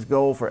 That's his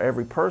goal for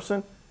every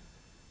person,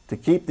 to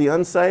keep the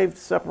unsaved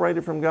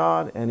separated from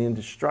God and in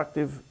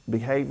destructive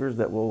behaviors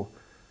that will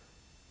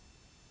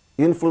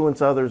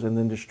influence others and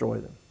then destroy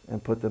them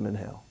and put them in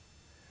hell.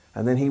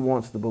 And then he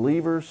wants the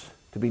believers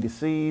to be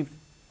deceived,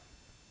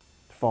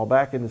 to fall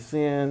back into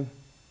sin,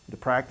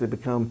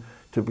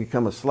 to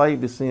become a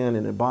slave to sin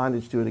and in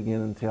bondage to it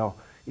again until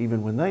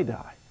even when they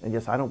die. And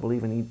yes, I don't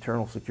believe in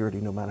eternal security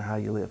no matter how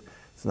you live.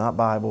 It's not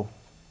Bible.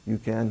 You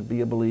can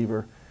be a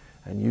believer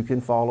and you can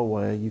fall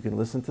away. You can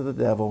listen to the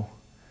devil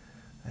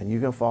and you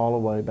can fall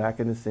away back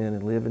into sin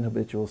and live in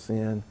habitual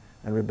sin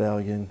and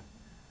rebellion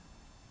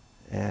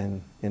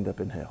and end up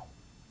in hell.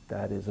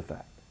 That is a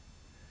fact.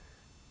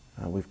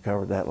 We've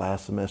covered that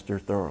last semester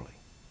thoroughly.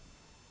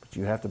 But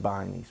you have to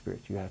bind these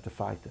spirits. You have to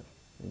fight them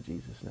in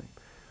Jesus' name.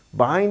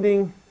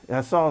 Binding,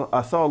 I saw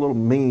a little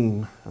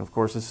meme, and of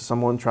course this is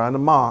someone trying to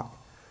mock,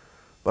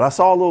 but I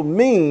saw a little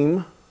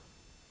meme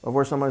of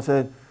where somebody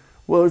said,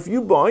 well, if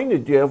you bind the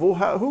devil,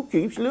 who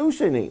keeps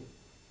loosing him?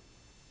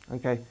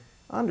 Okay,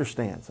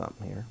 understand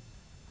something here.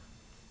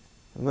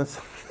 And let's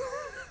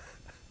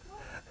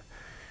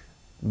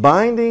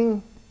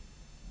binding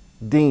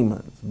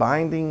demons,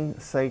 binding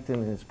Satan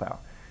and his power.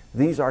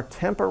 These are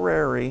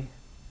temporary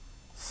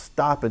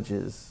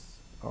stoppages,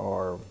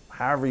 or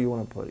however you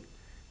want to put it.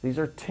 These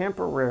are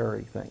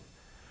temporary things.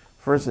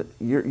 For instance,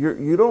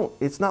 you don't.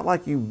 It's not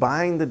like you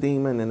bind the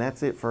demon and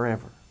that's it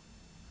forever.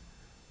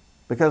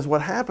 Because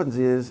what happens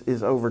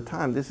is over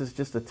time, this is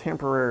just a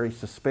temporary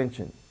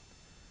suspension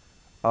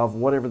of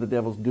whatever the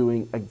devil's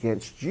doing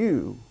against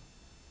you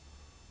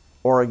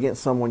or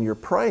against someone you're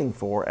praying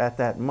for at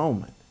that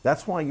moment.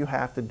 That's why you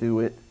have to do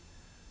it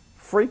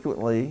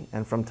frequently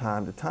and from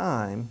time to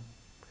time,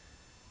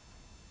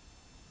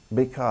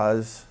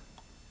 because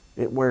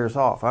it wears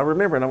off. I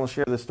remember, and I'm going to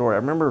share this story. I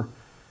remember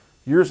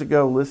years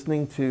ago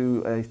listening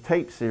to a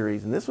tape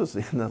series, and this was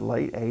in the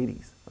late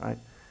 80s, right?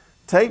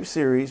 Tape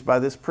series by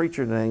this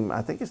preacher named,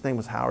 I think his name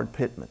was Howard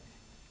Pittman.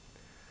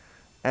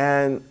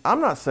 And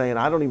I'm not saying,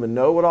 I don't even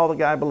know what all the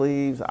guy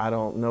believes. I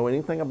don't know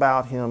anything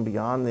about him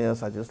beyond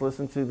this. I just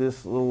listened to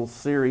this little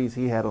series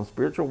he had on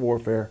spiritual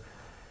warfare.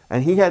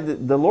 And he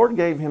had, the Lord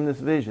gave him this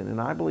vision, and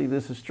I believe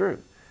this is true.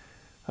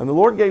 And the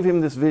Lord gave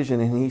him this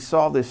vision, and he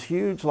saw this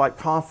huge like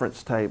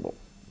conference table.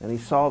 And he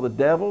saw the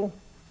devil,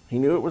 he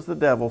knew it was the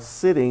devil,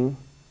 sitting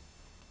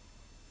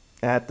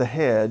at the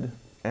head,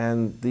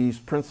 and these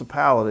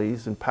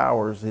principalities and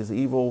powers, his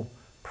evil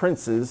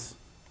princes,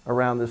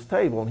 around this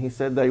table. And he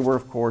said they were,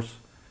 of course,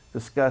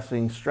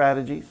 discussing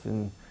strategies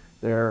and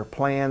their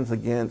plans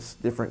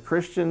against different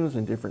Christians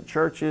and different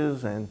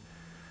churches and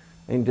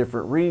in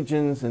different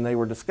regions, and they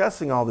were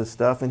discussing all this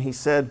stuff. And he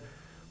said,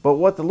 but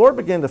what the Lord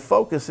began to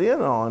focus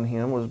in on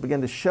him, was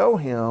began to show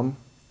him,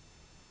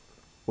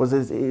 was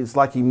it's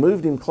like he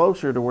moved him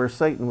closer to where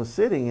Satan was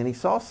sitting, and he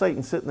saw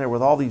Satan sitting there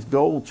with all these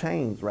gold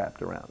chains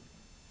wrapped around him.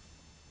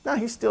 Now,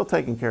 he's still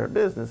taking care of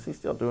business. He's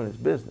still doing his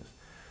business.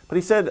 But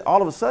he said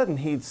all of a sudden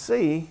he'd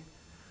see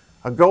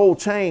a gold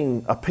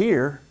chain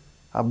appear,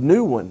 a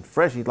new one,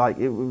 fresh. It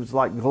was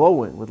like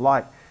glowing with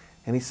light.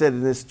 And he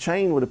said this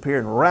chain would appear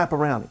and wrap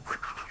around him.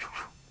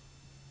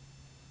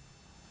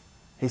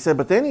 He said,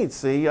 but then he'd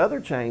see other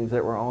chains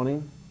that were on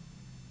him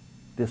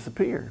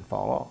disappear and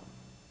fall off.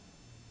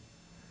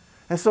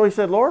 And so he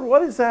said, Lord,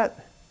 what is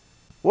that?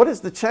 What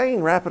is the chain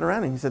wrapping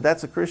around him? He said,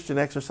 that's a Christian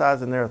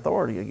exercising their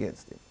authority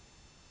against him,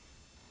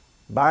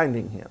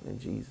 binding him in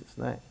Jesus'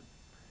 name.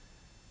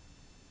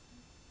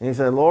 And he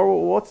said, Lord,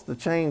 well, what's the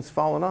chains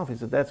falling off? He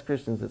said, that's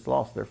Christians that's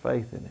lost their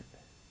faith in it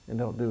and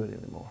don't do it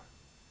anymore.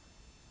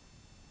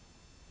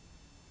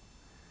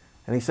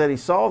 And he said he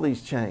saw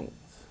these chains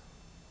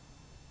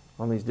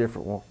on these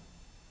different walls.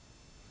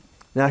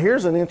 Now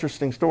here's an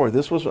interesting story.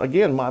 This was,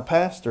 again, my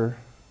pastor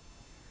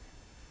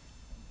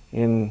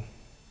in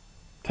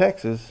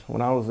Texas,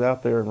 when I was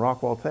out there in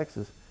Rockwall,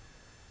 Texas.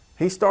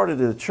 He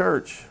started a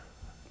church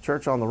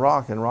on the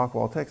Rock in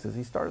Rockwall, Texas.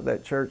 He started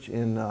that church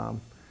in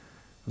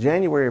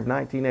January of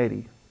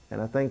 1980.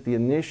 And I think the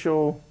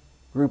initial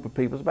group of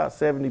people, it was about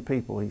 70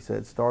 people, he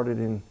said, started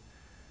in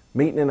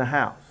meeting in a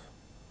house.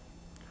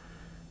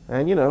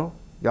 And you know,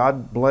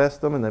 God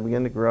blessed them and they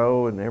began to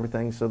grow and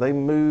everything. So they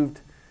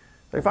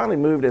finally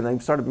moved and they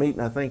started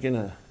meeting, I think, in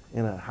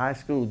a high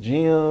school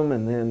gym.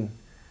 And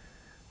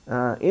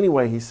then,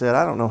 anyway, he said,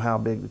 I don't know how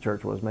big the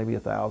church was, maybe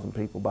 1,000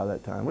 people by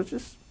that time, which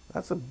is,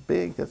 that's a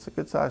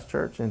good sized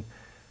church. And,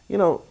 you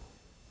know,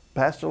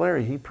 Pastor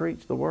Larry, he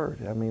preached the word.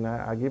 I mean,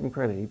 I give him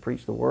credit. He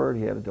preached the word.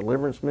 He had a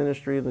deliverance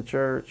ministry in the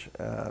church.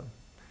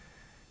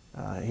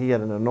 He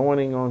had an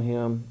anointing on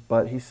him.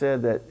 But he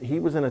said that he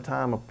was in a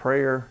time of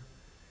prayer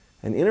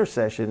and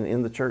intercession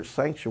in the church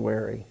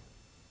sanctuary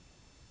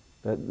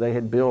that they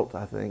had built,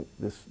 I think,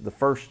 the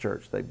first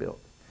church they built.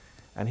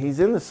 And he's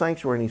in the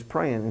sanctuary and he's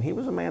praying, and he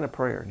was a man of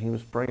prayer. And he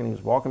was praying, he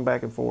was walking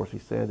back and forth, he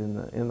said,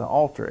 in the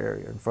altar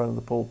area in front of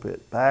the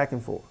pulpit, back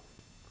and forth.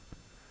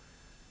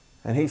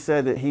 And he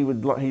said that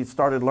he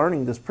started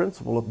learning this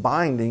principle of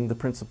binding the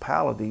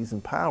principalities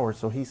and powers.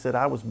 So he said,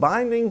 I was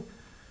binding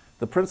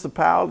the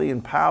principality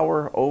and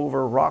power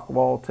over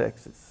Rockwall,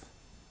 Texas,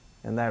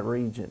 and that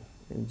region,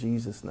 in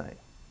Jesus' name.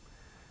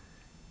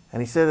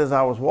 And he said, as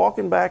I was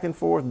walking back and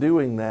forth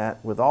doing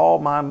that with all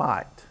my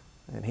might,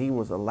 and he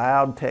was a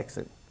loud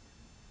Texan,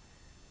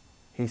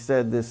 he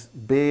said this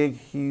big,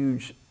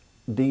 huge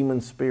demon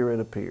spirit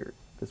appeared,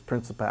 this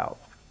principality.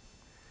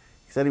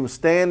 He said he was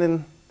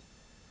standing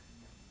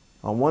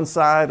on one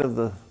side of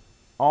the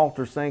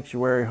altar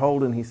sanctuary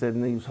he said,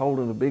 and he was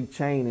holding a big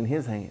chain in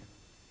his hand.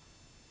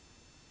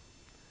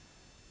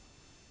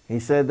 He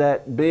said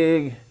that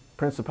big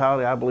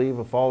principality, I believe,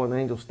 a fallen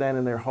angel,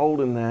 standing there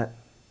holding that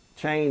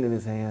chain in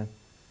his hand.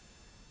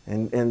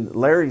 And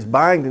Larry's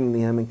binding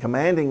him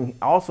and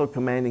also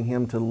commanding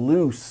him to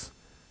loose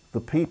the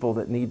people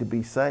that need to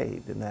be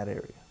saved in that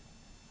area.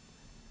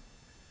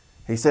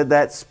 He said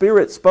that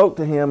Spirit spoke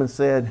to him and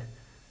said,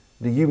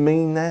 do you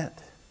mean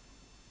that?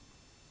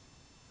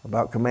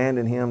 About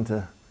commanding him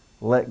to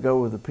let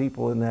go of the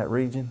people in that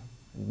region,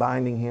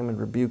 binding him and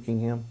rebuking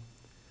him.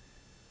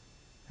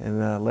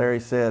 And Larry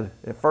said,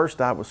 at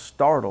first I was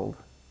startled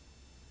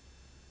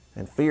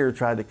and fear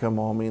tried to come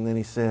on me. And then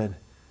he said,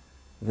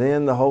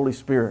 then the Holy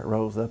Spirit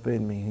rose up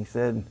in me. He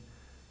said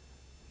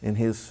in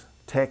his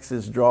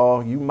Texas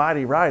drawl, you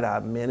mighty right, I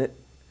meant it.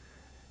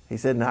 He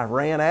said, and I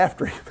ran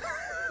after him.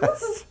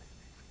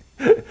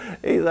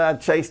 He said, I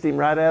chased him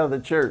right out of the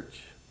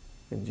church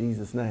in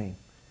Jesus' name.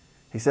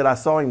 He said, I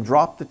saw him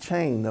drop the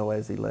chain, though,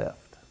 as he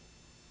left.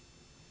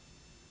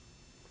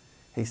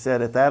 He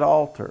said, at that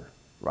altar,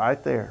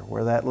 right there,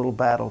 where that little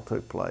battle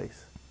took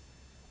place,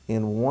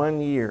 in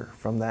 1 year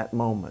from that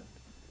moment,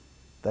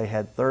 they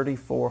had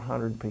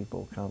 3,400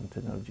 people come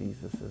to know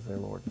Jesus as their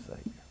Lord and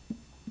Savior.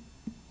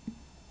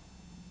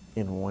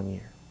 In 1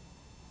 year.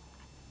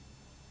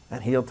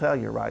 And he'll tell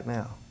you right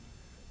now,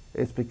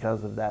 it's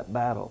because of that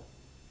battle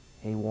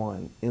he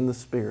won in the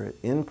Spirit,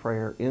 in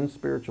prayer, in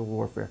spiritual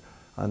warfare,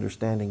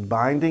 understanding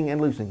binding and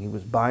loosing. He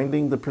was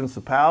binding the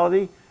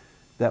principality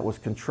that was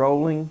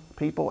controlling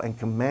people and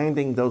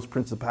commanding those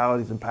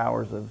principalities and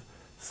powers of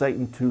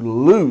Satan to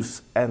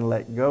loose and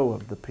let go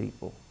of the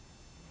people.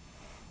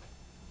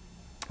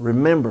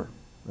 Remember,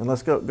 and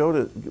let's go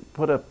to,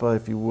 put up,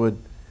 if you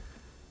would,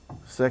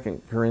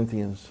 2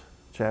 Corinthians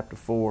chapter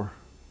 4.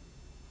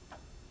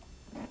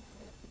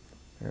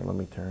 Here, let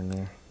me turn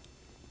there.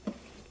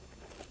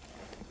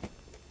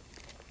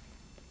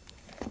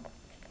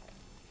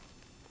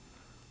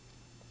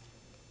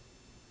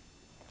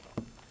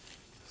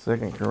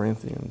 Second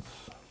Corinthians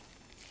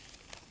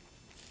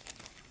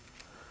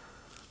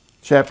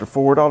chapter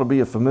 4. It ought to be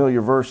a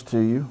familiar verse to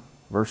you.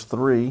 Verse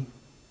 3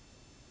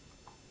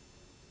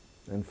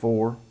 and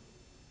 4.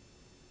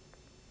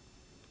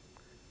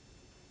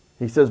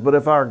 He says, but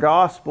if our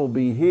gospel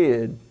be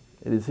hid,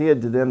 it is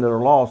hid to them that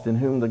are lost, in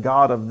whom the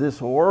God of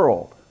this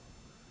world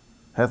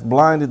hath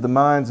blinded the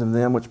minds of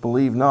them which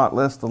believe not,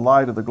 lest the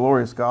light of the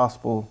glorious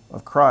gospel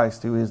of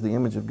Christ, who is the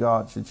image of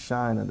God, should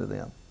shine unto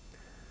them.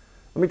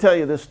 Let me tell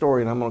you this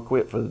story, and I'm going to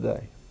quit for the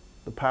day.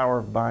 The power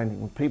of binding.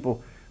 When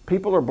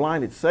people are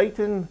blinded,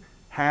 Satan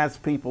has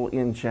people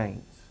in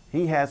chains.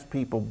 He has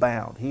people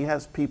bound. He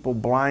has people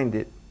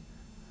blinded.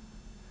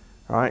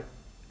 All right?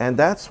 And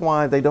that's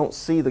why they don't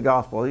see the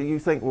gospel. You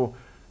think, well,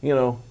 you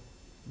know,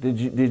 did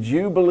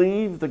you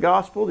believe the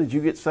gospel? Did you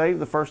get saved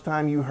the first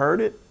time you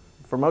heard it?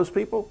 For most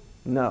people,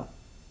 no.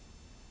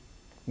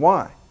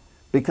 Why?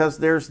 Because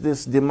there's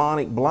this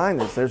demonic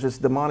blindness. There's this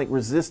demonic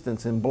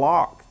resistance and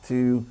block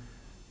to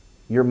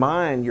your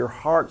mind. Your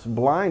heart's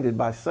blinded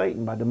by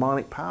Satan, by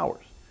demonic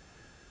powers.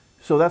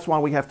 So that's why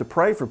we have to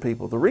pray for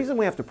people. The reason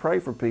we have to pray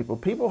for people,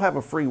 people have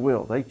a free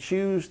will. They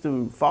choose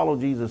to follow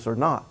Jesus or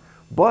not.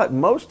 But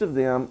most of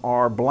them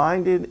are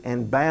blinded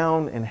and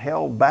bound and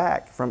held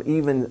back from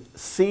even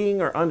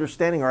seeing or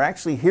understanding or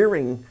actually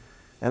hearing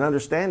and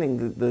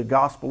understanding the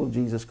gospel of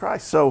Jesus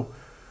Christ. So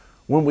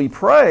when we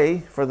pray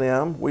for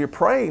them, we're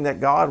praying that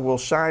God will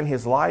shine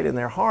His light in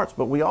their hearts,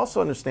 but we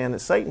also understand that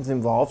Satan's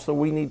involved, so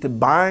we need to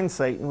bind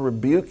Satan,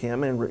 rebuke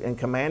him, and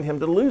command him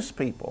to loose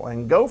people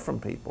and go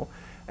from people,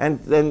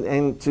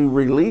 and to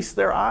release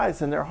their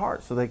eyes and their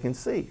hearts so they can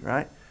see,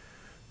 right?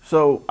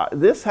 So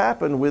this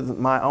happened with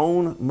my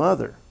own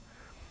mother.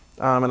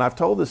 And I've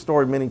told this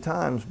story many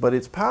times, but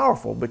it's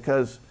powerful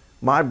because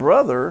my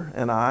brother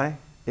and I,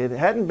 it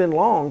hadn't been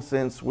long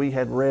since we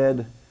had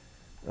read,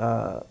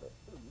 you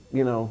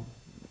know,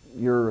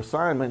 your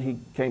assignment. He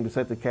came to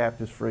set the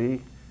captives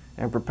free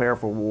and prepare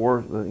for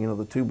war. You know,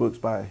 the 2 books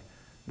by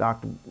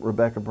Dr.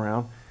 Rebecca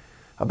Brown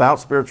about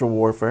spiritual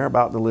warfare,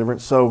 about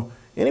deliverance. So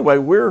anyway,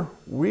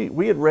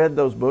 we had read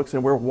those books,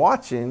 and we're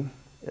watching.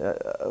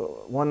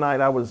 One night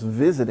I was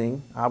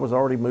visiting. I was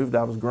already moved.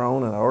 I was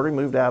grown, and I already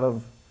moved out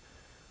of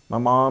my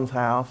mom's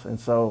house, and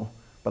so,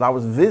 but I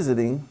was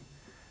visiting,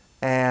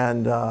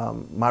 and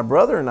my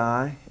brother and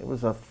I, it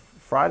was a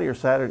Friday or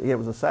Saturday. Yeah, it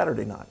was a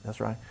Saturday night. That's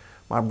right.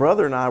 My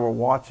brother and I were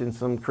watching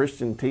some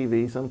Christian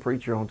TV, some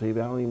preacher on TV.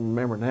 I don't even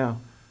remember now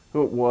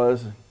who it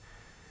was.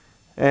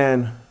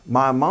 And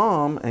my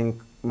mom and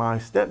my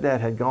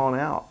stepdad had gone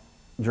out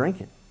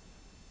drinking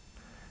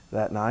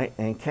that night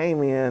and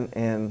came in,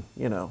 and,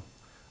 you know,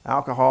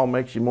 alcohol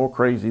makes you more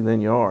crazy than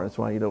you are. That's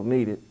why you don't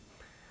need it.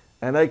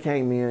 And they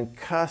came in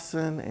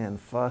cussing and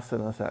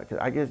fussing us out.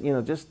 I guess, you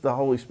know, just the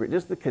Holy Spirit,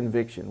 just the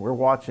conviction. We're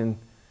watching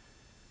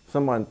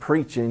someone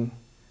preaching,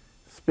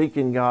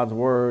 speaking God's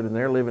word, and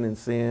they're living in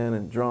sin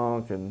and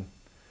drunk. And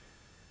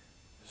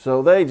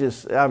so they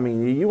just, I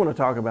mean, you want to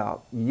talk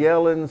about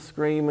yelling,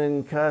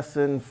 screaming,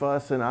 cussing,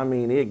 fussing. I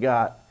mean, it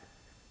got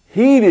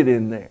heated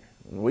in there.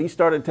 And we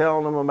started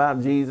telling them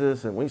about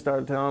Jesus, and we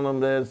started telling them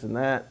this and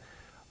that.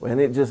 And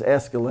it just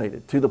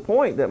escalated to the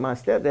point that my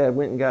stepdad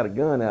went and got a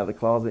gun out of the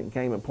closet and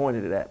came and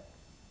pointed it at me.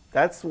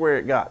 That's where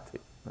it got to,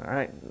 all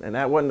right? And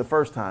that wasn't the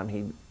first time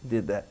he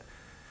did that.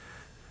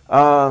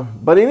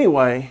 But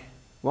anyway,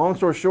 long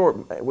story short,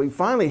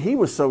 he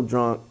was so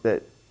drunk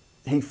that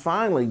he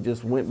finally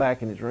just went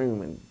back in his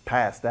room and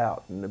passed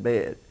out in the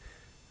bed,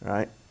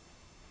 right?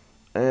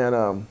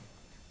 And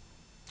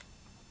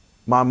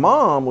my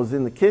mom was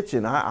in the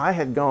kitchen. I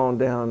had gone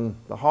down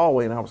the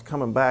hallway and I was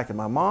coming back, and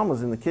my mom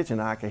was in the kitchen.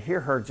 And I could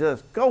hear her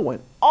just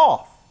going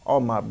off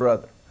on my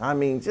brother. I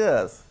mean,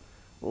 just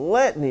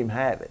letting him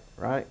have it,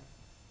 right?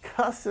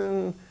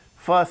 Cussing,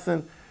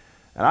 fussing.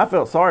 And I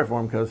felt sorry for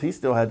him because he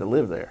still had to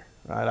live there,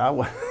 right? I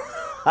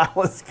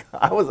was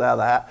out of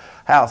the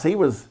house. He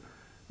was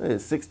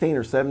 16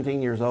 or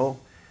 17 years old,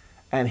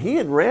 and he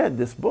had read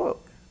this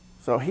book.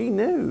 So he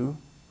knew,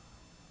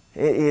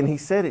 and he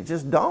said it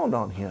just dawned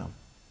on him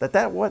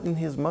that wasn't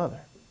his mother,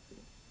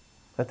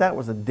 that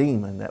was a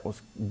demon that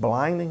was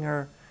blinding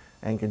her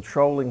and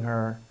controlling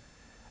her,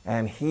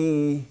 and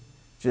he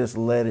just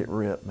let it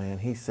rip, man.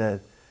 He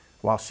said,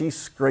 while she's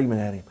screaming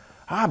at him,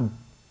 I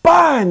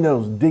bind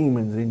those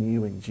demons in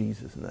you in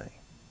Jesus' name.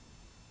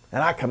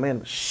 And I command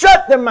them,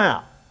 shut them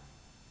out.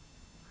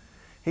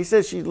 He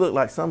said she looked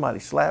like somebody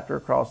slapped her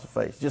across the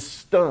face, just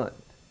stunned.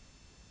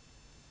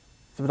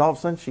 So, but all of a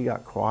sudden she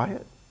got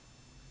quiet.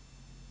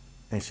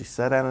 And she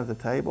sat down at the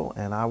table,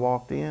 and I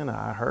walked in,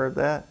 I heard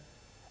that,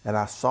 and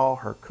I saw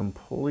her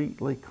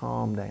completely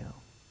calm down.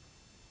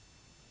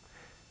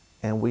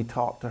 And we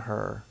talked to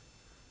her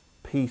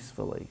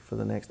peacefully for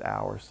the next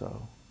hour or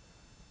so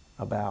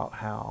about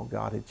how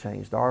God had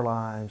changed our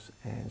lives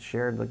and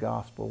shared the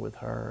gospel with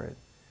her.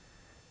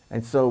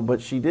 And so, but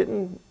she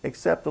didn't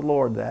accept the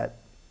Lord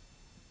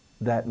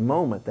that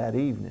moment, that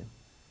evening.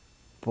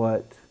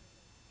 But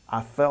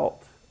I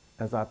felt,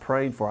 as I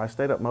prayed for her, I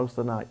stayed up most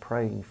of the night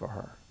praying for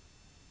her.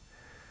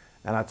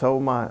 And I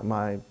told my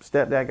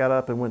stepdad got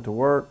up and went to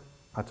work.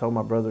 I told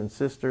my brother and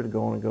sister to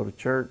go on and go to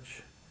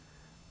church,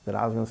 that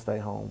I was going to stay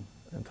home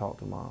and talk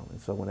to Mom. And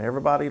so when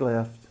everybody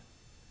left,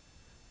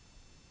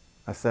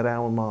 I sat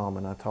down with Mom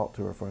and I talked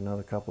to her for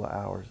another couple of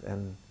hours.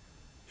 And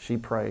she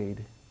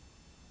prayed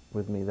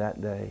with me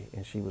that day,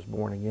 and she was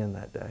born again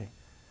that day.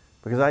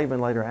 Because I even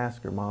later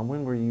asked her, Mom,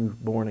 when were you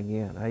born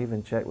again? I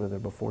even checked with her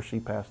before she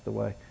passed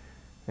away.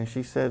 And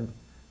she said,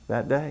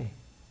 that day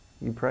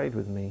you prayed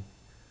with me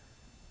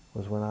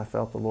was when I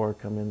felt the Lord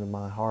come into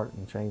my heart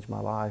and change my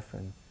life.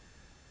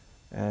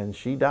 And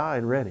she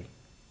died ready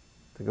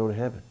to go to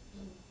heaven.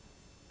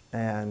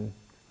 And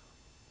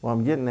what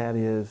I'm getting at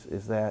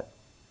is that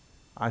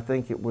I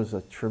think it was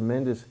a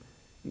tremendous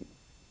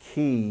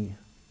key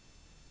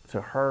to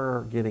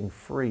her getting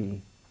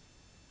free,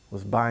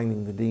 was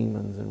binding the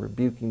demons and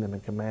rebuking them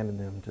and commanding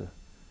them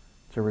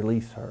to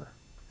release her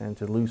and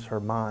to loose her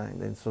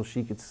mind. And so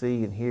she could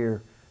see and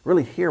hear,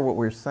 really hear what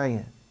we're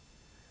saying.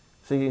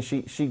 See,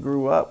 she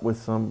grew up with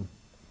some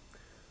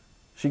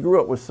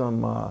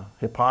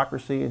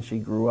hypocrisy, and she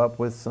grew up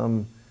with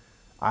some,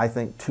 I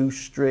think, too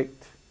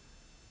strict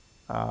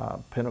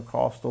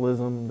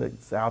Pentecostalism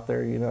that's out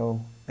there, you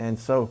know. And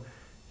so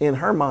in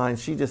her mind,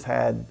 she just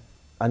had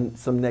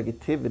some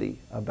negativity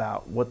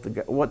about what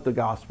the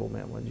gospel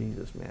meant, what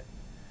Jesus meant.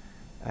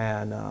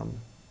 And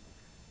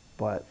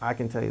but I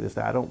can tell you this,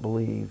 that I don't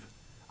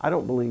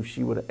believe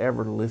she would have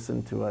ever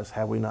listened to us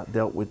had we not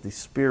dealt with the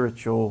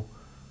spiritual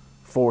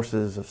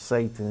forces of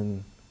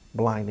Satan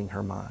blinding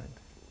her mind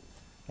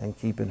and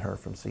keeping her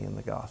from seeing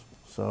the gospel.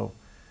 So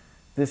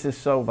this is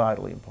so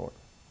vitally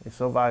important. It's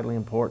so vitally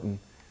important.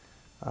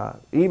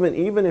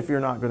 Even if you're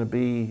not going to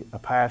be a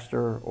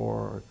pastor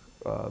or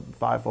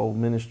fivefold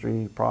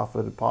ministry,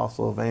 prophet,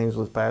 apostle,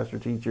 evangelist, pastor,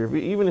 teacher,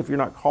 even if you're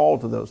not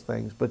called to those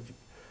things, but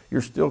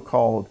you're still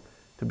called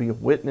to be a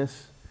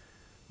witness,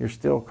 you're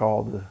still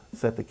called to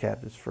set the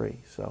captives free.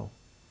 So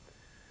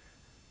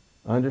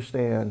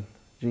understand,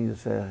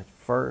 Jesus said,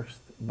 first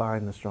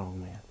bind the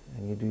strong man.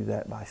 And you do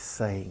that by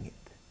saying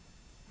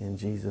it in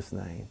Jesus'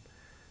 name.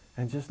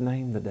 And just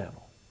name the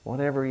devil,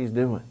 whatever he's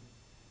doing.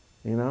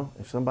 You know,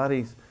 if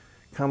somebody's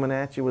coming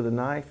at you with a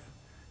knife,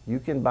 you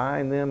can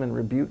bind them and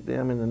rebuke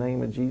them in the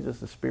name of Jesus,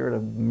 the spirit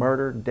of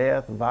murder,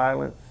 death,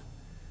 violence.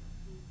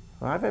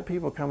 Well, I've had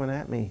people coming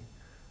at me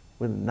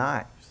with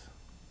knives,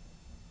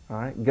 all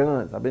right,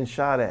 guns. I've been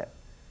shot at.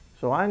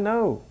 So I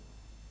know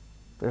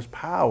there's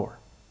power.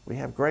 We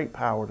have great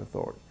power and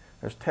authority.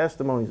 There's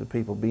testimonies of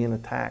people being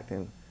attacked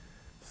and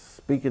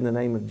speaking the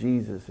name of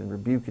Jesus and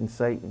rebuking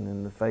Satan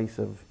in the face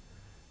of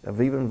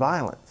even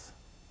violence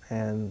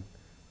and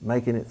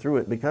making it through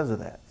it because of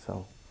that.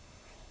 So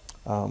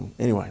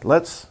anyway,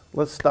 let's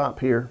stop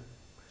here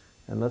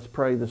and let's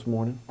pray this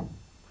morning.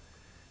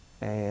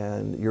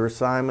 And your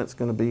assignment's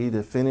going to be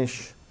to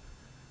finish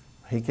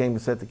He Came to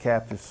Set the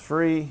Captives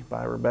Free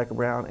by Rebecca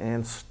Brown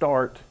and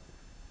start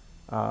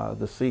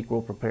the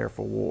sequel, Prepare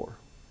for War.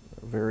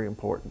 Very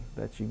important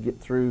that you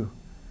get through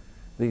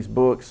these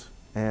books,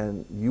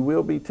 and you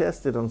will be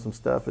tested on some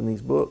stuff in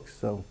these books.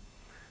 So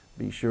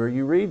be sure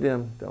you read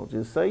them. Don't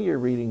just say you're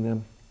reading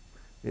them.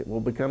 It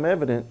will become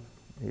evident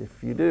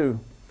if you do.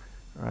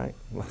 All right,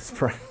 let's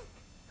pray.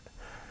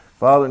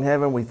 Father in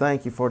heaven, we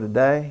thank you for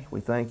today. We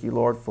thank you,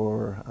 Lord,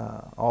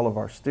 for all of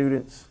our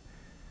students.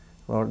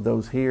 Lord,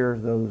 those here,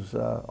 those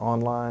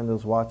online,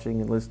 those watching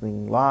and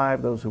listening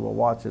live, those who will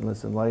watch and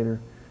listen later,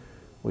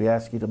 we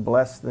ask you to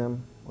bless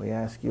them. We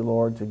ask you,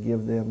 Lord, to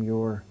give them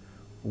your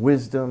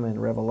wisdom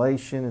and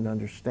revelation and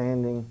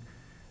understanding.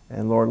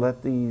 And Lord,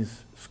 let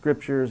these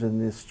scriptures and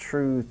this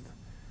truth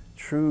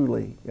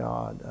truly,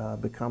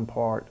 God, become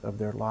part of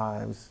their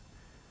lives,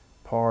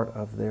 part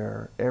of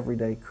their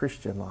everyday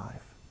Christian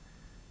life.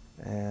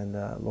 And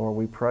Lord,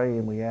 we pray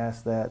and we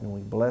ask that and we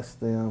bless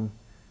them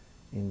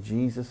in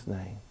Jesus'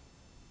 name.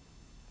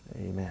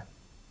 Amen.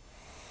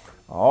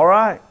 All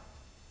right.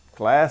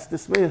 Class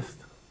dismissed.